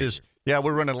express his. Yeah,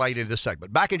 we're running late in this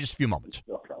segment. Back in just a few moments.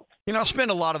 You know, I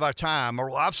spend a lot of our time,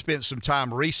 or I've spent some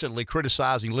time recently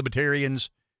criticizing libertarians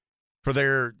for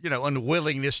their,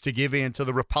 unwillingness to give in to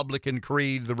the Republican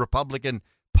creed, the Republican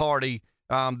Party.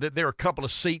 That there are a couple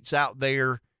of seats out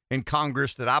there in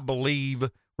Congress that I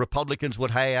believe Republicans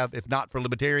would have if not for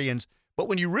libertarians. But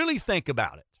when you really think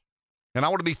about it, and I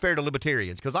want to be fair to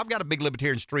libertarians because I've got a big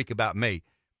libertarian streak about me.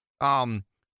 The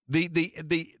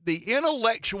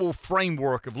intellectual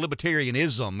framework of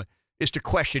libertarianism is to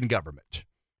question government.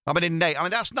 I mean,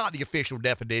 that's not the official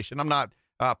definition. I'm not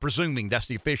presuming that's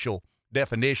the official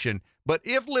definition. But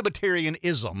if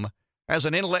libertarianism as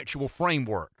an intellectual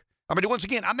framework, once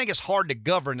again, I think it's hard to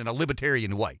govern in a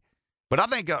libertarian way. But I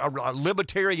think a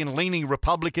libertarian-leaning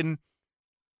Republican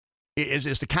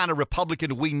is the kind of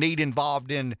Republican we need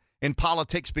involved in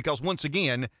politics because, once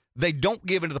again, they don't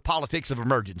give into the politics of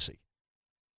emergency.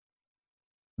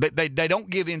 They don't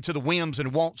give in to the whims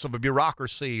and wants of a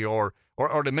bureaucracy or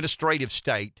an administrative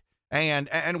state.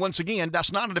 And once again,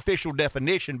 that's not an official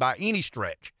definition by any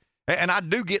stretch. And I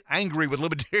do get angry with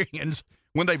libertarians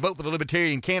when they vote for the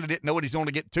libertarian candidate, knowing he's going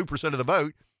to get 2% of the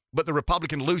vote, but the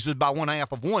Republican loses by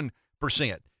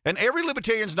 0.5%. And every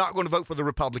libertarian's not going to vote for the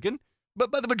Republican,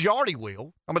 but the majority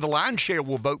will. the lion's share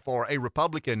will vote for a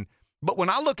Republican. But when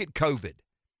I look at COVID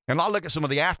and I look at some of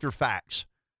the after facts,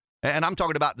 and I'm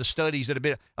talking about the studies that have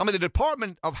been, the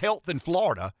Department of Health in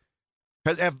Florida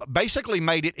have basically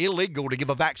made it illegal to give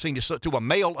a vaccine to a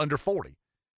male under 40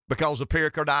 because of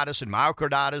pericarditis and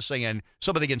myocarditis and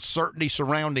some of the uncertainty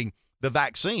surrounding the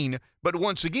vaccine. But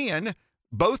once again,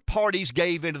 both parties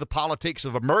gave into the politics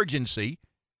of emergency.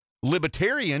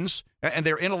 Libertarians and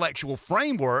their intellectual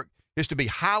framework is to be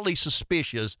highly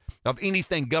suspicious of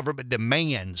anything government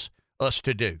demands us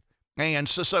to do. And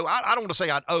so I don't want to say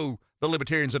I'd owe the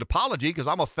libertarians an apology because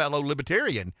I'm a fellow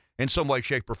libertarian in some way,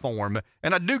 shape, or form.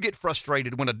 And I do get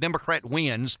frustrated when a Democrat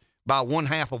wins by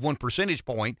 0.5 of 1 percentage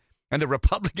point and the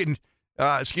Republican,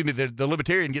 the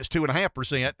libertarian gets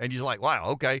 2.5%. And you're like, wow,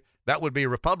 okay, that would be a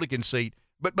Republican seat.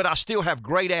 But I still have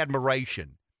great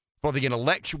admiration for the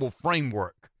intellectual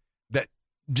framework that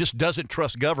just doesn't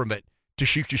trust government to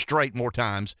shoot you straight more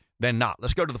times than not.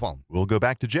 Let's go to the phone. We'll go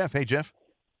back to Jeff. Hey, Jeff.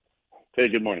 Hey,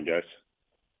 good morning, guys.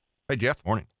 Hey, Jeff.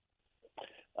 Morning.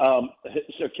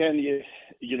 So Ken,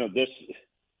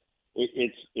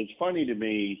 it's funny to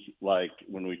me, like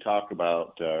when we talk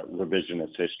about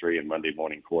revisionist history and Monday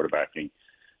morning quarterbacking,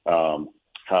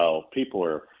 how people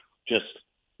are just,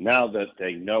 now that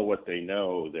they know what they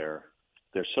know, they're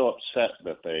so upset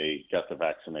that they got the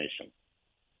vaccination.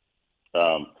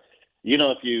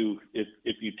 If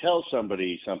you tell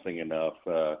somebody something enough,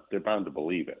 they're bound to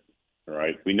believe it,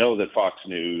 right? We know that Fox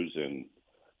News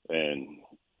and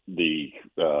the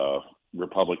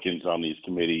Republicans on these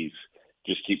committees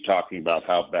just keep talking about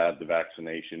how bad the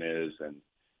vaccination is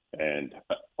and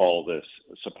all this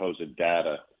supposed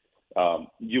data.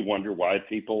 You wonder why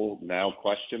people now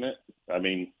question it.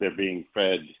 They're being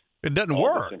fed. It doesn't all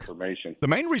work. This information. The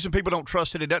main reason people don't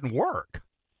trust it doesn't work.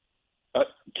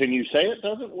 Can you say it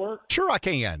doesn't work? Sure, I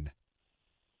can.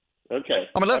 Okay.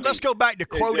 Let's go back to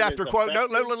quote after quote. No,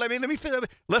 effective? let me finish.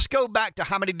 Let's go back to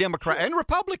how many Democrats and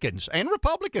Republicans,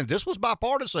 this was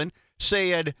bipartisan,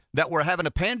 said that we're having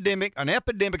a pandemic, an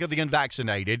epidemic of the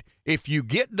unvaccinated. If you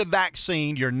get the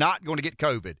vaccine, you're not going to get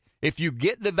COVID. If you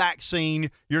get the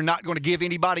vaccine, you're not going to give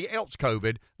anybody else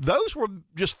COVID. Those were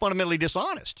just fundamentally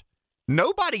dishonest.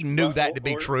 Nobody knew that to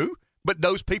be true, but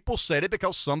those people said it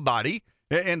because somebody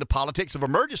in the politics of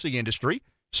emergency industry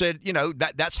said,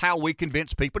 that's how we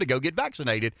convince people to go get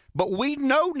vaccinated. But we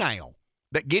know now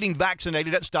that getting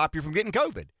vaccinated doesn't stop you from getting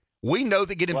COVID. We know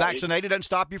that getting vaccinated doesn't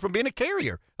stop you from being a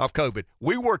carrier of COVID.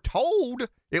 We were told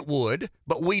it would,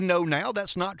 but we know now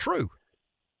that's not true.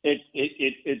 It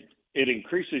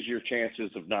increases your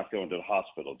chances of not going to the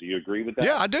hospital. Do you agree with that?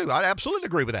 Yeah, I do. I absolutely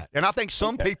agree with that. And I think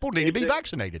some people need to be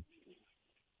vaccinated.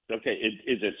 Okay.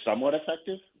 Is it somewhat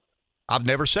effective? I've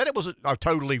never said it was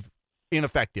totally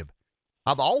ineffective.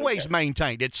 I've always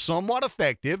maintained it's somewhat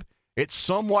effective. It's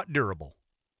somewhat durable.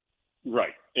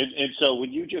 Right. And so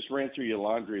when you just ran through your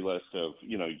laundry list of,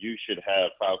 you should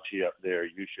have Fauci up there,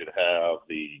 you should have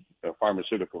the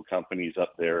pharmaceutical companies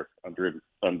up there under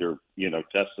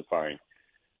testifying.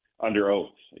 under oath.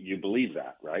 You believe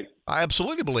that, right? I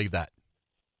absolutely believe that.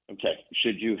 Okay.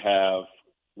 Should you have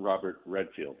Robert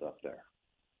Redfield up there?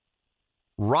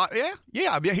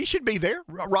 Yeah. He should be there.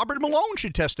 Robert Malone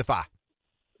should testify.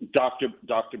 Dr.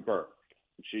 Burke,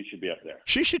 she should be up there.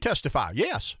 She should testify.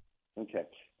 Yes. Okay.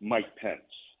 Mike Pence.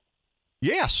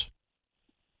 Yes.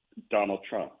 Donald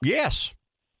Trump. Yes.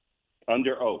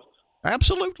 Under oath.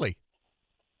 Absolutely.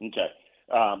 Okay.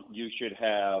 You should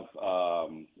have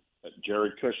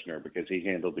Jared Kushner because he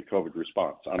handled the COVID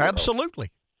response.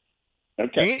 Absolutely.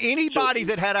 Okay. Anybody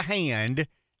that had a hand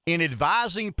in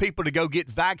advising people to go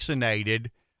get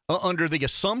vaccinated under the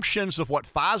assumptions of what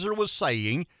Pfizer was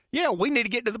saying, yeah, we need to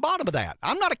get to the bottom of that.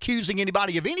 I'm not accusing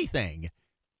anybody of anything.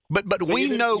 But we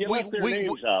know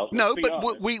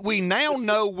we now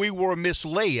know we were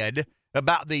misled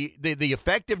about the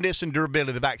effectiveness and durability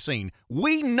of the vaccine.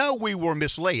 We know we were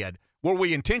misled. Were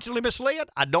we intentionally misled?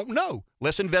 I don't know.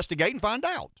 Let's investigate and find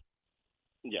out.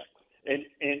 Yeah, and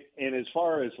as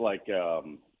far as like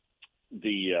the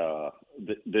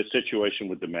situation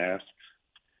with the masks,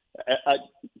 I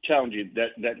challenge you.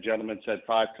 That gentleman said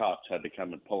 5 cops had to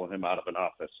come and pull him out of an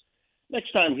office.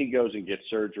 Next time he goes and gets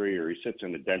surgery or he sits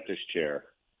in a dentist chair,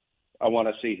 I want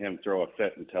to see him throw a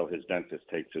fit until his dentist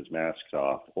takes his mask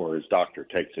off or his doctor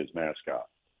takes his mask off.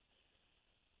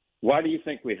 Why do you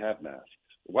think we have masks?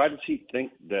 Why does he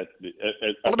think that?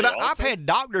 I've had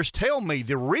doctors tell me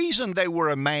the reason they wear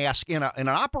a mask in an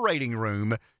operating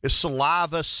room is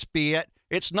saliva, spit.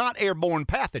 It's not airborne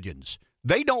pathogens.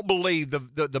 They don't believe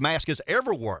the mask has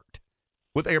ever worked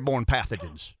with airborne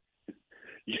pathogens.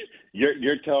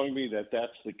 You're telling me that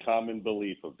that's the common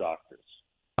belief of doctors.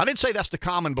 I didn't say that's the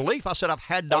common belief. I said I've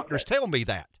had doctors tell me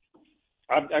that.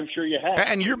 I'm sure you have.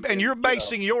 And you're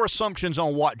basing your assumptions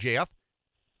on what, Jeff?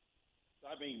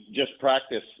 I mean, just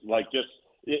practice, like just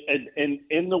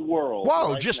in the world.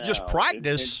 Whoa, right just now,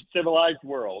 practice.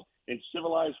 In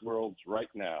civilized worlds right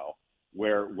now,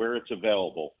 where it's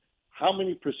available, how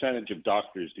many percentage of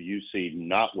doctors do you see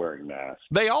not wearing masks?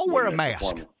 They all wear a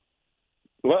mask.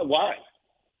 Well, why?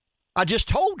 I just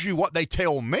told you what they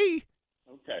tell me.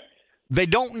 Okay. They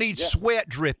don't need sweat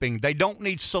dripping. They don't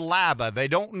need saliva. They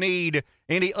don't need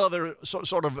any other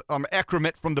sort of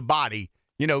excrement from the body.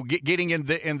 You know, getting in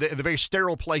the very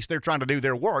sterile place they're trying to do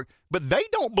their work. But they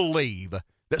don't believe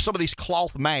that some of these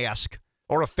cloth masks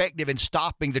are effective in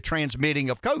stopping the transmitting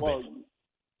of COVID. Well,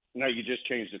 no, you just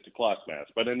changed it to cloth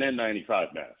masks, but an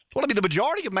N95 mask. Well, I mean, the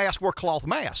majority of masks were cloth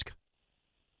masks.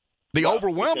 The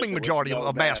overwhelming majority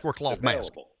of masks were cloth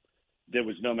masks. There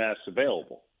was no masks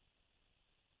available.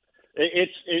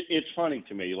 It's funny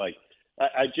to me. Like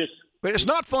I just. But it's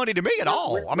not funny to me at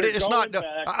all. I mean, it's not.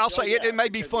 I'll say it may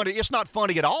be funny. It's not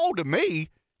funny at all to me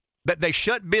that they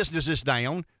shut businesses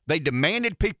down. They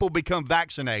demanded people become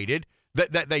vaccinated.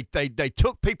 That they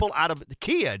took people out of the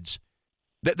kids.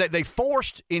 That they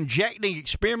forced injecting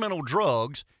experimental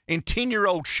drugs in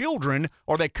 10-year-old children,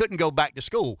 or they couldn't go back to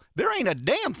school. There ain't a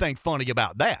damn thing funny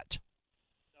about that.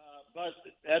 But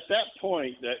at that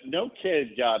point, no kid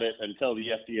got it until the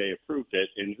FDA approved it,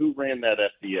 and who ran that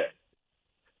FDA?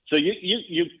 So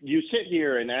you sit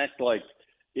here and act like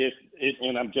it's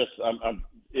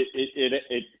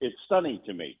stunning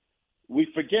to me. We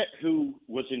forget who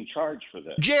was in charge for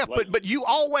this. Jeff, but you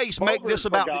always make this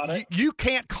about you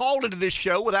can't call into this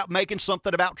show without making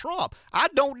something about Trump. I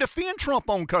don't defend Trump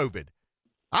on COVID.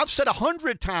 I've said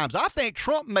 100 times, I think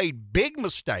Trump made big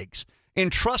mistakes in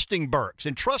trusting Birx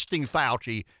and trusting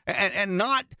Fauci and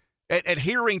not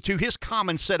adhering to his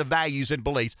common set of values and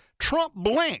beliefs. Trump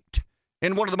blinked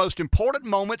in one of the most important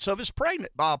moments of his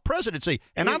presidency.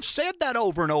 And I've said that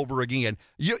over and over again.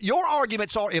 Your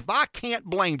arguments are, if I can't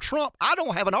blame Trump, I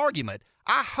don't have an argument.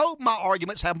 I hope my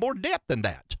arguments have more depth than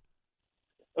that.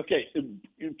 Okay,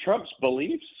 Trump's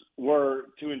beliefs were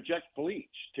to inject bleach,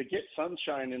 to get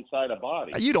sunshine inside a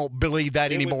body. You don't believe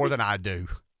that any more than I do.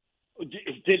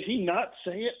 Did he not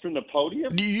say it from the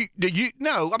podium?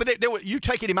 No. I mean, you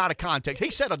taking him out of context. He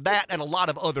said that and a lot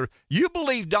of other. You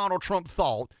believe Donald Trump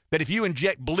thought that if you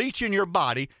inject bleach in your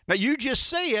body, now you just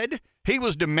said he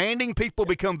was demanding people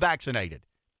become vaccinated.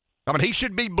 I mean, he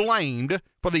should be blamed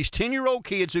for these 10-year-old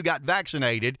kids who got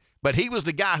vaccinated, but he was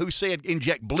the guy who said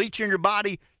inject bleach in your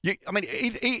body.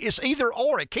 It's either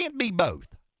or. It can't be both.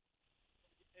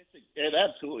 It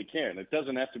absolutely can. It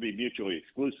doesn't have to be mutually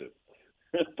exclusive.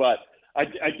 But I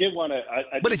did want to.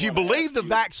 But if you believe the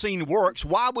vaccine works,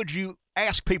 why would you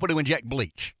ask people to inject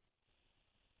bleach?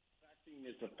 The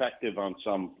vaccine is effective on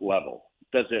some level.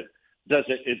 Is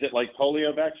it like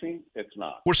polio vaccine? It's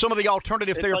not. Were some of the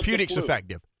alternative therapeutics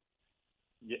effective?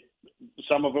 Yeah,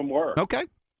 some of them were. Okay.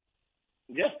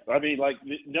 Yeah, I mean, like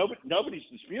nobody's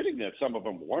disputing that some of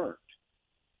them weren't.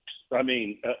 I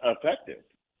mean, effective.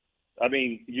 I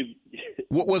mean,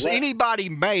 was anybody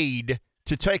made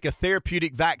to take a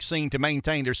therapeutic vaccine to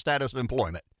maintain their status of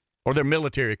employment or their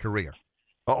military career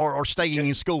or staying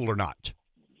in school or not?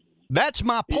 That's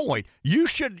my point. You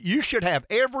should have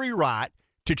every right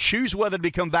to choose whether to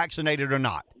become vaccinated or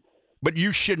not. But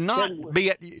you should not be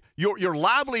at your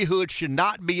livelihood should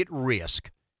not be at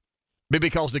risk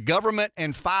because the government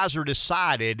and Pfizer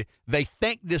decided they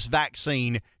think this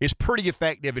vaccine is pretty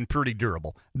effective and pretty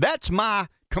durable. That's my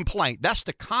complaint. That's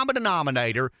the common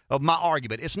denominator of my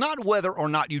argument. It's not whether or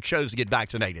not you chose to get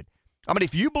vaccinated. I mean,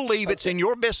 if you believe it's in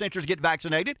your best interest to get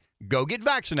vaccinated, go get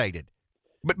vaccinated.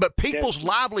 But people's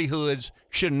livelihoods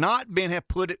should not have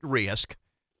put at risk.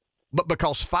 But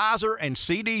because Pfizer and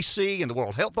CDC and the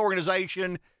World Health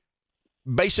Organization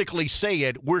basically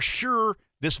said, we're sure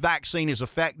this vaccine is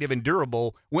effective and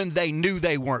durable when they knew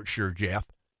they weren't sure, Jeff.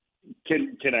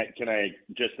 Can I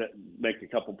just make a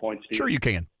couple points to you? Sure you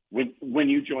can. When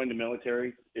you join the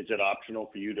military, is it optional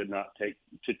for you to not take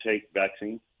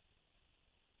vaccine?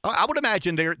 I would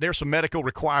imagine there's some medical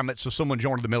requirements of someone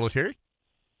joining the military.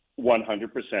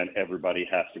 100%. Everybody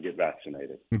has to get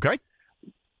vaccinated. Okay.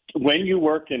 When you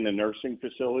work in the nursing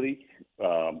facility,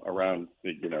 around,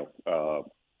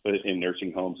 in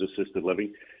nursing homes, assisted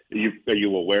living, are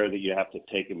you aware that you have to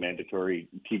take a mandatory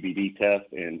TBD test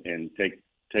and take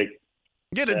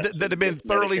yeah, that have been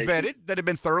thoroughly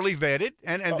vetted,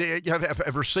 and they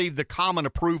have received the common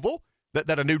approval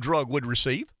that a new drug would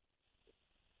receive?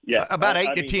 Yeah, about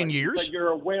 8 to 10 years. But you're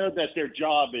aware that their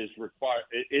job is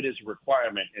it is a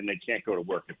requirement, and they can't go to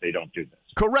work if they don't do this.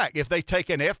 Correct. If they take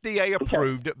an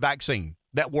FDA-approved vaccine,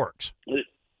 that works.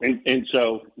 And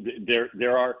so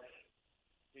there are.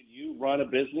 Can you run a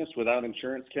business without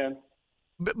insurance, Ken?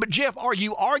 But Jeff, are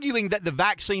you arguing that the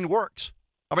vaccine works?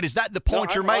 I mean, is that the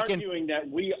point you're making? I'm arguing that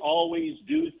we always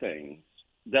do things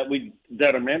that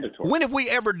are mandatory. When have we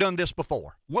ever done this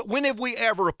before? When have we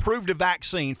ever approved a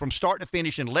vaccine from start to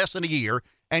finish in less than a year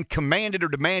and commanded or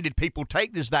demanded people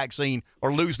take this vaccine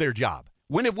or lose their job?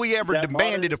 When have we ever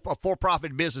demanded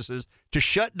for-profit businesses to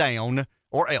shut down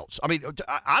or else? I mean,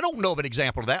 I don't know of an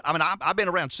example of that. I mean, I've been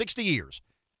around 60 years.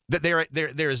 That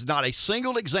there is not a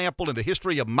single example in the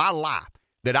history of my life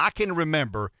that I can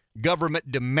remember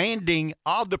government demanding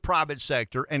of the private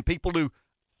sector and people who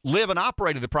live and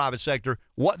operate in the private sector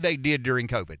what they did during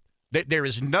COVID. There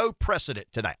is no precedent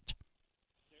to that.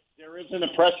 There isn't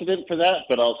a precedent for that,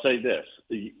 but I'll say this.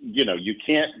 You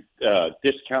can't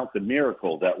discount the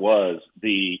miracle that was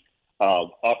the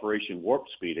Operation Warp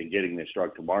Speed in getting this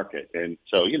drug to market. And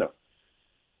so,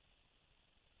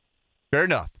 Fair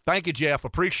enough. Thank you, Jeff.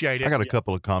 Appreciate it. I got a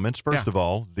couple of comments. First of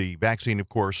all, the vaccine, of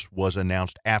course, was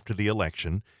announced after the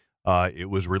election. It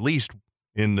was released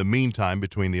in the meantime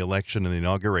between the election and the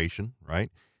inauguration,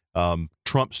 right?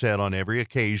 Trump said on every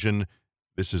occasion,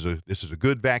 this is a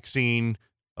good vaccine.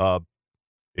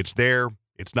 It's there.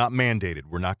 It's not mandated.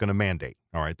 We're not going to mandate.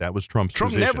 All right. That was Trump's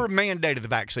position. Never mandated the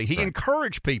vaccine. He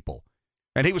encouraged people,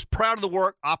 and he was proud of the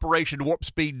work Operation Warp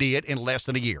Speed did in less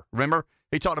than a year. Remember?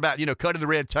 He talked about, cutting the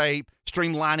red tape,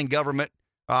 streamlining government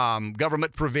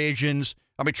provisions.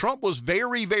 I mean, Trump was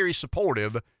very, very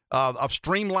supportive of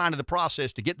streamlining the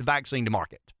process to get the vaccine to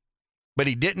market. But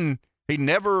he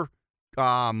never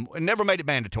made it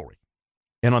mandatory.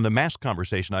 And on the mask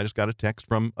conversation, I just got a text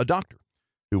from a doctor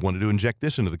who wanted to inject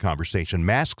this into the conversation.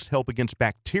 Masks help against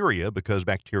bacteria because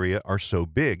bacteria are so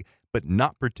big, but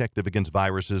not protective against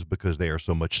viruses because they are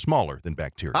so much smaller than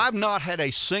bacteria. I've not had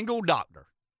a single doctor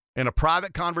in a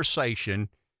private conversation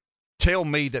tell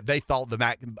me that they thought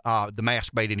the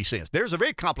mask made any sense. There's a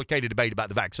very complicated debate about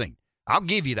the vaccine. I'll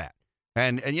give you that.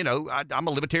 And I'm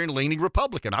a libertarian-leaning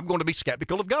Republican. I'm going to be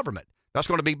skeptical of government. That's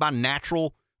going to be my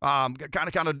natural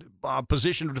kind of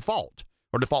position of default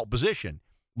position.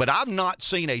 But I've not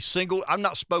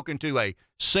spoken to a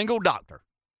single doctor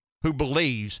who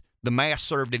believes the mask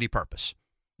served any purpose.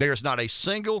 There's not a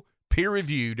single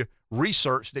peer-reviewed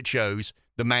research that shows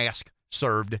the mask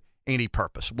served any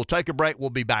purpose. We'll take a break. We'll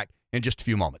be back in just a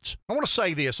few moments. I want to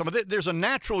say this. There's a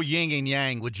natural yin and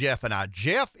yang with Jeff and I.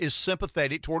 Jeff is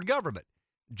sympathetic toward government.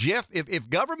 Jeff, if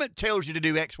government tells you to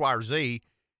do X, Y, or Z,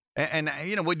 and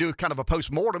we do kind of a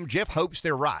postmortem, Jeff hopes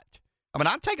they're right. I mean,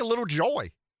 I take a little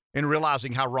joy in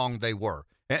realizing how wrong they were.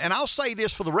 And I'll say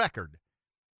this for the record.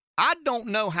 I don't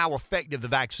know how effective the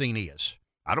vaccine is.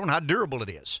 I don't know how durable it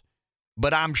is.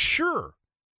 But I'm sure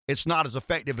it's not as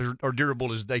effective or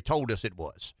durable as they told us it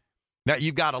was. Now,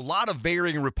 you've got a lot of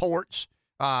varying reports.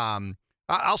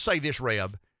 I'll say this,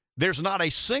 Rev. There's not a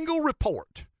single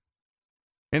report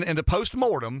in the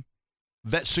postmortem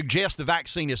that suggest the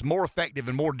vaccine is more effective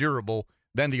and more durable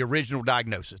than the original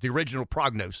diagnosis, the original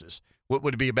prognosis. What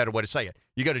would be a better way to say it?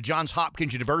 You go to Johns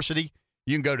Hopkins University.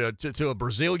 You can go to a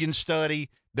Brazilian study.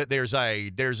 That there's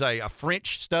a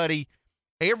French study.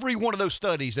 Every one of those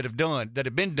studies that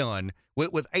have been done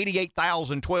with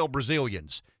 88,012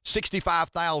 Brazilians,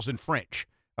 65,000 French.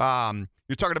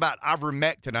 You're talking about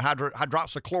ivermectin and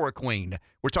hydroxychloroquine.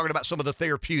 We're talking about some of the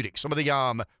therapeutics, some of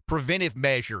the preventive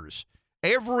measures.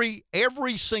 Every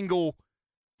single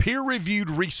peer-reviewed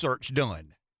research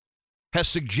done has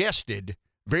suggested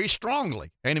very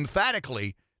strongly and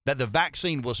emphatically that the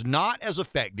vaccine was not as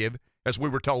effective as we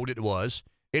were told it was.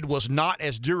 It was not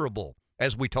as durable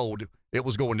as we told it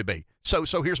was going to be. So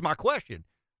here's my question.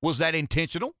 Was that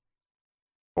intentional?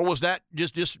 Or was that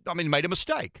just made a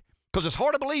mistake? Because it's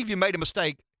hard to believe you made a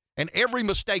mistake, and every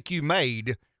mistake you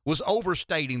made was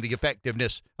overstating the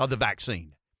effectiveness of the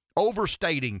vaccine,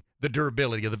 overstating the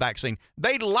durability of the vaccine.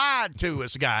 They lied to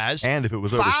us, guys. And if it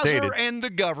was overstated. Pfizer and the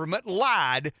government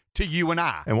lied to you and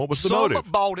I. And what was the motive?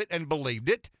 Some bought it and believed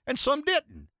it, and some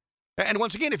didn't. And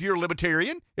once again, if you're a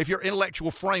libertarian, if your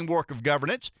intellectual framework of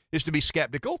governance is to be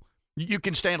skeptical, you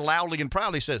can stand loudly and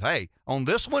proudly say, hey, on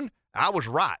this one, I was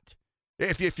right.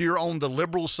 If you're on the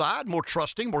liberal side, more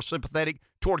trusting, more sympathetic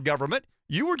toward government,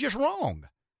 you were just wrong.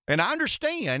 And I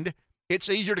understand it's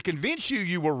easier to convince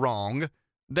you were wrong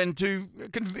than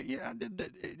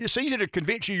it's easier to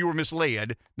convince you were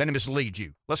misled than to mislead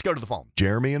you. Let's go to the phone.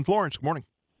 Jeremy in Florence. Good morning.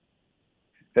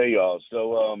 Hey, y'all.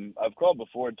 So I've called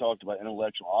before and talked about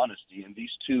intellectual honesty, and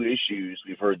these two issues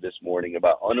we've heard this morning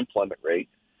about unemployment rate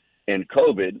and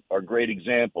COVID are great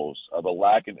examples of a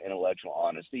lack of intellectual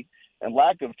honesty and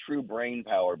lack of true brain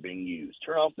power being used.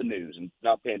 Turn off the news and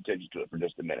not pay attention to it for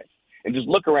just a minute. And just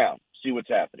look around, see what's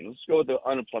happening. Let's go with the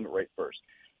unemployment rate first.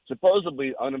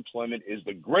 Supposedly, unemployment is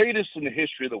the greatest in the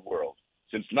history of the world.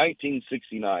 Since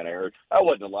 1969, I heard. I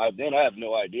wasn't alive then. I have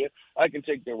no idea. I can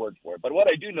take their word for it. But what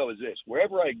I do know is this.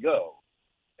 Wherever I go,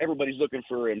 everybody's looking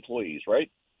for employees, right?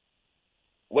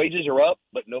 Wages are up,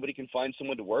 but nobody can find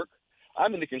someone to work.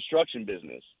 I'm in the construction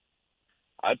business.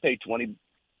 I pay $20+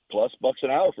 an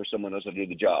hour for someone else to do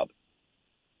the job.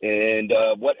 And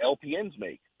what LPNs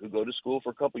make, who go to school for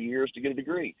a couple of years to get a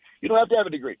degree. You don't have to have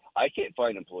a degree. I can't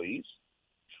find employees.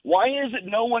 Why is it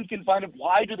no one can find it?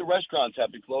 Why do the restaurants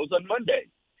have to close on Monday?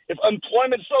 If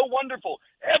employment's so wonderful,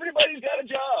 everybody's got a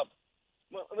job.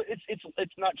 Well,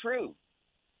 it's not true.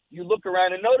 You look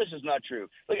around and notice it's not true.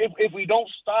 But if we don't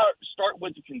start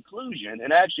with the conclusion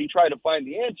and actually try to find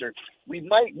the answer, we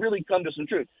might really come to some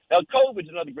truth. Now, COVID's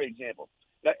another great example.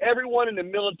 Now, everyone in the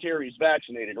military is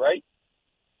vaccinated, right?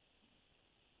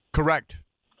 Correct.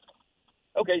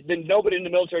 Okay, then nobody in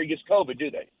the military gets COVID, do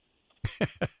they?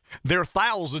 There are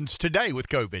thousands today with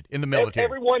COVID in the military.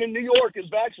 Everyone in New York is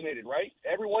vaccinated, right?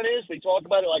 Everyone is. They talk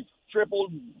about it like triple,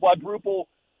 quadruple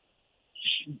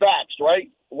vaxxed,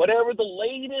 right? Whatever the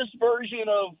latest version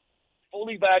of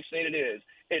fully vaccinated is.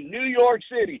 In New York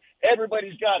City,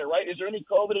 everybody's got it, right? Is there any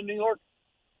COVID in New York?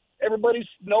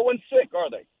 No one's sick,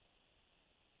 are they?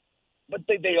 But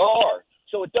they are.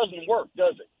 So it doesn't work,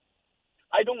 does it?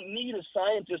 I don't need a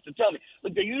scientist to tell me.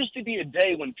 Look, there used to be a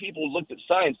day when people looked at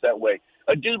science that way.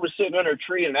 A dude was sitting under a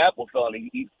tree and an apple fell, and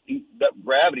that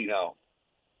gravity now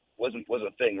wasn't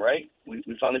a thing, right? We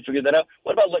finally figured that out.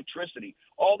 What about electricity?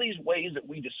 All these ways that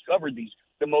we discovered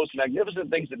the most magnificent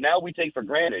things that now we take for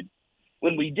granted.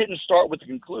 When we didn't start with the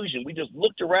conclusion, we just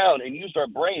looked around and used our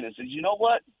brain and said, you know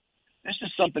what? There's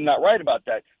just something not right about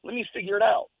that. Let me figure it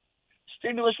out.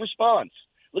 Stimulus response.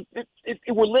 Look,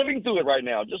 we're living through it right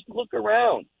now. Just look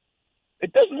around.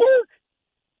 It doesn't work.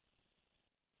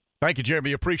 Thank you,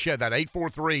 Jeremy. Appreciate that.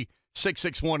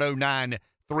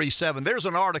 843-661-0937. There's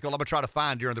an article I'm going to try to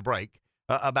find during the break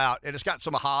about, and it's got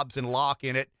some of Hobbes and Locke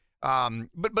in it.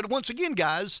 But once again,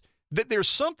 guys, that there's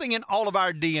something in all of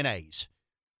our DNAs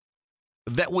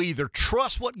that we either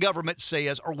trust what government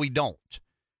says or we don't.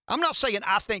 I'm not saying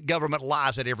I think government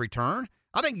lies at every turn.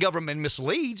 I think government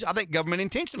misleads. I think government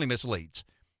intentionally misleads.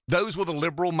 Those with a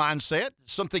liberal mindset,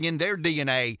 something in their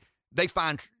DNA, they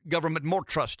find government more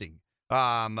trusting,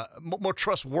 more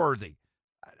trustworthy.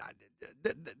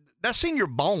 That's in your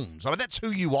bones. I mean, that's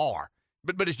who you are.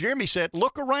 But as Jeremy said,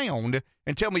 look around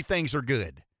and tell me things are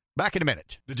good. Back in a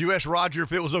minute. Did you ask Roger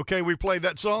if it was okay we played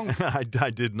that song?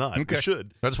 I did not. Okay. We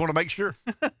should. I just want to make sure.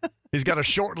 He's got a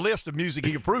short list of music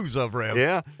he approves of, Rev.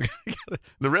 Yeah.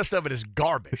 The rest of it is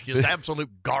garbage, just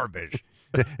absolute garbage.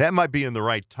 That might be in the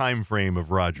right time frame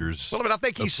of Rogers. Well, but I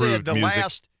think he said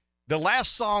the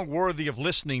last song worthy of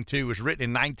listening to was written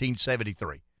in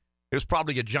 1973. It was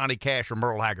probably a Johnny Cash or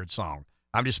Merle Haggard song.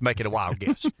 I'm just making a wild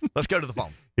guess. Let's go to the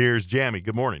phone. Here's Jamie.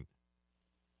 Good morning.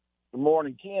 Good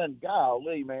morning, Ken.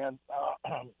 Golly, man,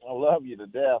 I love you to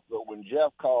death, but when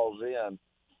Jeff calls in,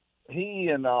 he's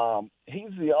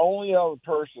the only other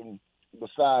person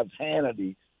besides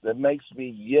Hannity that makes me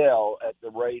yell at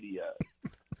the radio.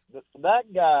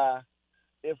 That guy,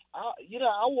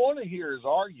 I want to hear his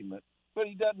argument, but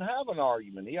he doesn't have an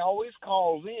argument. He always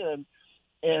calls in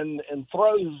and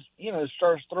throws,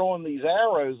 starts throwing these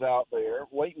arrows out there,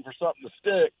 waiting for something to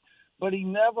stick, but he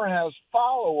never has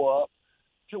follow-up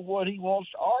to what he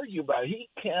wants to argue about. He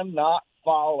cannot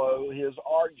follow his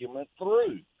argument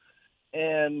through.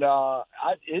 And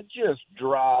it just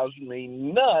drives me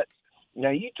nuts.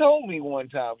 Now, you told me one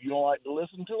time if you don't like to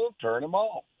listen to him, turn him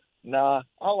off. Nah,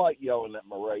 I like yelling at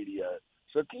my radio.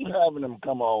 So keep having him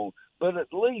come on. But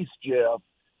at least, Jeff,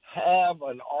 have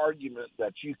an argument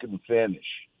that you can finish.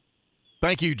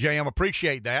 Thank you, Jam.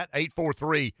 Appreciate that.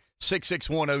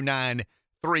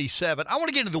 843-661-0937. I want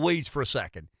to get into the weeds for a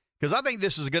second because I think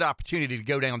this is a good opportunity to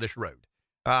go down this road.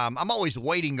 I'm always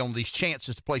waiting on these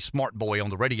chances to play Smart Boy on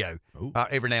the radio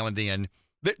every now and then.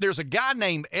 There's a guy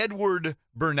named Edward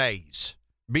Bernays,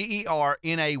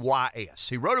 Bernays.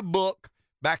 He wrote a book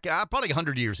back probably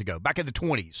 100 years ago, back in the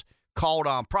 20s, called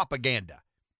Propaganda.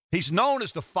 He's known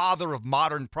as the father of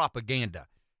modern propaganda.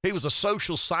 He was a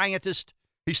social scientist.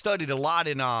 He studied a lot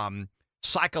in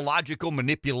psychological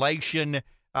manipulation,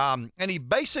 and he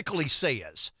basically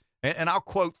says, and I'll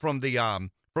quote from the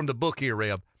book here,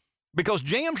 Rev, because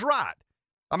Jam's right.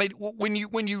 I mean, when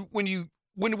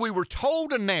we were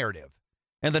told a narrative,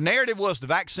 and the narrative was the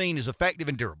vaccine is effective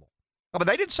and durable. But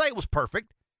they didn't say it was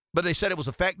perfect, but they said it was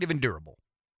effective and durable.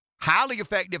 Highly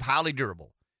effective, highly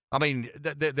durable. I mean,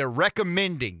 they're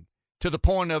recommending to the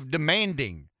point of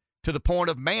demanding, to the point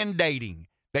of mandating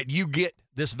that you get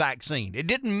this vaccine. It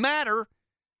didn't matter.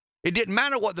 It didn't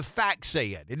matter what the facts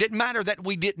said. It didn't matter that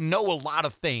we didn't know a lot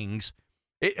of things.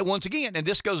 Once again, and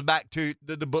this goes back to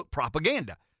the book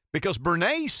Propaganda, because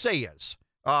Bernays says,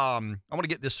 I want to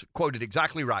get this quoted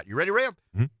exactly right. You ready, Rev?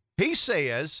 Mm-hmm. He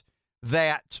says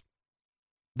that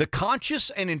the conscious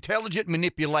and intelligent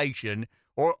manipulation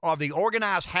of the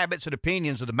organized habits and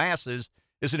opinions of the masses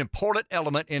is an important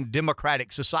element in democratic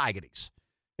societies.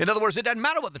 In other words, it doesn't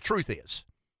matter what the truth is.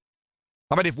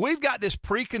 I mean, if we've got this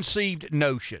preconceived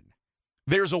notion,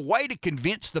 there's a way to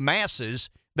convince the masses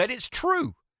that it's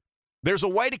true. There's a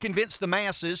way to convince the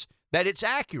masses that it's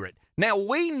accurate. Now,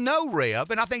 we know,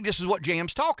 Rev, and I think this is what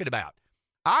Jam's talking about.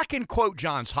 I can quote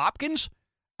Johns Hopkins.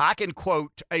 I can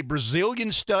quote a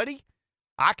Brazilian study.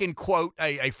 I can quote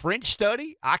a French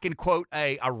study. I can quote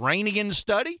a Iranian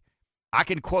study. I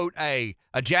can quote a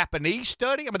Japanese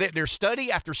study. I mean, there's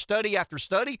study after study after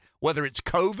study, whether it's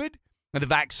COVID and the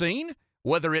vaccine,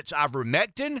 whether it's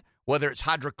ivermectin, whether it's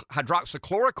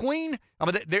hydroxychloroquine. I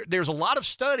mean, there's a lot of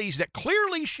studies that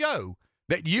clearly show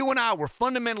that you and I were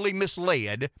fundamentally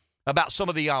misled about some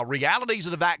of the realities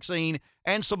of the vaccine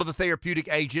and some of the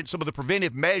therapeutic agents, some of the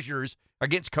preventive measures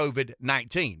against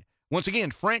COVID-19. Once again,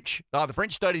 the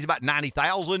French study is about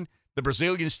 90,000. The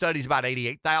Brazilian study is about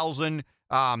 88,000.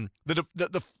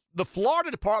 The Florida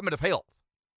Department of Health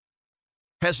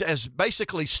has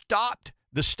basically stopped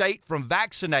the state from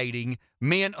vaccinating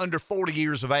men under 40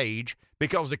 years of age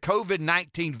because the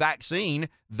COVID-19 vaccine,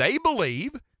 they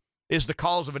believe, is the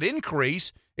cause of an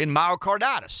increase in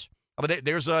myocarditis. I mean,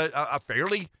 there's a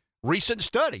fairly recent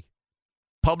study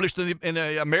published in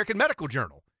the American Medical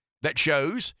Journal that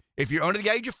shows if you're under the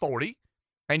age of 40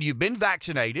 and you've been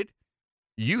vaccinated,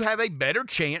 you have a better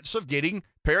chance of getting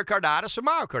pericarditis or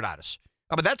myocarditis.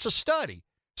 I mean, that's a study.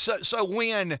 So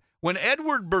when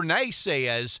Edward Bernays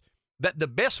says that the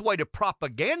best way to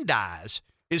propagandize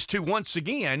is to once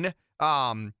again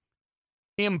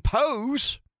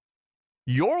impose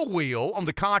your will on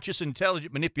the conscious,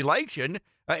 intelligent manipulation.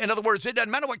 In other words, it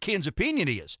doesn't matter what Ken's opinion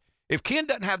is. If Ken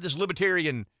doesn't have this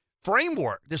libertarian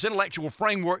framework, this intellectual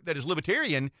framework that is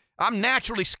libertarian, I'm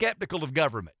naturally skeptical of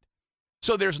government.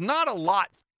 So there's not a lot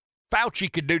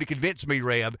Fauci could do to convince me,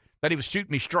 Rev, that he was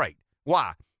shooting me straight.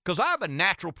 Why? Because I have a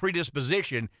natural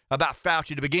predisposition about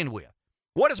Fauci to begin with.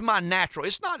 What is my natural?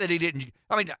 It's not that he didn't.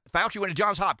 I mean, Fauci went to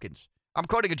Johns Hopkins. I'm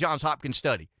quoting a Johns Hopkins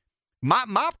study. My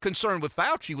concern with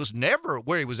Fauci was never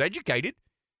where he was educated.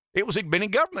 It was he'd been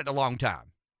in government a long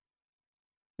time.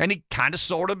 And he kind of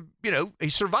sort of, he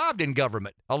survived in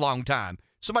government a long time.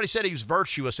 Somebody said he's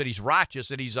virtuous, that he's righteous,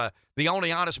 that he's the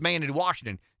only honest man in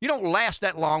Washington. You don't last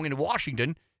that long in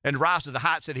Washington and rise to the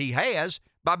heights that he has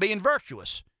by being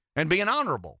virtuous and being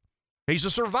honorable. He's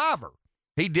a survivor.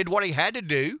 He did what he had to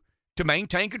do to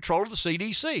maintain control of the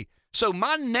CDC. So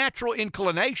my natural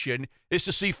inclination is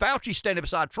to see Fauci standing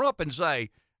beside Trump and say,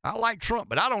 I like Trump,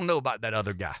 but I don't know about that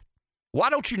other guy. Why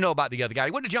don't you know about the other guy?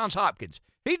 He went to Johns Hopkins.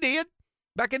 He did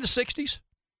back in the 60s.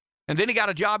 And then he got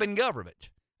a job in government.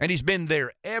 And he's been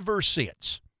there ever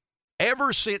since.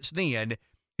 Ever since then,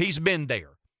 he's been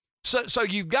there. So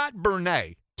you've got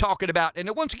Bernays talking about, and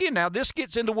once again now, this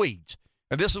gets in the weeds.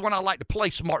 And this is when I like to play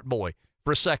smart boy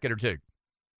for a second or two.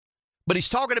 But he's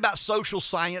talking about social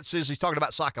sciences. He's talking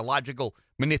about psychological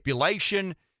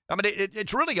manipulation. I mean,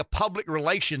 it's really a public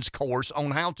relations course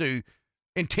on how to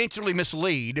intentionally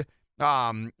mislead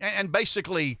and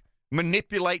basically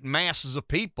manipulate masses of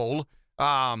people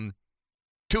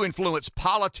to influence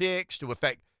politics, to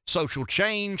affect social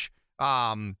change,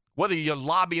 whether you're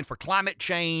lobbying for climate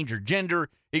change or gender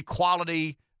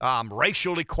equality,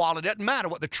 racial equality, doesn't matter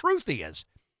what the truth is.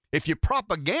 If you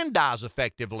propagandize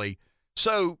effectively,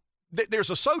 so there's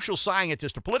a social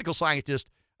scientist, a political scientist,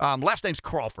 last name's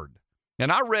Crawford,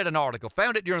 and I read an article,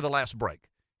 found it during the last break,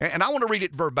 and I want to read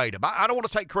it verbatim. I don't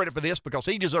want to take credit for this because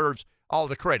he deserves all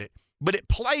the credit, but it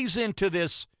plays into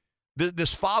this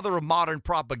father of modern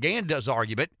propaganda's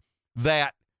argument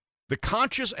that the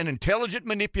conscious and intelligent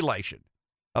manipulation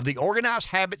of the organized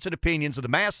habits and opinions of the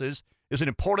masses is an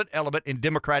important element in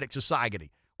democratic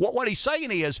society. What he's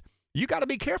saying is, you got to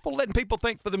be careful letting people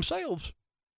think for themselves.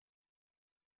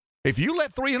 If you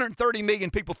let 330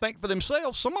 million people think for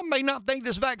themselves, some of them may not think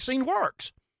this vaccine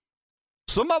works.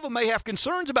 Some of them may have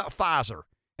concerns about Pfizer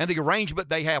and the arrangement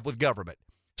they have with government.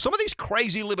 Some of these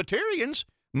crazy libertarians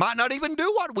might not even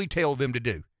do what we tell them to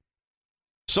do.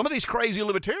 Some of these crazy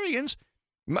libertarians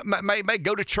may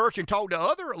go to church and talk to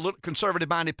other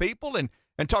conservative-minded people and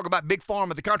talk about Big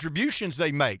Pharma, the contributions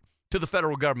they make to the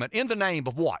federal government in the name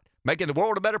of what? Making the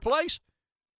world a better place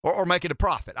or making a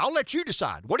profit? I'll let you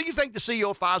decide. What do you think the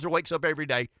CEO of Pfizer wakes up every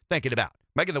day thinking about?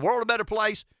 Making the world a better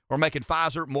place or making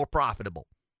Pfizer more profitable?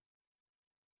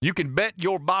 You can bet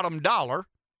your bottom dollar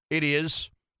it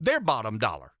is their bottom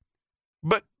dollar.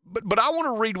 But I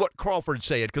want to read what Crawford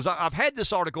said because I've had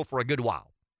this article for a good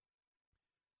while.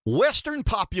 Western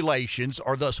populations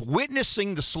are thus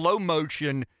witnessing the slow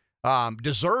motion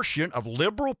desertion of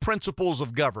liberal principles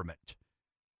of government.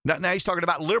 Now he's talking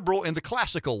about liberal in the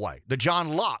classical way, the John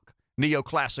Locke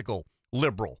neoclassical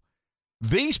liberal.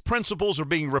 These principles are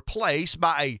being replaced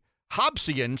by a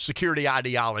Hobbesian security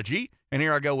ideology, and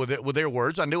here I go with it with their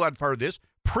words. I knew I'd heard this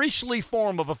priestly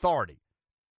form of authority.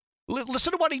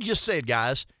 Listen to what he just said,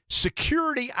 guys.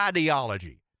 Security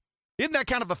ideology. Isn't that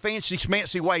kind of a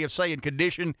fancy way of saying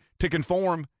condition to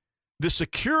conform? The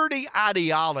security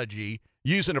ideology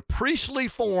using a priestly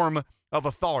form of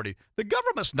authority. The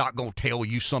government's not going to tell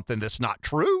you something that's not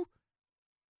true.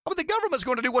 I mean, the government's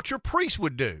going to do what your priest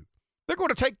would do. They're going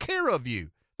to take care of you.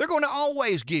 They're going to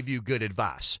always give you good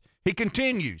advice. He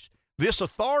continues, this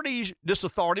authority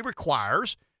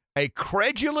requires a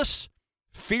credulous,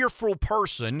 fearful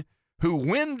person who,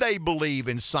 when they believe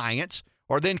in science,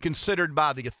 are then considered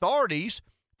by the authorities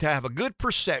to have a good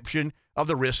perception of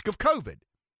the risk of COVID.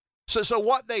 So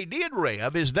what they did,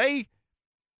 Rev, is they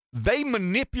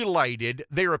manipulated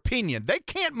their opinion. They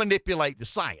can't manipulate the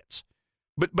science.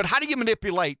 But how do you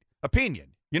manipulate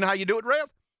opinion? You know how you do it, Rev?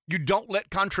 You don't let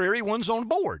contrary ones on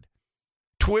board.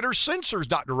 Twitter censors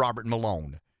Dr. Robert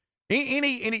Malone.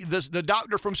 The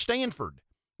doctor from Stanford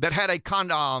that had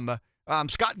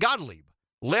Scott Gottlieb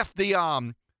left the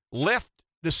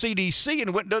CDC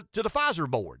and went to the Pfizer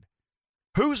board.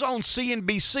 Who's on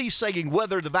CNBC saying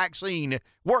whether the vaccine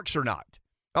works or not?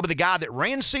 I mean, the guy that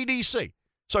ran CDC.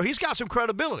 So he's got some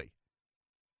credibility.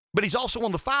 But he's also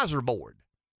on the Pfizer board.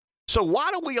 So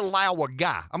why do we allow a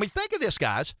guy? I mean, think of this,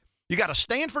 guys. You got a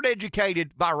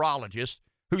Stanford-educated virologist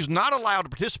who's not allowed to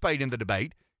participate in the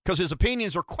debate because his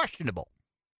opinions are questionable.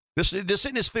 This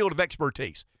isn't his field of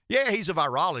expertise. Yeah, he's a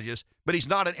virologist, but he's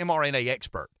not an mRNA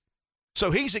expert.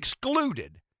 So he's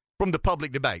excluded from the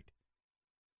public debate.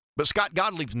 But Scott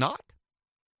Gottlieb's not.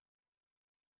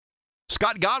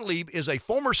 Scott Gottlieb is a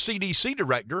former CDC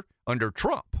director under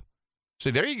Trump.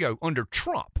 See, there you go, under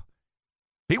Trump.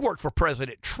 He worked for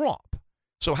President Trump.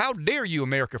 So how dare you,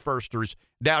 America Firsters,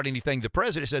 doubt anything the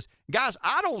president says? Guys,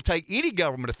 I don't take any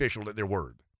government official at their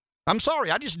word. I'm sorry,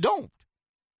 I just don't.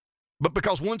 But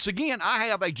because, once again, I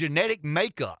have a genetic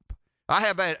makeup. I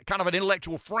have a kind of an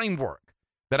intellectual framework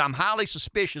that I'm highly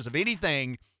suspicious of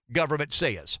anything government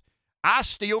says. I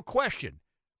still question.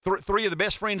 Three of the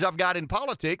best friends I've got in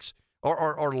politics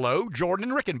are Lowe,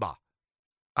 Jordan, and Rickenbaugh.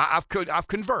 I've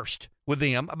conversed with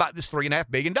them about this $3.5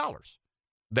 billion.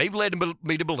 They've led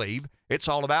me to believe it's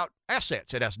all about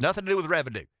assets. It has nothing to do with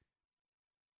revenue.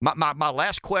 My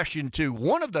last question to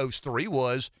one of those three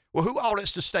was, well, who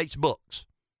audits the state's books?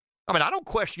 I mean, I don't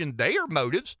question their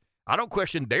motives. I don't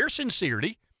question their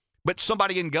sincerity, but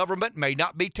somebody in government may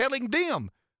not be telling them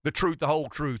the truth, the whole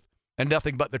truth, and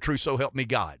nothing but the truth, so help me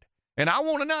God. And I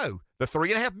want to know, the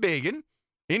 $3.5 billion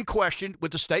in question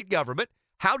with the state government,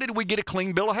 how did we get a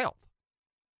clean bill of health?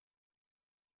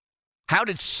 How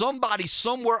did somebody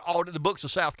somewhere audit the books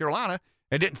of South Carolina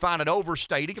and didn't find an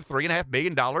overstating of $3.5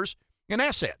 billion in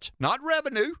assets? Not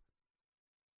revenue,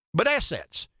 but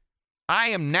assets. I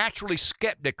am naturally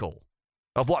skeptical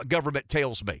of what government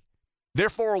tells me.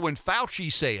 Therefore, when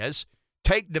Fauci says,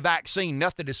 take the vaccine,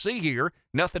 nothing to see here,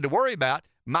 nothing to worry about,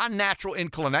 my natural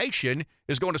inclination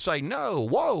is going to say, no,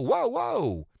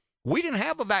 whoa. We didn't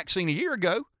have a vaccine a year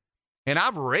ago, and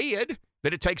I've read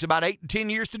that it takes about 8 to 10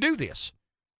 years to do this.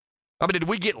 I mean, did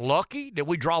we get lucky? Did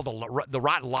we draw the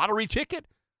right lottery ticket?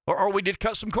 Or we did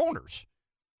cut some corners?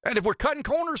 And if we're cutting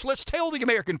corners, let's tell the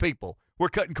American people we're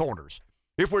cutting corners.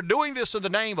 If we're doing this in the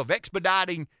name of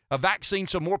expediting a vaccine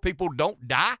so more people don't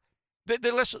die,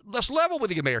 then let's level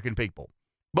with the American people.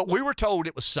 But we were told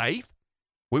it was safe.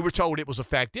 We were told it was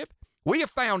effective. We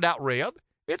have found out, Rev,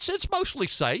 it's mostly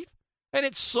safe, and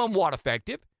it's somewhat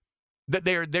effective. That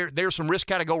there's some risk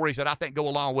categories that I think go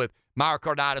along with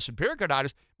myocarditis and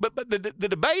pericarditis. But the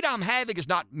debate I'm having is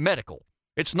not medical.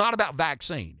 It's not about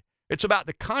vaccine. It's about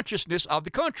the consciousness of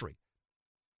the country.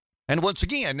 And once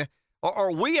again,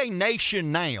 are we a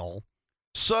nation now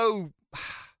so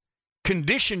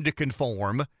conditioned to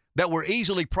conform that we're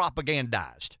easily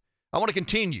propagandized? I want to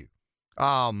continue.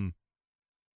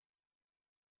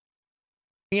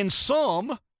 In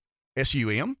some,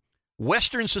 SUM,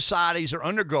 Western societies are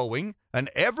undergoing an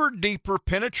ever deeper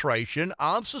penetration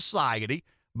of society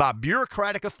by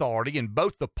bureaucratic authority in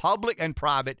both the public and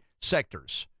private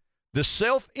sectors. The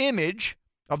self-image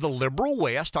of the liberal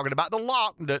West, talking about the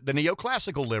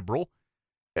neoclassical liberal,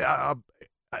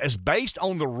 is based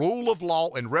on the rule of law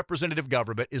and representative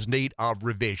government is need of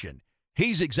revision.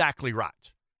 He's exactly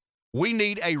right. We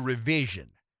need a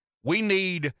revision. We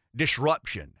need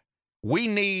disruption. We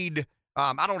need,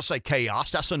 I don't want to say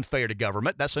chaos. That's unfair to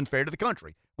government. That's unfair to the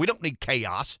country. We don't need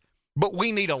chaos, but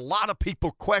we need a lot of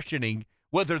people questioning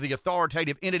whether the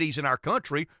authoritative entities in our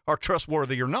country are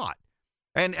trustworthy or not.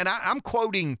 And I'm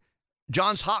quoting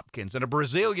Johns Hopkins in a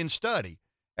Brazilian study,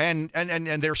 and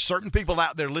there's certain people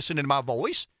out there listening to my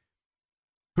voice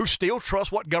who still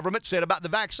trust what government said about the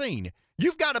vaccine.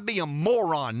 You've got to be a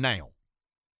moron now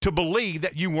to believe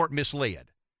that you weren't misled.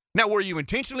 Now, were you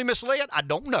intentionally misled? I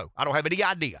don't know. I don't have any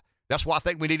idea. That's why I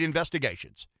think we need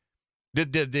investigations.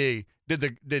 Did the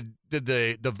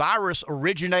virus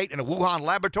originate in a Wuhan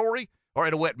laboratory or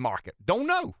at a wet market? Don't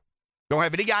know. Don't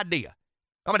have any idea.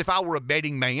 I mean, if I were a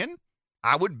betting man,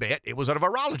 I would bet it was at a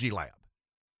virology lab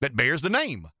that bears the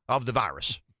name of the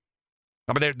virus.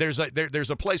 I mean, there's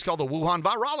a place called the Wuhan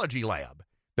Virology Lab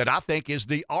that I think is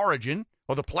the origin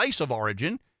or the place of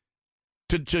origin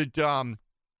to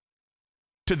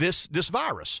this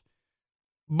virus.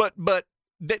 But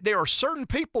there are certain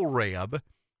people, Rev,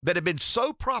 that have been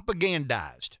so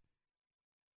propagandized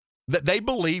that they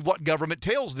believe what government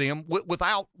tells them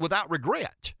without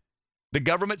regret. The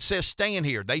government says stand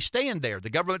here, they stand there. The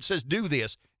government says do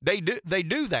this, they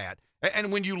do that.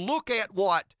 And when you look at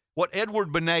what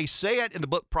Edward Benet said in the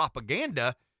book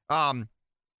Propaganda,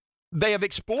 they have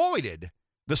exploited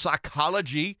the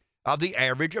psychology of the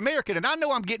average American. And I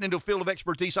know I'm getting into a field of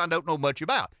expertise I don't know much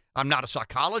about. I'm not a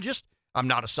psychologist. I'm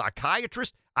not a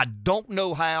psychiatrist. I don't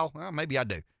know how. Well, maybe I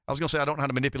do. I was going to say I don't know how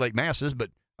to manipulate masses, but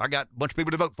I got a bunch of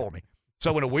people to vote for me.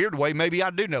 So in a weird way, maybe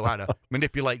I do know how to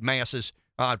manipulate masses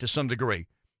to some degree.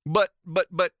 But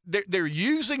they're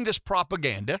using this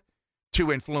propaganda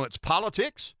to influence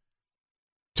politics,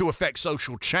 to affect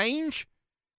social change,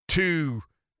 to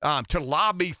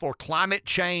lobby for climate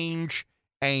change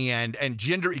and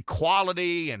gender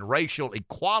equality and racial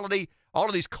equality, all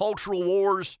of these cultural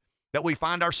wars that we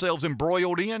find ourselves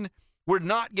embroiled in. We're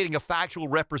not getting a factual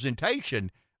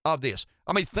representation of this.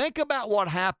 I mean, think about what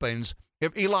happens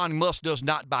if Elon Musk does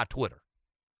not buy Twitter.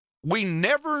 We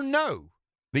never know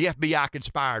the FBI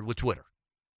conspired with Twitter.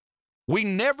 We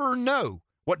never know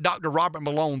what Dr. Robert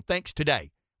Malone thinks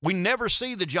today. We never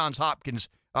see the Johns Hopkins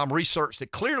research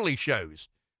that clearly shows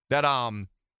that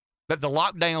the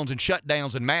lockdowns and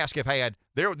shutdowns and masks have had,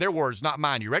 their words, not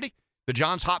mine. You ready? The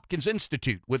Johns Hopkins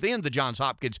Institute within the Johns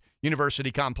Hopkins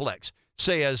University complex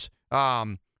says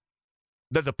that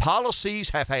the policies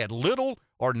have had little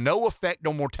or no effect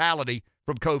on mortality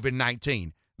from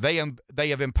COVID-19. They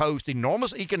have imposed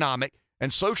enormous economic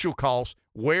and social costs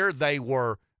where they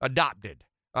were adopted.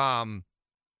 I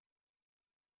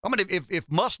mean, if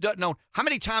Musk doesn't know, how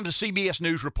many times has CBS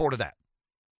News reported that?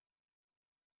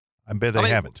 I bet they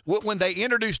haven't. When they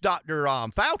introduced Dr.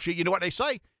 Fauci, you know what they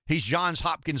say? He's Johns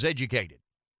Hopkins educated.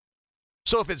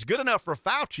 So if it's good enough for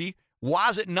Fauci, why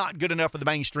is it not good enough for the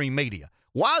mainstream media?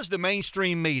 Why is the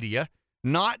mainstream media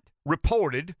not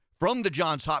reported from the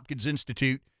Johns Hopkins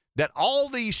Institute that all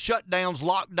these shutdowns,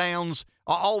 lockdowns,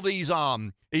 all these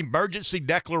emergency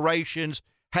declarations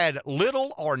had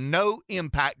little or no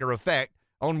impact or effect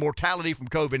on mortality from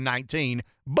COVID-19,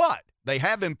 but they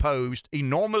have imposed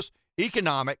enormous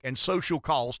economic and social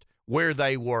cost where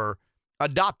they were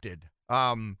adopted?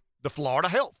 The Florida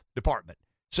Health Department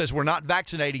says we're not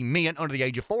vaccinating men under the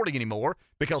age of 40 anymore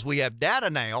because we have data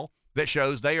now that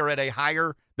shows they are at a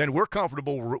higher than we're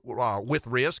comfortable with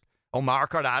risk on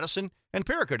myocarditis and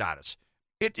pericarditis.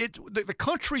 The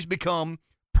country's become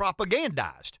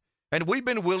propagandized, and we've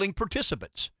been willing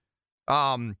participants.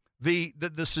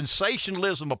 The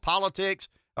sensationalism of politics,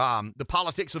 the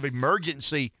politics of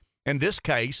emergency in this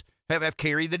case have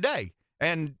carried the day,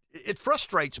 and it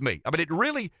frustrates me. I mean,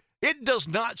 it does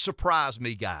not surprise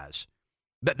me, guys,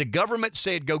 that the government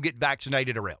said go get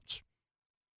vaccinated or else.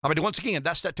 I mean, once again,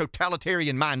 that's that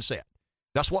totalitarian mindset.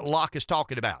 That's what Locke is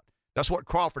talking about. That's what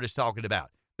Crawford is talking about.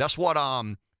 That's what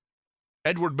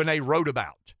Edward Benet wrote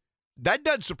about. That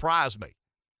doesn't surprise me.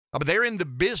 I mean, they're in the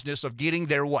business of getting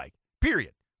their way,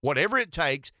 period. Whatever it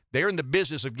takes, they're in the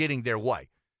business of getting their way.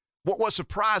 What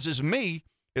surprises me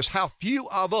is how few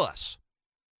of us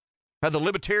have the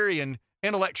libertarian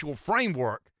intellectual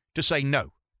framework to say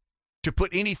no, to put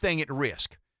anything at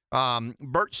risk.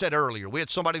 Bert said earlier, we had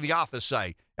somebody in the office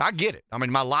say, I get it. I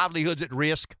mean, my livelihood's at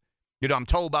risk. You know, I'm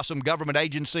told by some government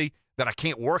agency that I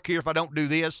can't work here if I don't do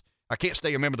this. I can't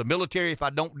stay a member of the military if I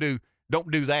don't do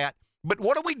that. But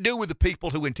what do we do with the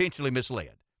people who intentionally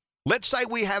misled? Let's say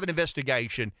we have an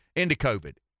investigation into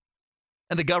COVID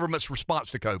and the government's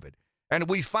response to COVID, and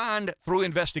we find through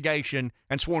investigation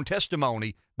and sworn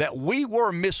testimony that we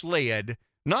were misled,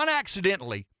 not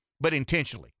accidentally, but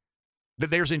intentionally,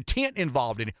 that there's intent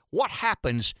involved in it. What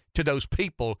happens to those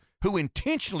people who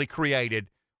intentionally created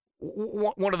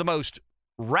one of the most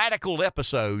radical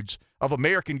episodes of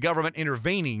American government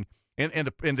intervening in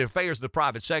the affairs of the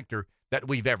private sector that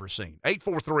we've ever seen?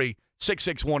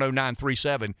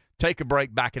 843-661-0937. Take a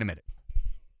break. Back in a minute.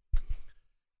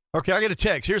 Okay, I get a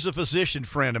text. Here's a physician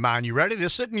friend of mine. You ready?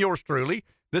 This isn't yours truly.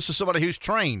 This is somebody who's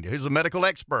trained, who's a medical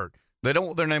expert. They don't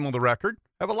want their name on the record,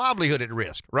 have a livelihood at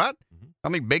risk, right? Mm-hmm. I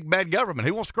mean, big bad government.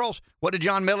 Who wants to cross? What did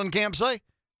John Mellencamp say?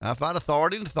 I fight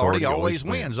authority, and authority always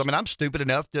wins. I mean, I'm stupid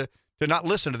enough to not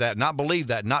listen to that, not believe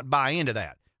that, not buy into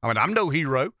that. I mean, I'm no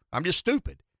hero. I'm just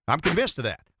stupid. I'm convinced of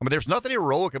that. I mean, there's nothing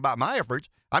heroic about my efforts.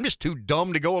 I'm just too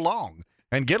dumb to go along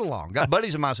and get along. Got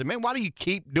buddies of mine say, man, why do you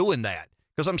keep doing that?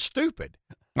 Because I'm stupid.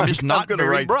 I'm just not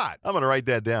very bright. I'm going to write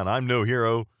that down. I'm no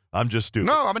hero. I'm just stupid.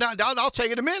 No, I mean, I'll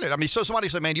take it in a minute. I mean, so somebody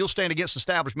said, man, you'll stand against the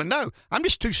establishment. No, I'm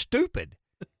just too stupid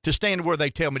to stand where they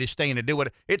tell me to stand and do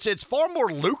it. It's far more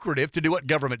lucrative to do what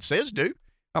government says do.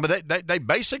 I mean, they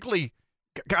basically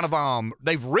kind of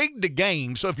they've rigged the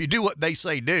game. So if you do what they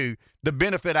say do, the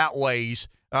benefit outweighs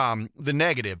the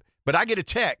negative. But I get a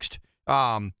text.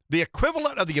 The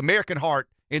equivalent of the American Heart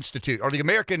Institute or the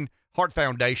American Heart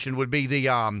Foundation would be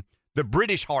the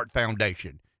British Heart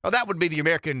Foundation. Oh, that would be the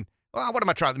American. What am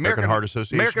I trying? American Heart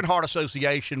Association. American Heart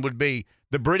Association would be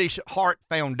the British Heart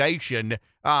Foundation.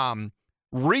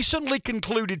 Recently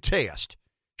concluded test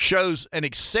shows an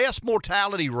excess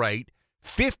mortality rate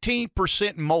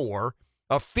 15% more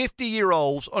of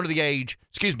 50-year-olds under the age.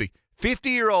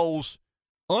 50-year-olds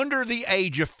under the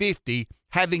age of 50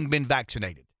 having been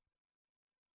vaccinated.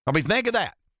 I mean, think of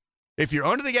that. If you're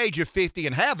under the age of 50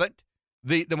 and haven't,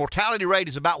 the mortality rate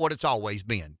is about what it's always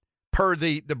been, per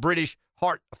the British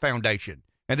Heart Foundation.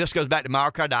 And this goes back to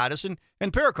myocarditis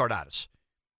and pericarditis.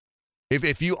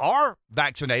 If you are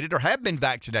vaccinated or have been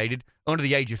vaccinated under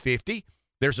the age of 50,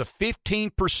 there's a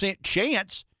 15%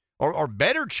 chance or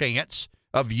better chance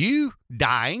of you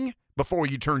dying before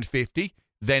you turned 50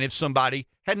 than if somebody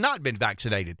had not been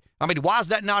vaccinated. I mean, why is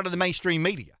that not in the mainstream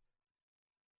media?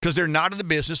 Because they're not in the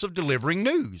business of delivering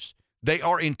news. They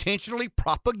are intentionally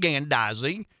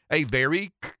propagandizing a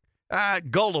very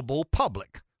gullible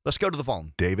public. Let's go to the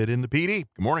phone. David in the PD.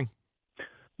 Good morning.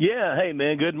 Yeah, hey,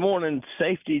 man, good morning.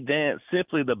 Safety dance,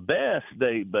 simply the best,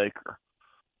 Dave Baker.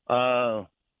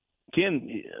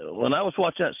 Ken, when I was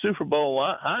watching that Super Bowl,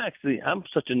 I'm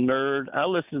such a nerd. I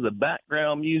listen to the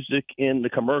background music in the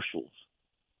commercials.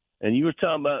 And you were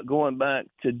talking about going back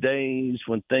to days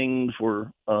when things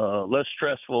were less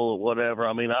stressful or whatever.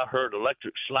 I mean, I heard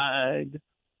Electric Slide.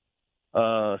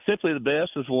 Simply the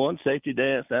Best was one. Safety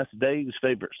Dance, that's Dave's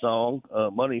favorite song,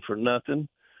 Money for Nothing.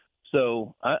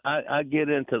 So I get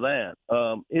into that.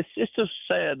 It's just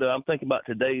sad that I'm thinking about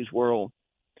today's world.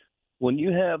 When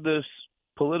you have this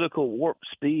political warp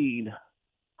speed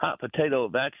hot potato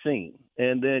vaccine.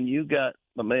 And then you got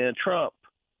my man Trump.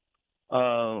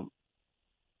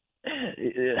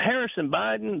 Harris and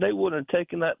Biden, they wouldn't have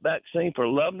taken that vaccine for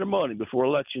love nor money before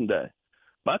Election Day.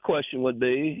 My question would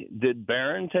be, did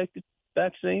Barron take the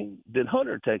vaccine? Did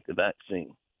Hunter take the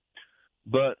vaccine?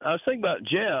 But I was thinking about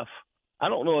Jeff. I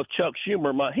don't know if Chuck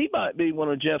Schumer might be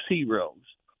one of Jeff's heroes.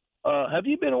 Have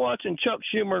you been watching Chuck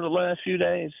Schumer the last few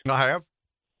days? I have.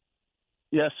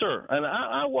 Yes, sir. And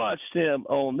I watched him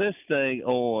on this thing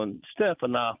on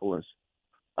Stephanopoulos.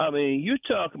 I mean, you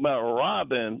talk about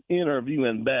Robin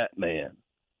interviewing Batman.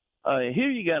 Here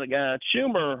you got a guy,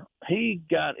 Schumer, he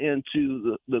got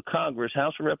into the Congress,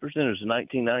 House of Representatives in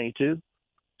 1992.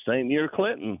 Same year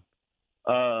Clinton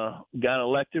got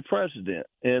elected president.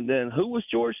 And then who was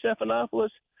George Stephanopoulos?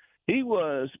 He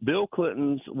was Bill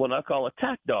Clinton's what I call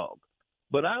attack dog.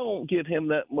 But I won't give him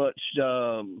that much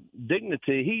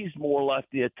dignity. He's more like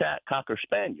the attack cocker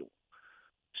spaniel.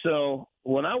 So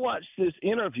when I watched this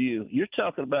interview, you're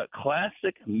talking about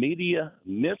classic media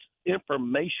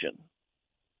misinformation.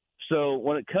 So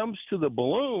when it comes to the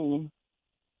balloon,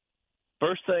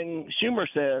 first thing Schumer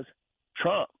says,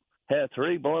 Trump had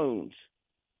 3 balloons.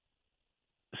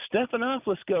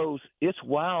 Stephanopoulos goes, it's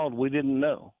wild, we didn't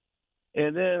know.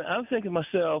 And then I'm thinking to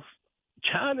myself,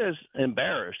 China's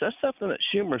embarrassed. That's something that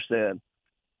Schumer said.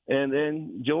 And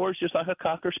then George, just like a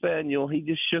cocker spaniel, he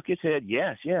just shook his head,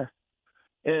 yes, yes.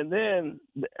 And then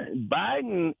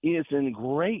Biden is in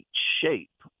great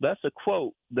shape. That's a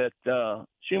quote that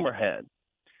Schumer had.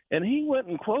 And he went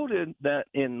and quoted that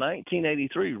in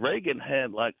 1983, Reagan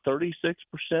had like 36%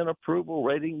 approval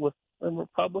rating with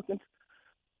Republicans.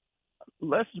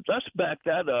 Let's back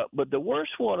that up. But the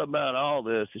worst one about all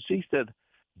this is he said,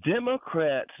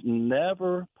 Democrats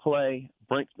never play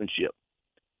brinksmanship.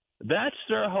 That's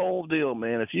their whole deal,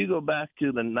 man. If you go back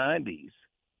to the 90s,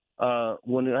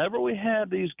 whenever we had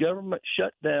these government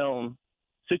shutdown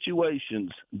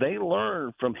situations, they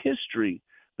learn from history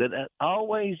that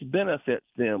always benefits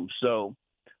them. So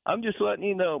I'm just letting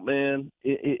you know, man,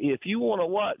 if you want to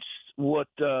watch what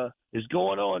is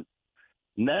going on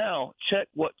now, check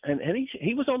what – and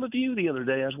he was on The View the other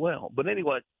day as well. But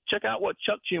anyway, check out what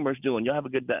Chuck Schumer's doing. Y'all have a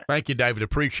good day. Thank you, David.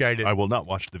 Appreciate it. I will not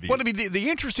watch The View. Well, I mean, the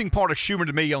interesting part of Schumer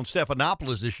to me on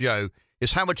Stephanopoulos' show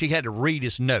is how much he had to read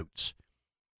his notes.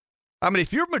 I mean,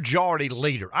 if you're majority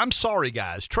leader, I'm sorry,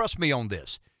 guys, trust me on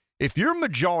this. If you're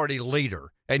majority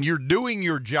leader and you're doing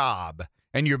your job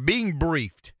and you're being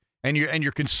briefed and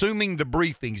you're consuming the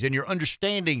briefings and you're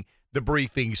understanding the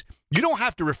briefings, you don't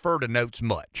have to refer to notes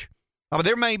much. I mean,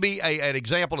 there may be an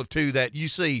example of two that you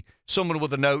see someone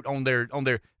with a note on their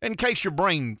in case your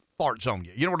brain farts on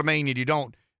you. You know what I mean? And you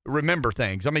don't remember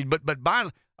things. I mean, but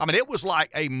it was like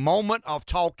a moment of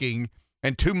talking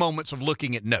and 2 moments of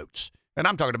looking at notes. And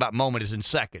I'm talking about moment as in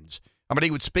seconds. I mean,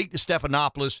 he would speak to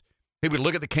Stephanopoulos. He would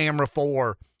look at the camera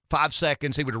for 5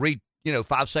 seconds. He would read,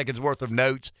 5 seconds worth of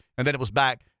notes, and then it was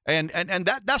back. And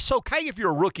that's okay if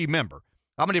you're a rookie member.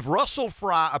 I mean, if Russell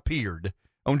Fry appeared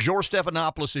on George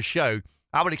Stephanopoulos' show,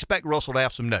 I would expect Russell to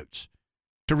have some notes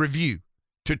to review,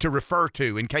 to refer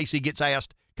to in case he gets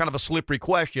asked kind of a slippery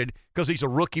question because he's a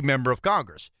rookie member of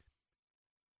Congress.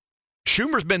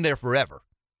 Schumer's been there forever.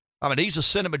 I mean, he's a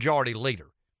Senate majority leader.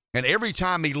 And every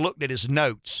time he looked at his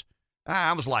notes,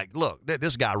 I was like, look,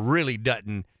 this guy really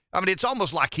doesn't. I mean, it's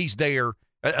almost like he's there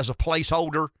as a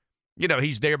placeholder.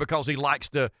 He's there because he likes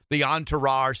the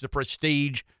entourage, the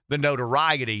prestige, the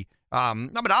notoriety. I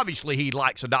mean, obviously he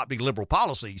likes adopting liberal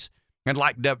policies and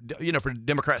for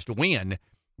Democrats to win.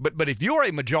 But if you're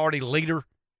a majority leader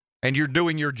and you're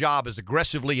doing your job as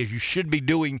aggressively as you should be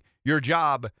doing your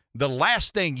job, the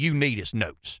last thing you need is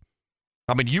notes.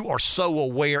 I mean, you are so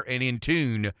aware and in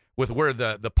tune with where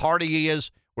the party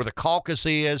is, where the caucus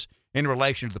is in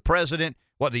relation to the president,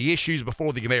 what the issues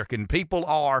before the American people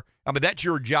are. I mean, that's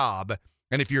your job.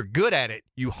 And if you're good at it,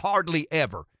 you hardly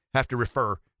ever have to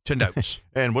refer to notes.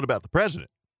 And what about the president?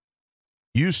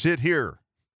 You sit here.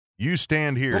 You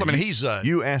stand here. Well, I mean, he's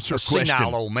you answer a question.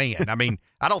 Senile old man. I mean,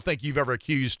 I don't think you've ever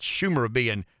accused Schumer of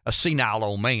being a senile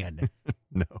old man.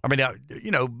 No. I mean,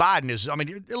 Biden is,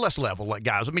 let's level it,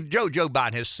 guys. I mean, Joe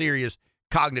Biden has serious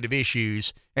cognitive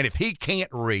issues. And if he can't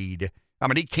read,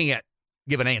 he can't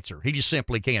give an answer. He just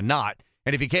simply cannot.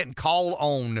 And if he can't call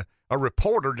on a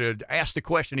reporter to ask the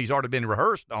question he's already been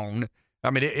rehearsed on,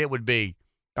 it would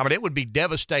be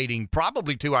devastating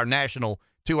probably to our national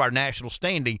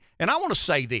standing. And I want to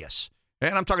say this,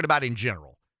 and I'm talking about in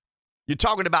general. You're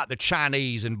talking about the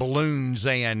Chinese and balloons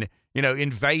and,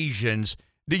 invasions.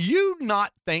 Do you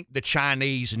not think the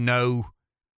Chinese know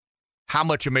how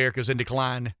much America's in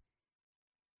decline?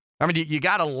 I mean, you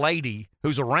got a lady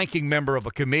who's a ranking member of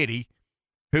a committee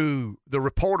who the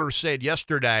reporter said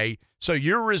yesterday, so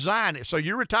you're resigning, so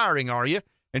you're retiring, are you?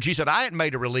 And she said, I hadn't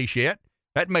made a release yet.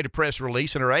 I hadn't made a press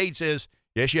release. And her aide says,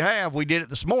 yes, you have. We did it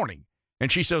this morning.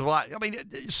 And she says, well,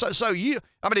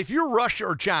 if you're Russia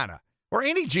or China or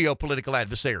any geopolitical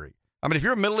adversary, if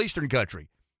you're a Middle Eastern country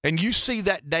and you see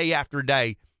that day after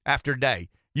day after day,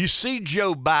 you see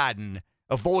Joe Biden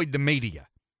avoid the media.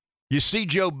 You see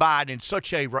Joe Biden in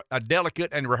such a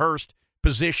delicate and rehearsed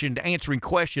position to answering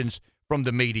questions from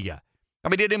the media.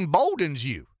 It emboldens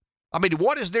you.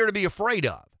 What is there to be afraid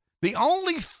of? The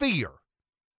only fear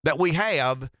that we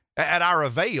have at our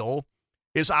avail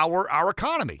is our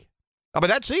economy.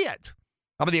 That's it.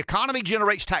 The economy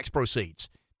generates tax proceeds.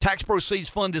 Tax proceeds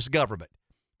fund this government.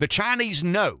 The Chinese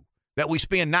know that we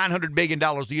spend $900 billion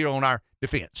a year on our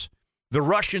defense. The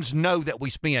Russians know that we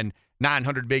spend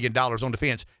 $900 billion on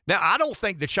defense. Now, I don't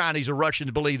think the Chinese or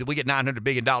Russians believe that we get $900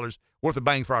 billion worth of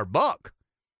bang for our buck.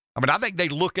 I think they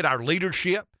look at our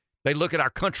leadership. They look at our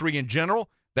country in general.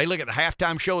 They look at the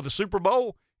halftime show of the Super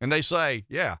Bowl, and they say,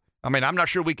 yeah, I'm not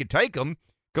sure we could take them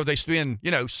because they spend,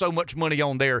 so much money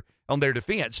on their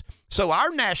defense. So our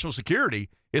national security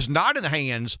is not in the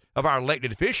hands of our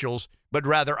elected officials, but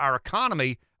rather our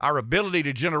economy, our ability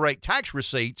to generate tax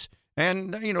receipts,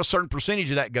 and, a certain percentage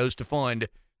of that goes to fund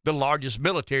the largest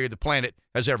military the planet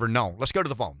has ever known. Let's go to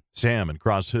the phone. Sam in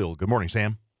Cross Hill. Good morning,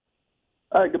 Sam.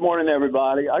 Hey, good morning,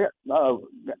 everybody. I got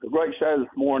a great show this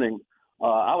morning.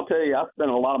 I will tell you, I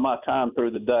spend a lot of my time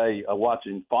through the day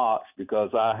watching Fox because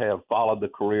I have followed the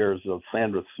careers of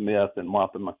Sandra Smith and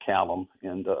Martha McCallum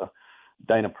and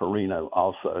Dana Perino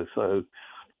also. So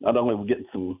not only we get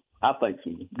some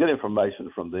good information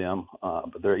from them,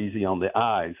 but they're easy on the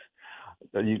eyes.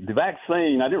 The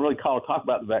vaccine, I didn't really talk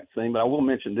about the vaccine, but I will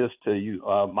mention this to you.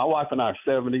 My wife and I are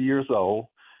 70 years old,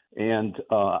 and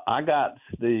I got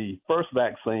the first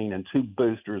vaccine and 2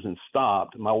 boosters and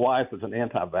stopped. My wife is an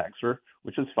anti-vaxxer,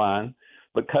 which is fine,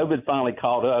 but COVID finally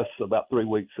caught us about 3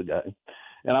 weeks ago.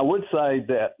 And I would say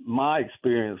that my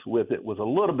experience with it was a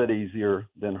little bit easier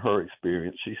than her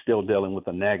experience. She's still dealing with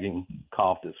a nagging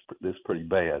cough that's pretty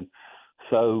bad.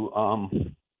 So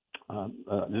I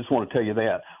just want to tell you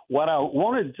that. What I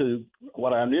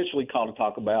initially called to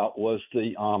talk about was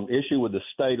the issue with the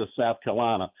state of South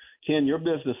Carolina. Ken, you're a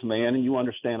businessman and you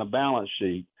understand a balance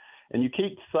sheet. And you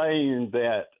keep saying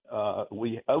that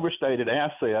we overstated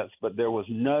assets, but there was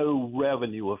no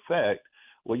revenue effect.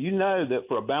 Well, you know that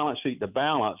for a balance sheet to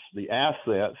balance, the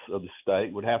assets of the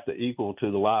state would have to equal to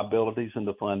the liabilities in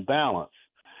the fund balance.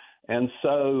 And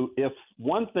so if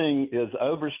one thing is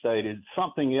overstated,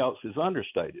 something else is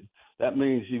understated. That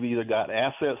means you've either got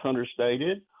assets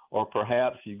understated or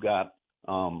perhaps you've got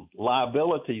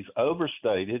liabilities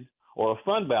overstated or a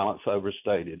fund balance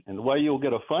overstated. And the way you'll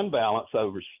get a fund balance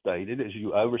overstated is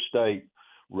you overstate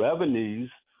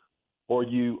revenues or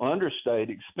you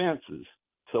understate expenses.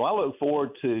 So I look forward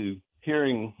to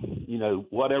hearing,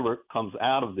 whatever comes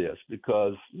out of this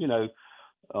because,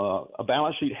 a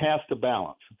balance sheet has to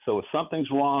balance. So if something's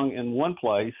wrong in one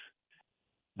place,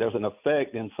 there's an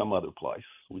effect in some other place.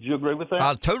 Would you agree with that?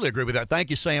 I totally agree with that. Thank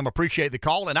you, Sam. Appreciate the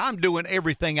call. And I'm doing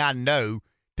everything I know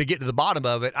to get to the bottom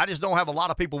of it. I just don't have a lot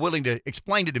of people willing to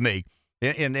explain it to me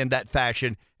in that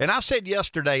fashion. And I said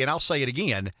yesterday, and I'll say it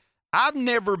again, I've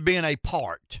never been a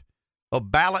part of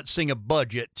balancing a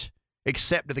budget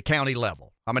except at the county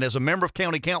level. As a member of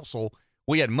county council,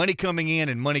 we had money coming in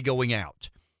and money going out.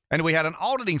 And we had an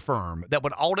auditing firm that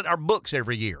would audit our books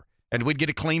every year, and we'd get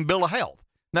a clean bill of health.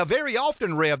 Now, very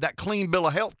often, Rev, that clean bill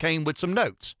of health came with some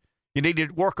notes. You need to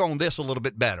work on this a little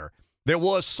bit better. There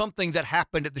was something that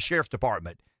happened at the sheriff's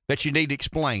department that you need to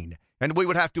explain, and we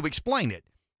would have to explain it.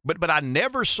 But I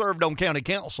never served on county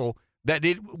council that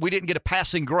we didn't get a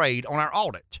passing grade on our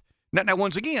audit. Now,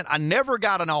 once again, I never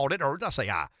got an audit, or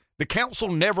the council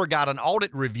never got an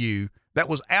audit review that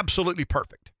was absolutely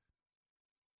perfect.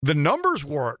 The numbers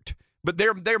worked, but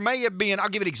there may have been, I'll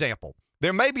give you an example.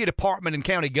 There may be a department in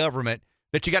county government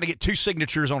that you got to get 2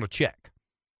 signatures on a check.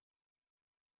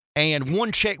 And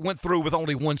one check went through with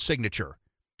only 1 signature.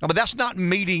 That's not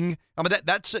meeting.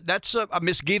 That's a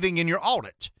misgiving in your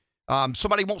audit.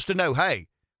 Somebody wants to know, hey,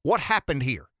 what happened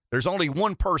here? There's only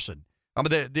 1 person.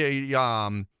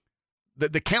 The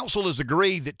council has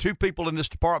agreed that 2 people in this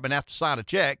department have to sign a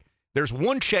check. There's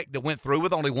 1 check that went through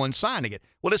with only 1 signing it.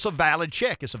 Well, it's a valid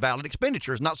check. It's a valid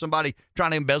expenditure. It's not somebody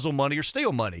trying to embezzle money or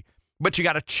steal money. But you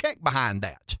got a check behind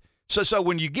that. So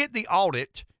when you get the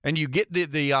audit and you get the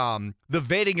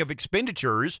vetting of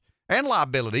expenditures and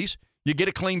liabilities, you get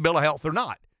a clean bill of health or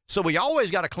not. So we always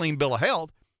got a clean bill of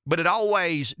health, but it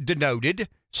always denoted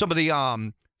some of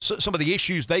the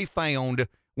issues they found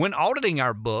when auditing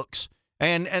our books.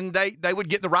 and they would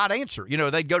get the right answer.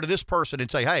 They'd go to this person and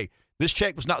say, hey, this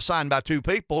check was not signed by two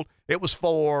people. It was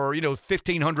for,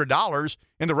 $1,500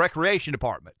 in the recreation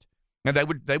department. And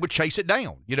they would chase it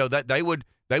down. That they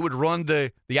would run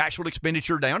the actual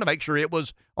expenditure down to make sure it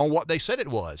was on what they said it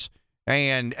was.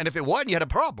 And if it wasn't, you had a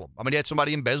problem. I mean, you had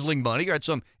somebody embezzling money or had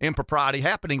some impropriety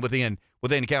happening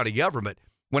within county government.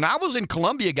 When I was in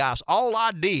Columbia, guys, all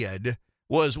I did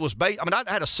was I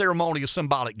had a ceremonial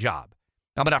symbolic job.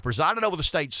 I mean, I presided over the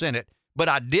state Senate, but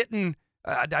I didn't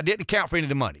count for any of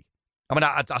the money. I mean,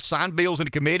 I signed bills in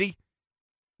the committee.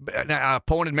 I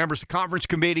appointed members to conference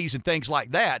committees and things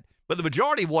like that. But the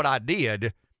majority of what I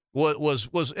did was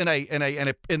in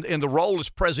the role as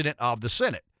president of the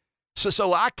Senate.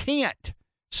 So I can't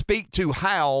speak to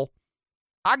how.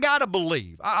 I gotta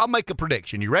believe. I'll make a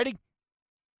prediction. You ready?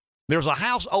 There's a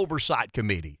House Oversight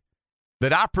Committee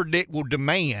that I predict will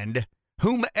demand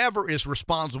whomever is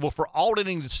responsible for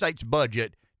auditing the state's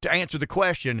budget to answer the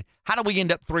question: how do we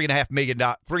end up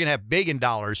 $3.5 billion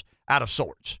out of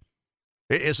sorts?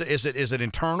 Is it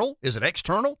internal? Is it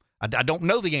external? I don't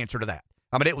know the answer to that.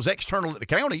 I mean, it was external at the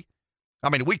county. I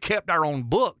mean, we kept our own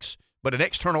books, but an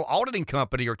external auditing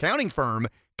company or accounting firm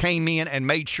came in and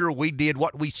made sure we did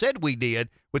what we said we did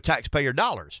with taxpayer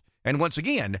dollars. And once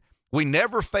again, we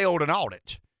never failed an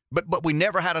audit, but we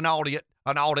never had an audit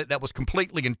that was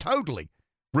completely and totally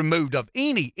removed of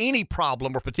any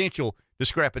problem or potential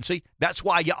discrepancy. That's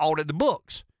why you audit the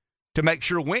books, to make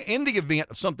sure when, in the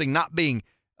event of something not being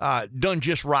done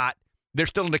just right, there's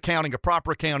still an accounting, a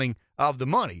proper accounting of the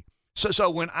money. So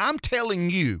when I'm telling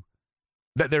you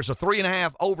that there's a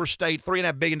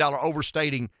 $3.5 billion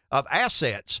overstating of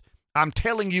assets, I'm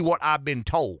telling you what I've been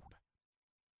told.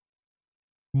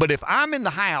 But if I'm in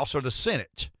the House or the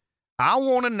Senate, I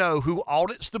want to know who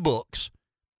audits the books,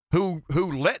 who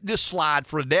let this slide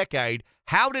for a decade.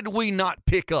 How did we not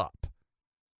pick up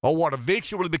on what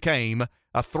eventually became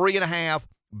a $3.5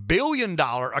 billion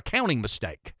accounting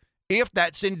mistake, if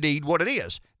that's indeed what it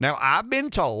is? Now, I've been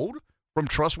told from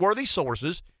trustworthy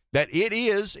sources that it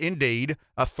is indeed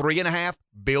a $3.5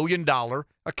 billion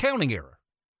accounting error.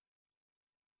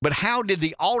 But how did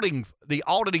the auditing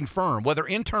firm, whether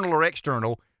internal or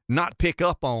external, not pick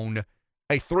up on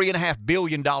a $3.5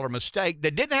 billion mistake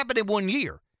that didn't happen in 1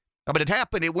 year? I mean,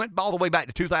 it went all the way back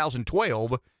to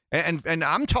 2012. And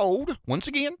I'm told, once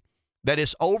again, that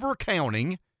it's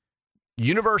over-counting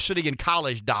university and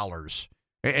college dollars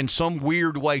in some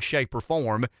weird way, shape, or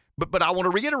form. But I want to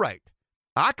reiterate,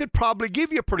 I could probably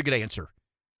give you a pretty good answer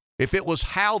if it was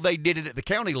how they did it at the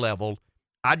county level.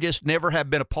 I just never have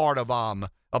been a part of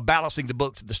balancing the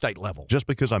books at the state level. Just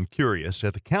because I'm curious,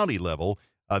 at the county level,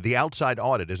 the outside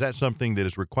audit, is that something that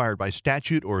is required by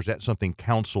statute, or is that something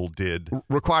council did?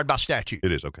 Required by statute.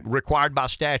 It is, okay. Required by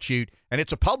statute, and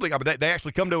it's a public. I mean, they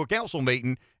actually come to a council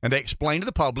meeting, and they explain to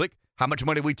the public how much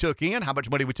money we took in, how much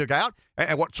money we took out,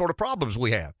 and what sort of problems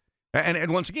we have.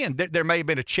 And once again, there may have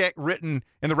been a check written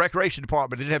in the recreation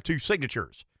department that didn't have two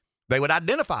signatures. They would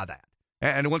identify that.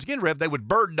 And once again, Rev, they would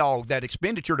bird dog that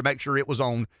expenditure to make sure it was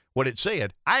on what it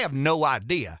said. I have no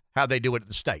idea how they do it at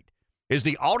the state. Is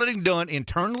the auditing done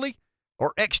internally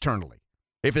or externally?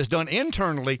 If it's done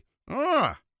internally,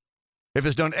 if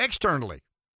it's done externally,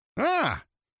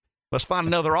 let's find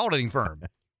another auditing firm.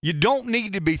 You don't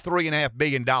need to be $3.5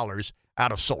 billion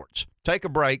out of sorts. Take a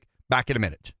break. Back in a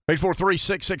minute.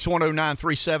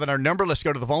 843-661-0937, our number. Let's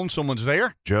go to the phone. Someone's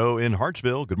there. Joe in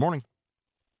Hartsville. Good morning.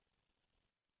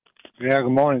 Yeah,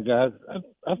 good morning, guys.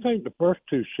 I think the first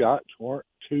two shots weren't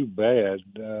too bad.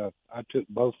 I took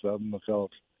both of them because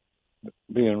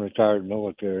being retired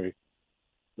military,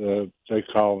 they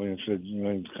called me and said, you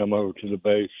need to come over to the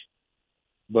base.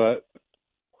 But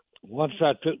once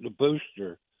I took the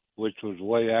booster, which was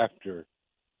way after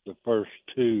the first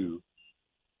two,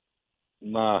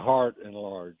 my heart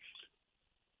enlarged,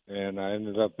 and I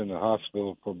ended up in the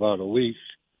hospital for about a week,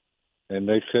 and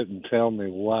they couldn't tell me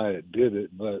why it did it,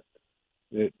 but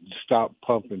it stopped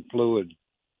pumping fluid.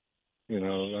 You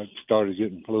know, I started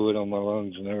getting fluid on my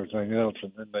lungs and everything else,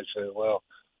 and then they said, well,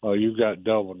 you've got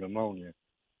double pneumonia,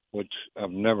 which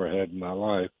I've never had in my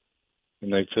life,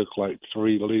 and they took like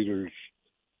 3 liters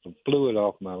of fluid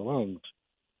off my lungs.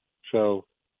 So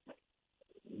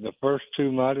the first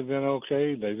two might have been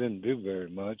okay. They didn't do very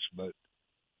much, but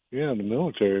yeah, the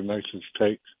military makes us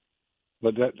take.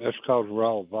 But that's because we're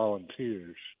all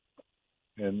volunteers,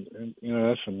 and you know,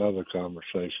 that's another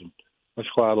conversation. That's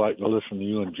why I like to listen to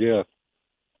you and Jeff.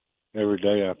 Every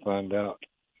day I find out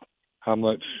how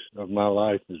much of my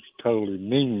life is totally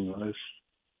meaningless,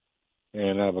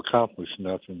 and I've accomplished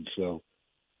nothing. So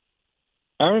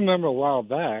I remember a while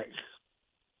back,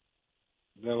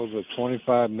 there was a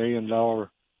 $25 million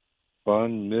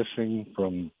fund missing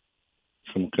from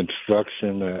some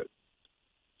construction at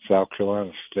South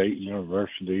Carolina State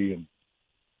University,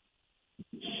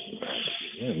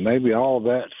 and maybe all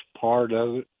that's part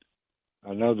of it.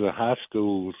 I know the high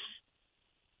schools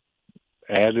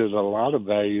added a lot of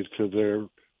value to their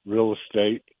real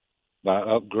estate by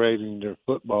upgrading their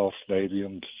football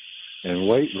stadiums and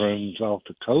weight rooms off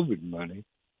the COVID money.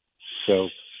 So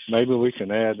maybe we can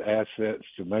add assets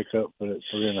to make up for that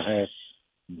 $3.5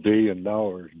 billion.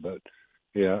 But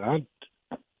yeah,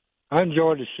 I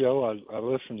enjoy the show. I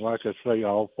listen, like I say,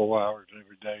 all 4 hours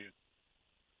every day.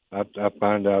 I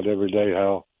find out every day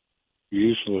how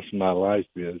useless my life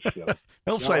is. So.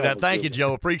 Don't say that. Thank you,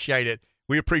 Joe. Appreciate it.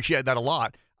 We appreciate that a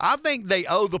lot. I think they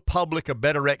owe the public a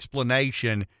better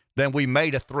explanation than we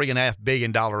made a $3.5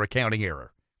 billion accounting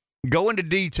error. Go into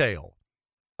detail.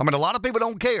 I mean, a lot of people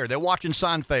don't care. They're watching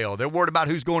Seinfeld. They're worried about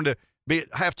who's going to be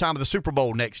at halftime of the Super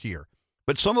Bowl next year.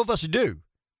 But some of us do.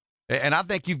 And I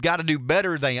think you've got to do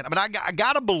better than. I mean, I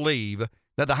got to believe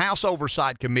that the House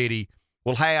Oversight Committee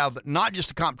will have not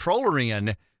just a comptroller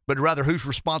in, but rather who's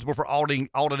responsible for auditing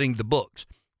the books.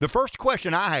 The first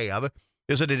question I have,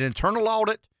 is it an internal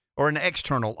audit or an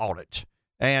external audit?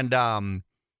 And I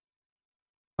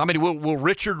mean, will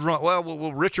Richard run? Well,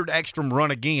 will Richard Ekstrom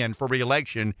run again for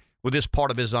re-election with this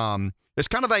part of his? It's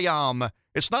kind of a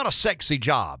it's not a sexy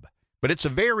job, but it's a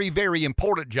very, very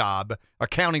important job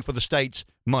accounting for the state's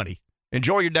money.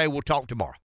 Enjoy your day. We'll talk tomorrow.